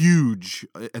huge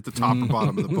at the top or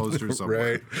bottom of the poster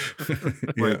somewhere.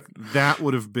 Right. Like that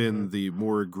would have been the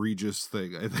more egregious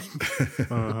thing, I think.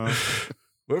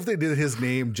 What if they did his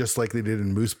name just like they did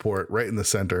in Mooseport, right in the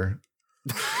center?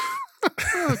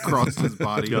 Across his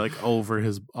body. Like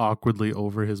awkwardly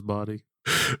over his body.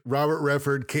 Robert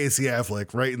Redford, Casey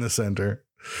Affleck, right in the center.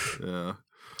 Yeah.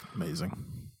 Amazing.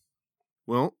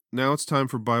 Well, Now it's time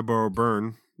for Buy, Borrow,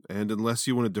 Burn. And unless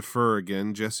you want to defer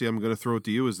again, Jesse, I'm going to throw it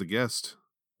to you as the guest.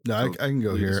 No, I can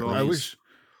go here. I wish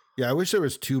there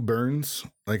was 2 burns.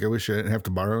 Like I wish I didn't have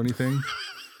to borrow anything.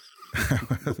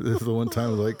 This is the one time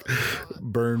I was like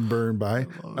burn buy.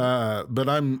 But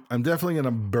I'm definitely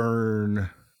gonna burn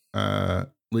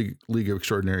League of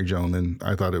Extraordinary Gentlemen.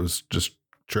 I thought it was just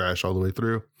trash all the way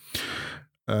through.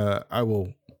 I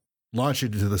will launch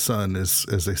it into the sun, as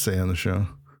they say on the show,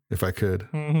 if I could.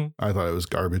 I thought it was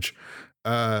garbage.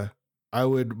 I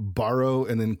would borrow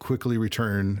and then quickly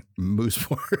return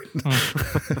Mooseport.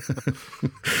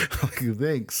 Like,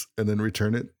 thanks, and then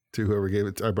return it to whoever gave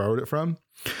it. I borrowed it from.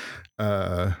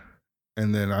 And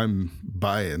then I'm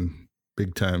buying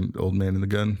big time Old Man and the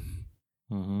Gun.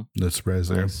 No surprise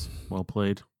there. Well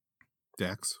played.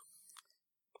 Dax.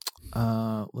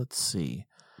 Let's see.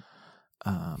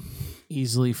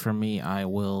 Easily for me, I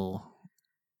will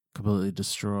completely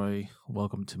destroy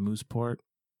Welcome to Mooseport.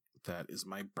 That is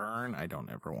my burn. I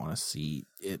don't ever want to see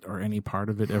it or any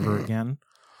part of it ever again.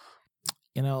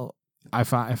 You know, I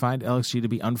find LXG to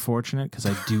be unfortunate because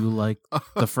I do like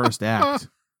the first act.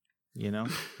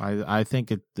 I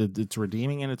think it's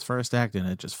redeeming in its first act, and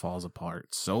it just falls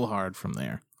apart so hard from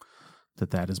there.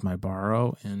 That is my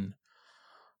borrow, and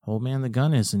Old Man the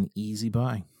Gun is an easy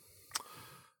buy.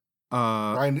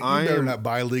 Ryan, you better not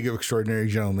buy League of Extraordinary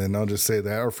Gentlemen. I'll just say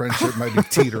that our friendship might be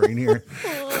teetering here.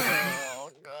 Oh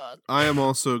God! I am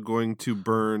also going to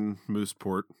burn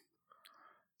Mooseport.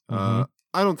 I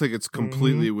don't think it's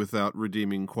completely without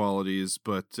redeeming qualities,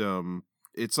 but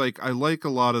it's like I like a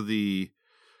lot of the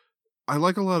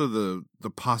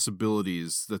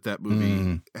possibilities that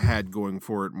movie had going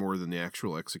for it more than the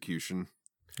actual execution.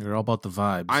 You're all about the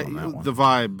vibes on that one. The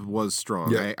vibe was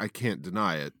strong. Yeah. I can't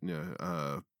deny it.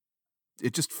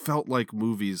 It just felt like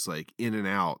movies like In and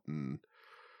Out and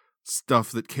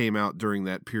stuff that came out during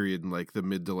that period in like the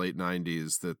mid to late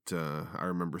 90s that I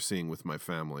remember seeing with my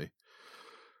family.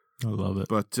 I love it.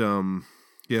 But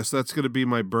yes, that's going to be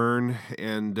my burn.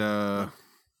 And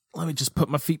let me just put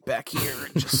my feet back here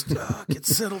and just get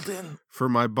settled in. For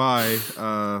my buy,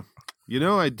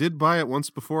 I did buy it once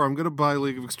before. I'm going to buy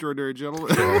League of Extraordinary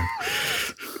Gentlemen.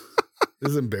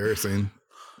 This is embarrassing.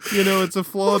 It's a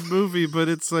flawed movie, but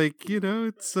it's like,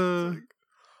 it's a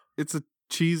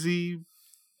cheesy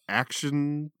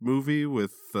action movie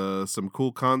with some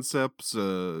cool concepts.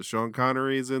 Sean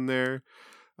Connery's in there.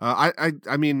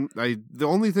 The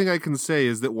only thing I can say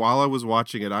is that while I was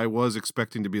watching it, I was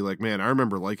expecting to be like, man, I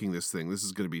remember liking this thing. This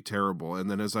is going to be terrible. And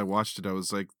then as I watched it, I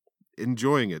was like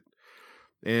enjoying it.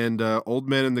 And Old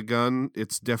Man and the Gun,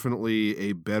 it's definitely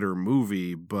a better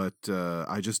movie, but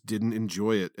I just didn't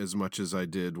enjoy it as much as I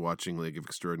did watching League of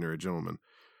Extraordinary Gentlemen.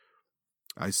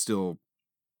 I still,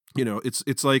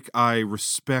 it's like I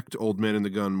respect Old Man and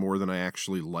the Gun more than I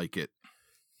actually like it.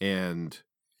 And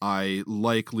I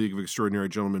like League of Extraordinary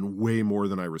Gentlemen way more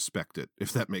than I respect it,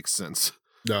 if that makes sense.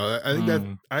 No,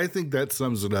 I think that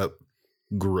sums it up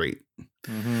great.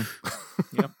 Mm-hmm.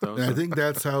 Yep, and I think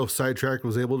that's how Sidetracked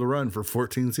was able to run for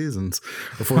 14 seasons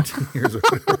or 14 years.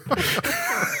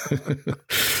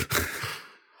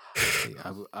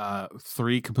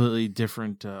 Three completely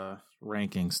different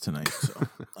rankings tonight, so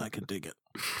I could dig it.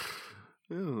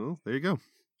 Oh, there you go.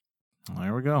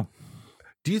 There we go.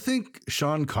 Do you think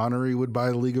Sean Connery would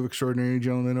buy the League of Extraordinary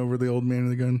Gentlemen over the Old Man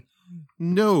and the Gun?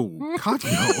 No. God,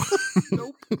 no.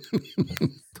 Nope.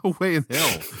 No way in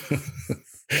hell.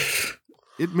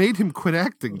 It made him quit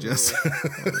acting, Jesse.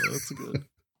 That's good.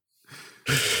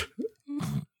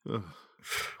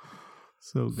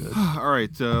 So good. All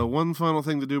right. One final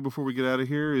thing to do before we get out of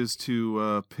here is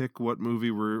to pick what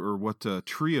movie what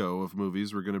trio of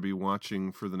movies we're going to be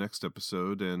watching for the next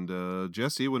episode. And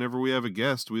Jesse, whenever we have a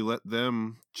guest, we let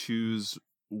them choose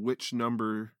which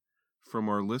number from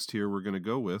our list here we're going to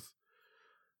go with.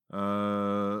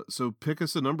 So pick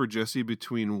us a number, Jesse,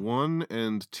 between 1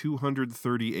 and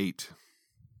 238.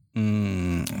 I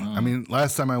mean,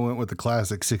 last time I went with the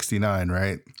classic 69,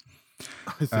 right?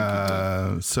 I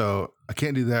think so I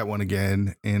can't do that one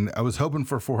again. And I was hoping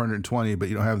for 420, but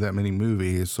you don't have that many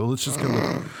movies. So let's just go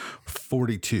with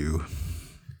 42.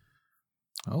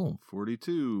 Oh,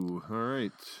 42. All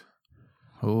right.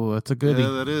 Oh, that's a goodie.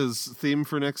 Yeah, that is. Theme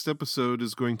for next episode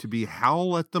is going to be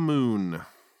Howl at the Moon.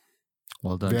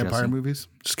 Well done, Vampire Jesse. movies?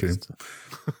 Just kidding.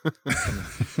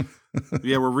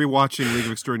 Yeah, we're rewatching League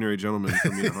of Extraordinary Gentlemen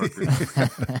from Mina Harker.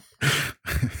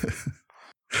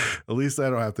 At least I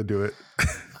don't have to do it.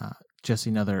 Jesse,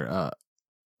 another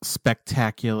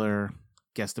spectacular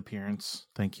guest appearance.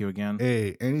 Thank you again.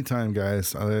 Hey, anytime,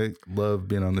 guys. I love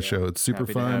being on the show. It's super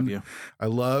happy to have fun.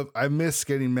 you. I miss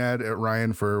getting mad at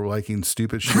Ryan for liking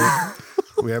stupid shit.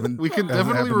 We can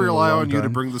definitely rely on you to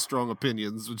bring the strong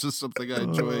opinions, which is something I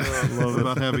enjoy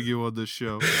about having you on this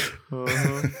show.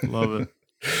 Love it.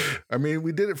 I mean,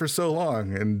 we did it for so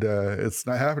long, and it's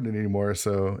not happening anymore.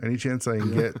 So, any chance I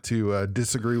can get to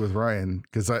disagree with Ryan,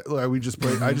 because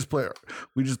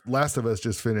Last of Us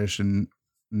just finished, and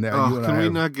now you and can I we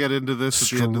have not get into this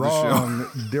at the end of the show? strong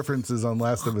differences on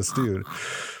Last of Us, dude.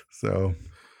 So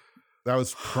that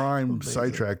was prime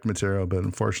Sidetracked material, but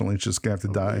unfortunately, it's just gonna have to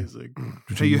die.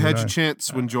 Hey, you had your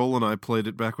chance when Joel and I played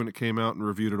it back when it came out and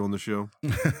reviewed it on the show.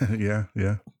 Yeah.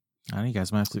 I think you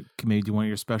guys might have to maybe do one of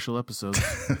your special episodes.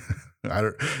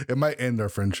 It might end our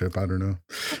friendship. I don't know.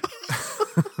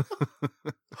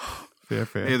 Fair.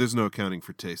 Hey, there's no accounting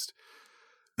for taste.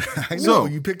 I know.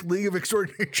 You picked League of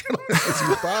Extraordinary Gentlemen as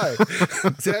your buy.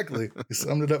 Exactly. You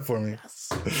summed it up for me.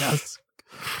 Yes.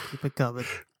 Keep it coming.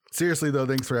 Seriously, though,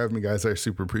 thanks for having me, guys. I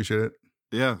super appreciate it.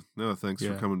 Yeah. No, thanks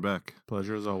for coming back.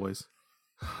 Pleasure as always.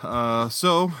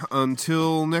 So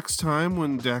until next time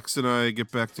when Dax and I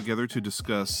get back together to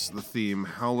discuss the theme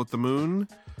Howl at the Moon,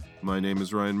 My name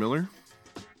is Ryan Miller.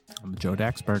 I'm Joe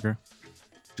Daxberger.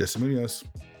 Jesse Munoz.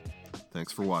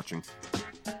 Thanks for watching.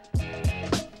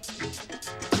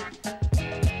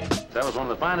 That was one of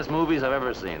the finest movies I've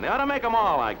ever seen. They ought to make them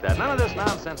all like that. None of this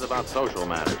nonsense about social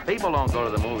matters. People don't go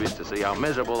to the movies to see how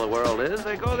miserable the world is.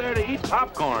 They go there to eat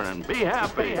popcorn and be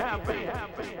happy.